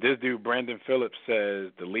 But this dude, Brandon Phillips,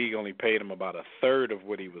 says the league only paid him about a third of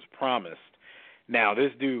what he was promised. Now,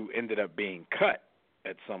 this dude ended up being cut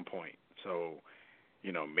at some point. So,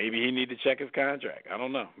 maybe he need to check his contract. I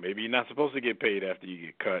don't know. Maybe you're not supposed to get paid after you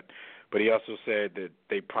get cut. But he also said that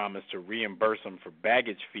they promised to reimburse him for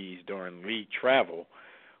baggage fees during league travel.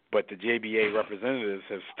 But the JBA representatives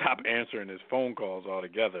have stopped answering his phone calls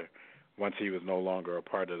altogether once he was no longer a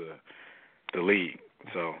part of the league.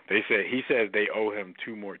 So he says they owe him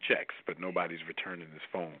 2 more checks, but nobody's returning his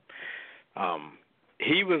phone.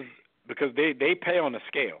 Because they pay on a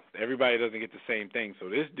scale. Everybody doesn't get the same thing. So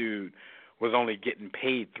this dude was only getting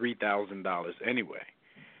paid $3,000 anyway.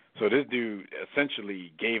 So this dude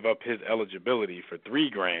essentially gave up his eligibility for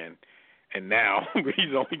 $3,000, and now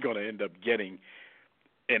he's only going to end up getting,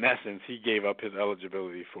 in essence, he gave up his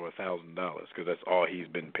eligibility for $1,000 because that's all he's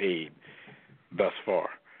been paid thus far.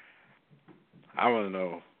 I want to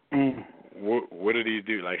know, what do these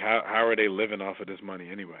do? How are they living off of this money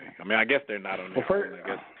anyway? I mean, I guess they're not on their own. I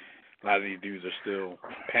guess a lot of these dudes are still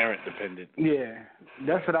parent dependent. Yeah,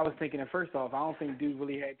 that's what I was thinking. And first off, I don't think dude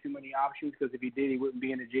really had too many options, because if he did, he wouldn't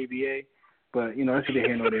be in the JBA. But, that's neither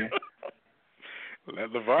here nor there. Let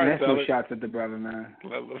LeVar tell it. That's no shots at the brother, man.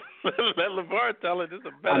 Let LeVar tell it. It's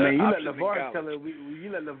a better you option let LeVar tell it. You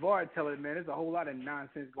let LeVar tell it, man. There's a whole lot of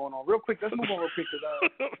nonsense going on. Real quick, let's move on real quick.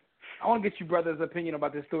 I want to get you brother's opinion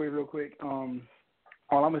about this story real quick.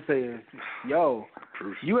 All I'm going to say is,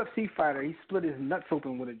 UFC fighter, he split his nuts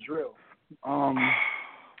open with a drill.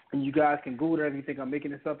 And you guys can Google it if you think I'm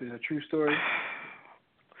making this up. It's a true story.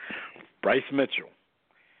 Bryce Mitchell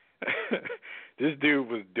This dude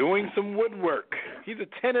was doing some woodwork. He's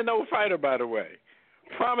a 10-0 fighter, by the way.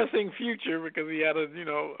 Promising future because he had a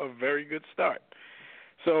very good start.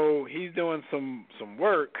 So he's doing some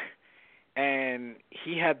work, and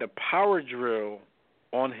he had the power drill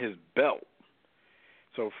on his belt.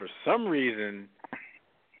 So for some reason,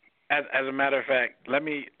 as a matter of fact, let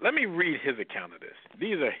me read his account of this.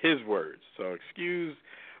 These are his words, so excuse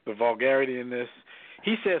the vulgarity in this.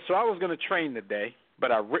 He said, so I was going to train today,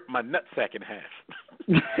 but I ripped my nutsack in half.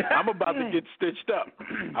 I'm about to get stitched up.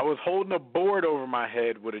 I was holding a board over my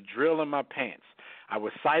head with a drill in my pants. I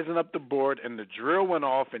was sizing up the board, and the drill went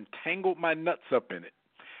off and tangled my nuts up in it.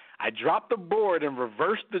 I dropped the board and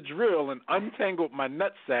reversed the drill and untangled my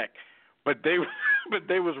nutsack, but they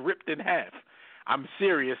was ripped in half. I'm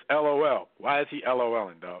serious, LOL. Why is he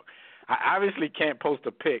LOLing, dog? I obviously can't post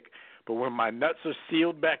a pic, but when my nuts are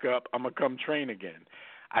sealed back up, I'm going to come train again.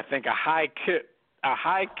 I think a high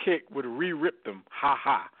kick would re-rip them, ha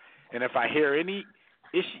ha. And if I hear any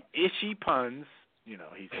ishy puns, he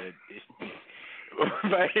said,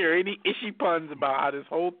 if I hear any ishy puns about how this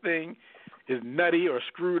whole thing is nutty or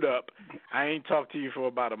screwed up, I ain't talked to you for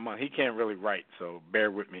about a month. He can't really write, so bear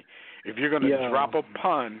with me. If you're going to drop a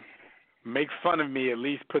pun, make fun of me, at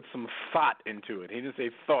least put some thought into it. He didn't say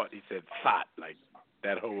thought, he said thought, like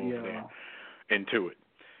that hole over there, into it.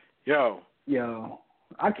 Yo,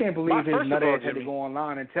 I can't believe his nuthead had to go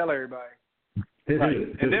online and tell everybody.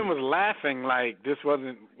 And then was laughing like this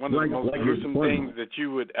wasn't one of the most gruesome things that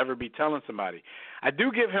you would ever be telling somebody. I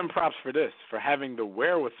do give him props for this, for having the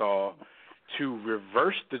wherewithal to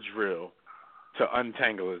reverse the drill to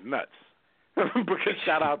untangle his nuts. Because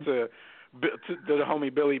shout out to the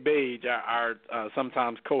homie Billy Page, our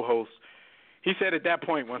sometimes co-host. He said at that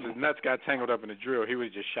point, once his nuts got tangled up in the drill, he would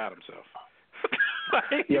have just shot himself.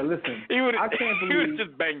 Listen, he would have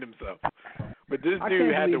just banged himself. But this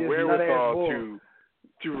dude had the wherewithal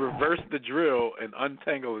to reverse the drill and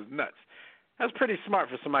untangle his nuts. That's pretty smart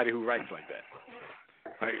for somebody who writes like that.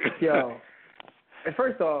 And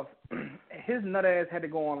first off, his nut ass had to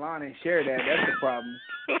go online and share that. That's the problem.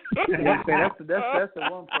 You know what I'm saying? That's the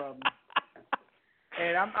one problem.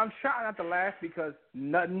 And I'm trying not to laugh because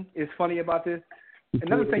nothing is funny about this.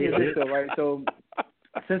 Another thing is this, though, right? So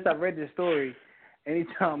since I read this story,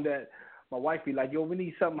 anytime that my wife be like, yo, we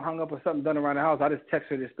need something hung up or something done around the house, I just text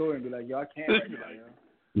her this story and be like, yo, I can't right now, yo.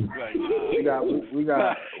 We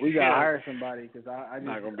got to hire somebody because I just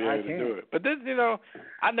not gonna be able to do it. But this,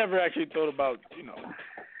 I never actually thought about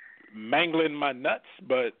mangling my nuts,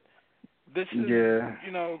 but this is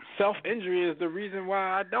self-injury is the reason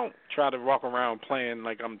why I don't try to walk around playing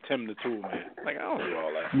like I'm Tim the Tool Man. Like I don't do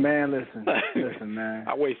all that. Man, listen, man.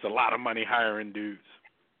 I waste a lot of money hiring dudes.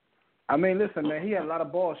 I mean, listen, man. He had a lot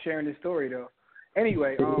of balls sharing this story, though.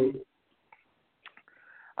 Anyway,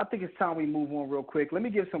 I think it's time we move on real quick. Let me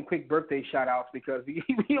give some quick birthday shout-outs because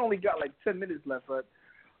we only got like 10 minutes left. But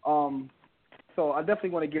so I definitely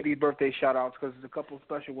want to give these birthday shout-outs because there's a couple of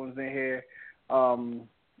special ones in here.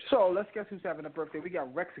 So let's guess who's having a birthday. We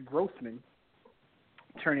got Rex Grossman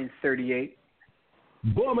turning 38.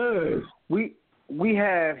 Bummers. We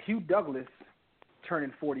have Hugh Douglas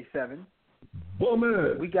turning 47.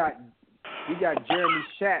 Bummers. We got Jeremy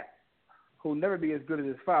Schaap, who'll never be as good as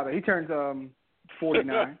his father. He turns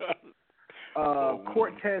 49.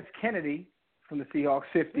 Cortez Kennedy from the Seahawks,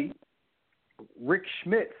 50. Rick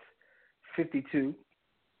Schmitz, 52.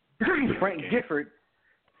 Frank Gifford,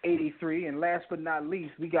 83. And last but not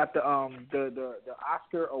least, we got the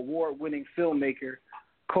Oscar award-winning filmmaker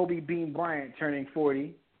Kobe Bean Bryant turning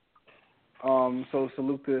 40. So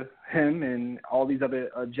salute to him and all these other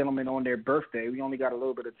gentlemen on their birthday. We only got a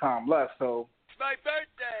little bit of time left, so it's my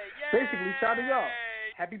birthday. Yay! Basically, shout out to y'all.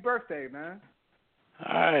 Happy birthday, man.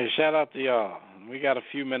 All right, shout out to y'all. We got a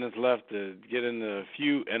few minutes left to get into a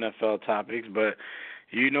few NFL topics, but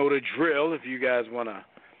you know the drill. If you guys want to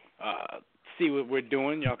see what we're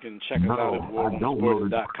doing, y'all can check us out at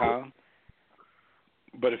warroomsports.com.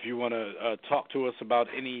 But if you want to talk to us about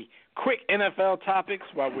any quick NFL topics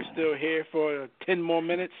while we're still here for 10 more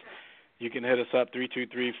minutes, you can hit us up,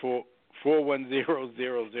 323-410-0012.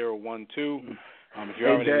 If you're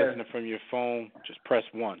already listening from your phone, just press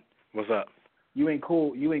 1. What's up? You ain't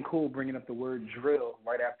cool bringing up the word drill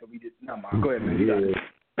right after we did. No, man. Go ahead, man. You got it.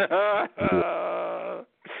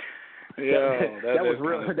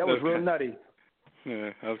 That was real nutty.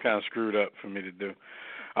 Yeah, that was kind of screwed up for me to do.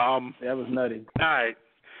 That was nutty. All right.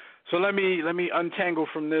 So let me untangle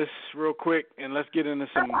from this real quick and let's get into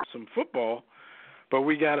some football. But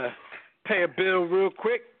we gotta pay a bill real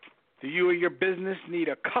quick. Do you or your business need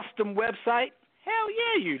a custom website? Hell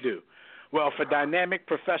yeah, you do. Well, for dynamic,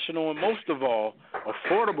 professional, and most of all,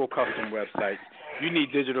 affordable custom websites, you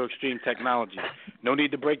need Digital Extreme technology. No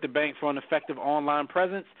need to break the bank for an effective online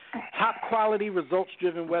presence. Top-quality,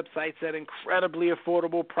 results-driven websites at incredibly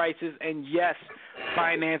affordable prices, and yes,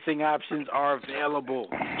 financing options are available.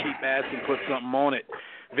 Keep asking, put something on it.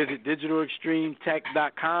 Visit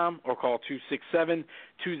digitalextremetech.com or call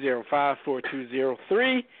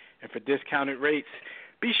 267-205-4203. And for discounted rates,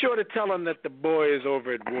 be sure to tell them that the boys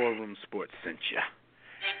over at War Room Sports sent you.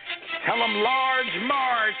 Tell them Large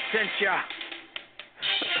Marge sent you.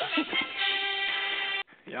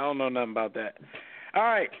 Y'all don't know nothing about that. All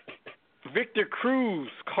right. Victor Cruz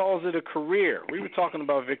calls it a career. We were talking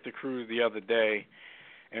about Victor Cruz the other day,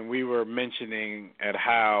 and we were mentioning at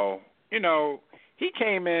how, he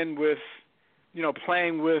came in with,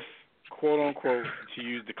 playing with, quote-unquote, to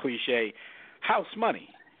use the cliche, house money.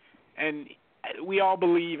 And we all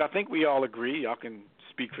believe, I think we all agree, y'all can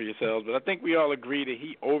speak for yourselves, but I think we all agree that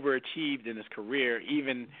he overachieved in his career,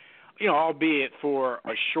 even, albeit for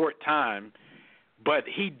a short time. But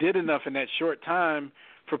he did enough in that short time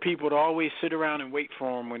for people to always sit around and wait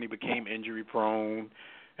for him when he became injury-prone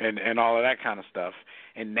and all of that kind of stuff.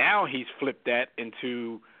 And now he's flipped that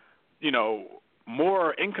into,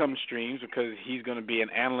 more income streams because he's going to be an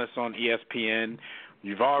analyst on ESPN.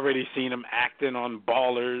 You've already seen him acting on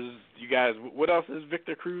Ballers. You guys, what else has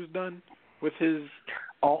Victor Cruz done with his?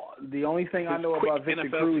 The only thing I know about Victor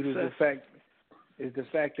Cruz is the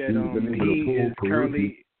fact that he is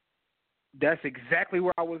currently. That's exactly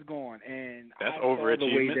where I was going, and that's I saw overachievement.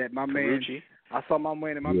 The way that my man, I saw my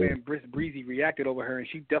man man Briss Breezy reacted over her, and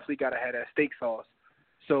she definitely got to have that steak sauce.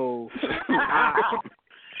 So,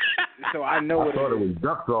 I know what. I thought it was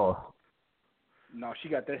duck sauce. No, she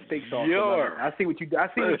got that steak sauce. I see what you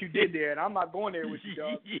did there, and I'm not going there with you,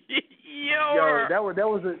 dog. Yo, that was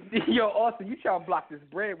Austin. You trying to block this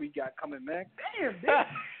bread we got coming, man? Damn, dude.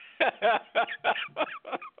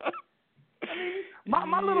 I mean,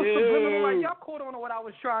 my little subliminal, like, y'all caught on to what I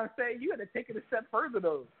was trying to say. You had to take it a step further,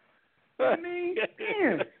 though. You know what I mean?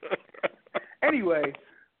 Damn. Anyway,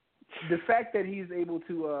 the fact that he's able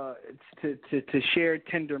to share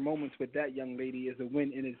tender moments with that young lady is a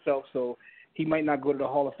win in itself. So he might not go to the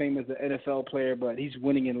Hall of Fame as an NFL player, but he's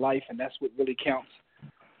winning in life, and that's what really counts.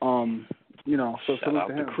 So shout out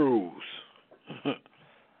to Cruz.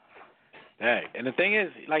 Hey, and the thing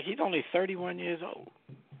is, like, he's only 31 years old.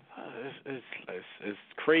 It's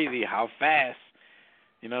crazy how fast,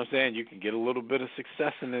 you know what I'm saying, you can get a little bit of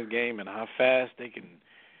success in this game and how fast they can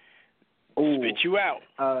spit you out.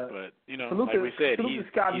 But, like we said, he's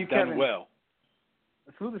done well.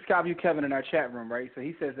 Salute to Skyview Kevin in our chat room, right? So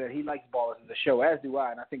he says that he likes Ballers as a show, as do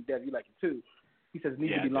I, and I think, Dev, you like it too. He says it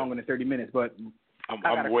needs to be longer than 30 minutes, but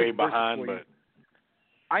I'm way behind, but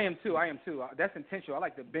I am too. That's intentional. I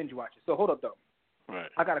like to binge watch it. So hold up, though. Right.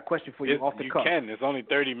 I got a question for you off the cuff. You can. It's only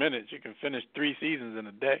 30 minutes. You can finish 3 seasons in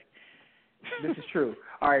a day. This is true.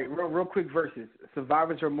 All right, real quick verses.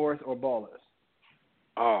 Survivor's Remorse or Ballers?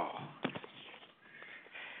 Oh.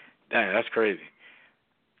 Dang, that's crazy.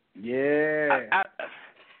 Yeah.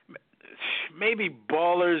 Maybe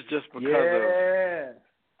Ballers just because of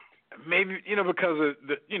maybe because of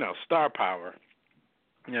the star power.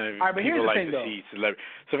 All right, but here's the thing, though.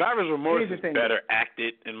 Survivor's Remorse is better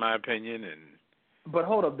acted, in my opinion, and. But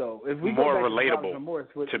hold up, though. If we more go back relatable to Remorse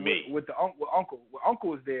to me, with Uncle, when Uncle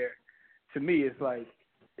was there, to me, it's like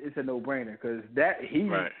it's a no-brainer because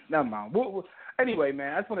never mind. Anyway,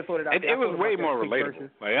 man, I just want to throw it out. It was way more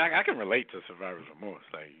relatable. Like I can relate to Survivor's Remorse,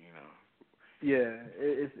 Yeah,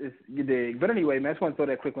 it's you dig. But anyway, man, I just want to throw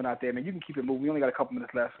that quick one out there, man. You can keep it moving. We only got a couple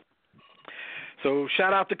minutes left. So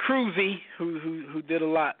shout out to Cruzy, who did a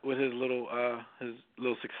lot with his little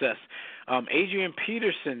success. Adrian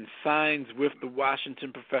Peterson signs with the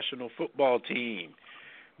Washington professional football team.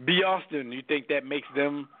 B. Austin, you think that makes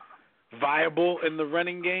them viable in the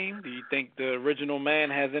running game? Do you think the original man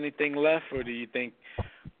has anything left, or do you think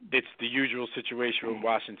it's the usual situation with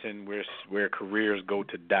Washington where careers go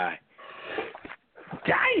to die?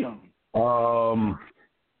 Damn.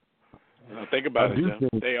 Think about it, Jim.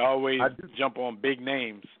 They always jump on big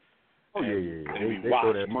names. Oh, yeah. They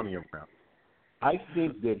throw that money around. I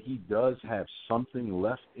think that he does have something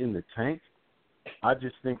left in the tank. I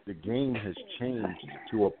just think the game has changed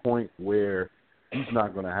to a point where he's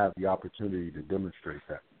not going to have the opportunity to demonstrate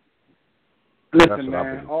that. Listen,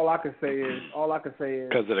 man, all I can say is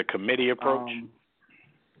because of the committee approach.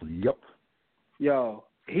 Yep. Yo,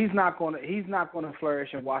 he's not gonna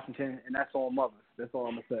flourish in Washington, and that's all mothers. That's all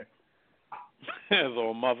I'm gonna say. That's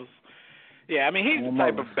all mothers. Yeah, I mean, he's the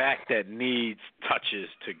type of back that needs touches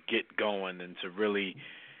to get going and to really,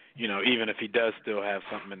 even if he does still have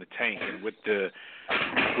something in the tank, and with the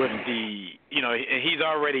he's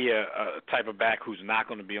already a type of back who's not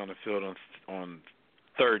going to be on the field on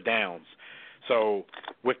third downs. So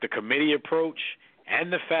with the committee approach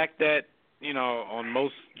and the fact that, on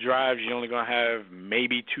most drives you're only going to have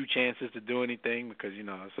maybe 2 chances to do anything because,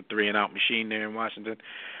 it's a 3-and-out machine there in Washington.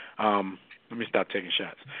 Let me stop taking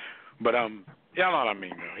shots. But y'all know what I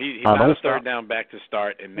mean, though. He's not a third down back to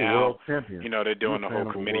start, and now, they're doing the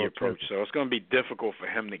whole committee approach. So it's going to be difficult for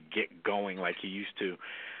him to get going like he used to.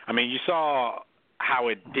 I mean, you saw how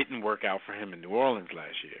it didn't work out for him in New Orleans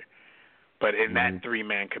last year. But in that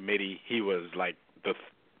 3-man committee, he was like the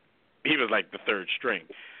third string.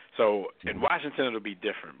 So in Washington, it'll be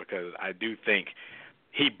different because I do think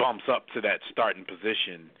he bumps up to that starting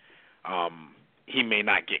position. He may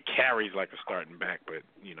not get carries like a starting back, but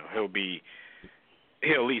he'll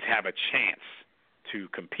at least have a chance to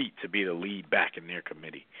compete to be the lead back in their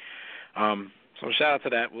committee. So shout out to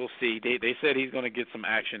that. We'll see. They said he's going to get some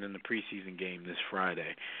action in the preseason game this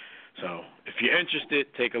Friday. So if you're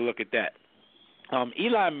interested, take a look at that.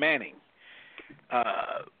 Eli Manning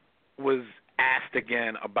was asked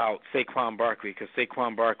again about Saquon Barkley because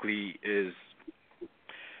Saquon Barkley is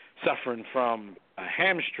suffering from a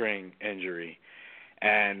hamstring injury,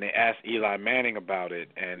 and they asked Eli Manning about it,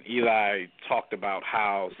 and Eli talked about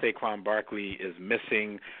how Saquon Barkley is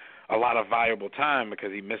missing a lot of valuable time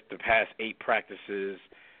because he missed the past 8 practices,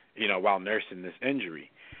 while nursing this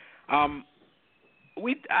injury. I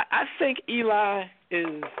think Eli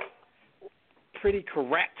is pretty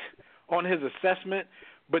correct on his assessment,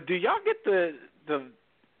 but do y'all get the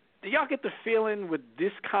feeling with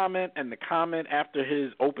this comment and the comment after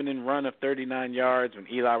his opening run of 39 yards when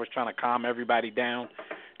Eli was trying to calm everybody down?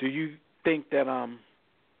 Do you think that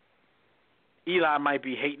Eli might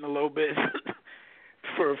be hating a little bit,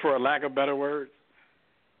 for a lack of better words?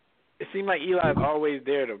 It seemed like Eli's always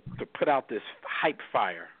there to put out this hype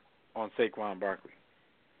fire on Saquon Barkley.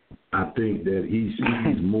 I think that he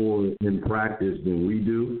sees more in practice than we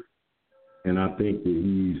do, and I think that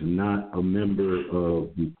he's not a member of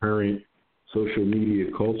the current social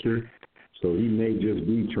media culture, so he may just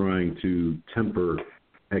be trying to temper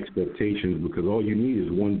expectations because all you need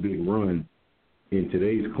is one big run in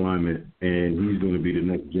today's climate, and he's going to be the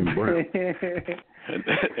next Jim Brown.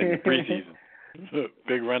 in the preseason.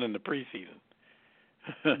 Big run in the preseason.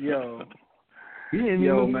 Yo. He didn't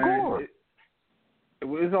even man. score.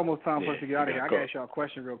 It's almost time for us to get out of here. I got to ask y'all a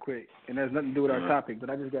question real quick, and it has nothing to do with our topic, but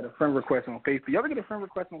I just got a friend request on Facebook. You ever get a friend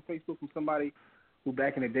request on Facebook from somebody who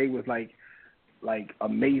back in the day was like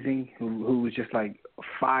amazing, who was just like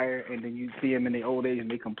fire, and then you see them in their old age and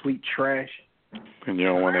they complete trash? And you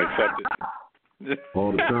don't want to accept it.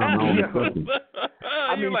 All the time, I don't accept it.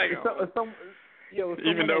 I mean, like,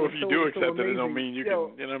 even though if you do accept it, it don't mean you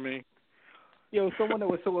can, you know what I mean? Someone that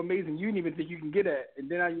was so amazing you didn't even think you can get at, and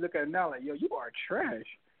then now you look at it now like, you are trash.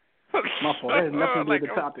 My fault. That has nothing to do with the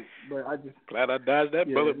topic, but I just glad I dodged that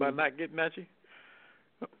bullet by not getting at you.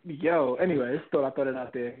 Anyway, I thought it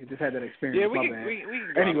out there. You just had that experience. Yeah, we can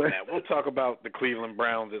anyway. That. We'll talk about the Cleveland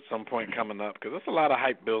Browns at some point coming up because there's a lot of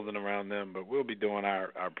hype building around them, but we'll be doing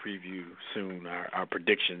our preview soon, our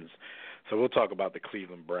predictions. So we'll talk about the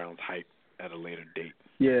Cleveland Browns hype at a later date.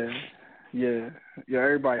 Yeah,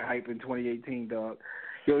 everybody hype in 2018, dog.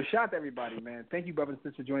 Shout out to everybody, man. Thank you, brothers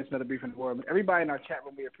and sisters, for joining us another Brief in the World. Everybody in our chat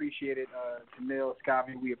room, we appreciate it. Janelle,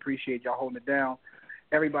 Scotty, we appreciate y'all holding it down.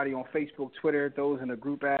 Everybody on Facebook, Twitter, those in the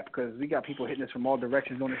group app, because we got people hitting us from all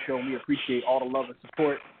directions on the show, and we appreciate all the love and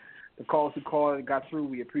support. The calls who called and got through,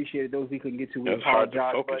 we appreciate it. Those we couldn't get to, we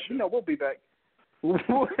apologize. But, we'll be back.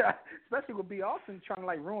 Especially with B. Austin trying to,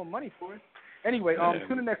 ruin money for us. Anyway,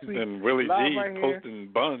 tune in next week. And Willie G right posting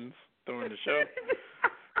buns during the show.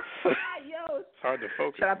 It's hard to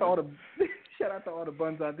focus. Shout out to all the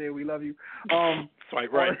buns out there. We love you.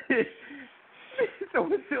 Swipe right. So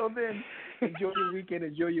until then, enjoy your weekend.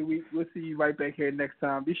 Enjoy your week. We'll see you right back here next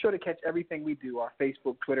time. Be sure to catch everything we do: our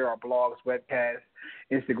Facebook, Twitter, our blogs, webcasts,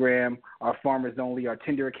 Instagram, our Farmers Only, our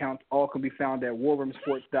Tinder accounts. All can be found at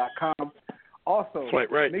warroomsports.com. Also,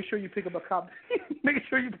 make sure you pick up a copy. Make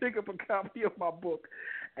sure you pick up a copy of my book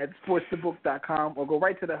at sportsthebook.com or go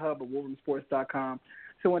right to the hub at warroomsports.com.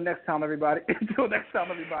 Until next time, everybody, don't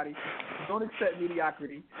accept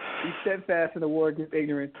mediocrity. Be steadfast in the war against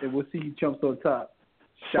ignorance, and we'll see you chumps on top.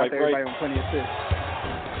 Shout out to everybody on Plenty of Fish.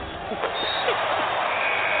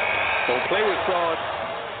 Don't play with fraud.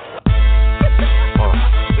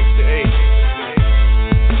 6 to 8.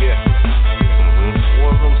 Yeah.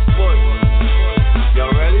 War Room Sports.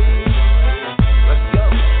 Y'all ready? Let's go.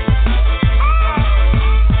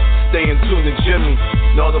 Stay in tune to Jimmy.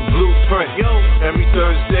 Know the blueprint. Every Thursday.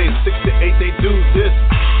 Thursdays, 6 to 8, they do this.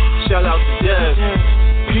 Shout out to Dev,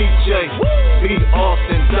 PJ, B.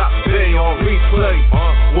 Austin, Doc Bay on replay.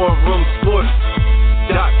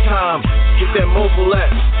 WarRoomSports.com. Get that mobile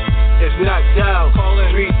app. If not, dial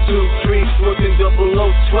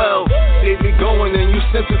 323-140012. They be going and you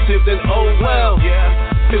sensitive, then oh well.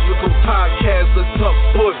 Physical podcast, let's talk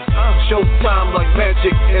sports. Showtime like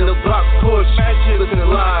magic in the block push. Listen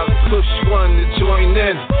live, push one to join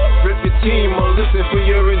in. Rip your team or listen for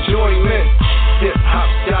your enjoyment. Hip hop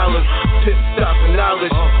dollars, pit stop and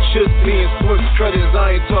knowledge. Should be in sports credits,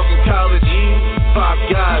 I ain't talking college. 5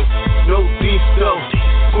 guys, no beef though.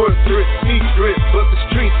 Corporate secret, but the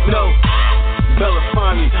streets know.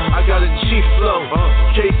 Belafonte, I got a G flow.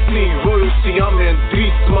 KC, royalty, I'm in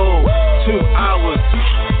beast mode. 2 hours,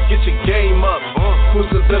 get your game up. Who's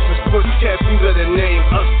the best in sportscast? You better name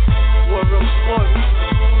us. War Room Sports.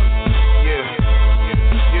 Yeah,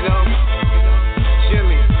 you know,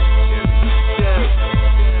 Jimmy, Dev,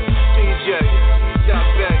 TJ, Doc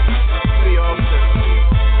Bay, B. Austin.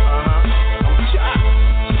 I'm Jock.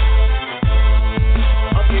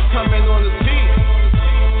 Up and coming on the beat.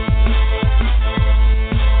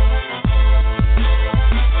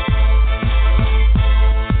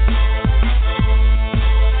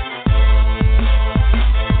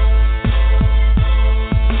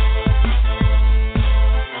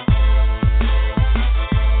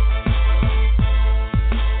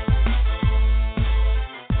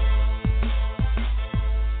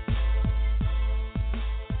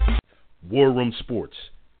 War Room Sports,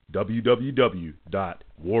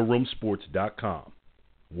 www.warroomsports.com.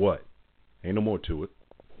 What? Ain't no more to it.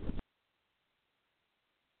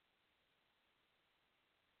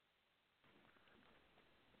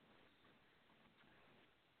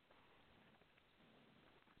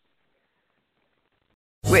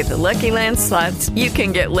 With the Lucky Land Slots, you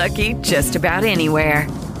can get lucky just about anywhere.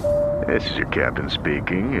 This is your captain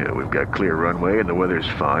speaking. We've got clear runway and the weather's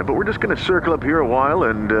fine, but we're just going to circle up here a while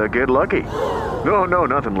and get lucky. No,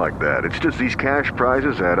 nothing like that. It's just these cash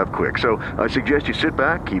prizes add up quick. So I suggest you sit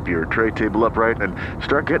back, keep your tray table upright, and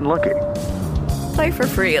start getting lucky. Play for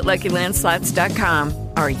free at LuckyLandSlots.com.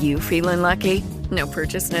 Are you feeling lucky? No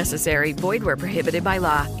purchase necessary. Void where prohibited by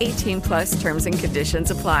law. 18+ terms and conditions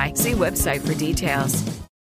apply. See website for details.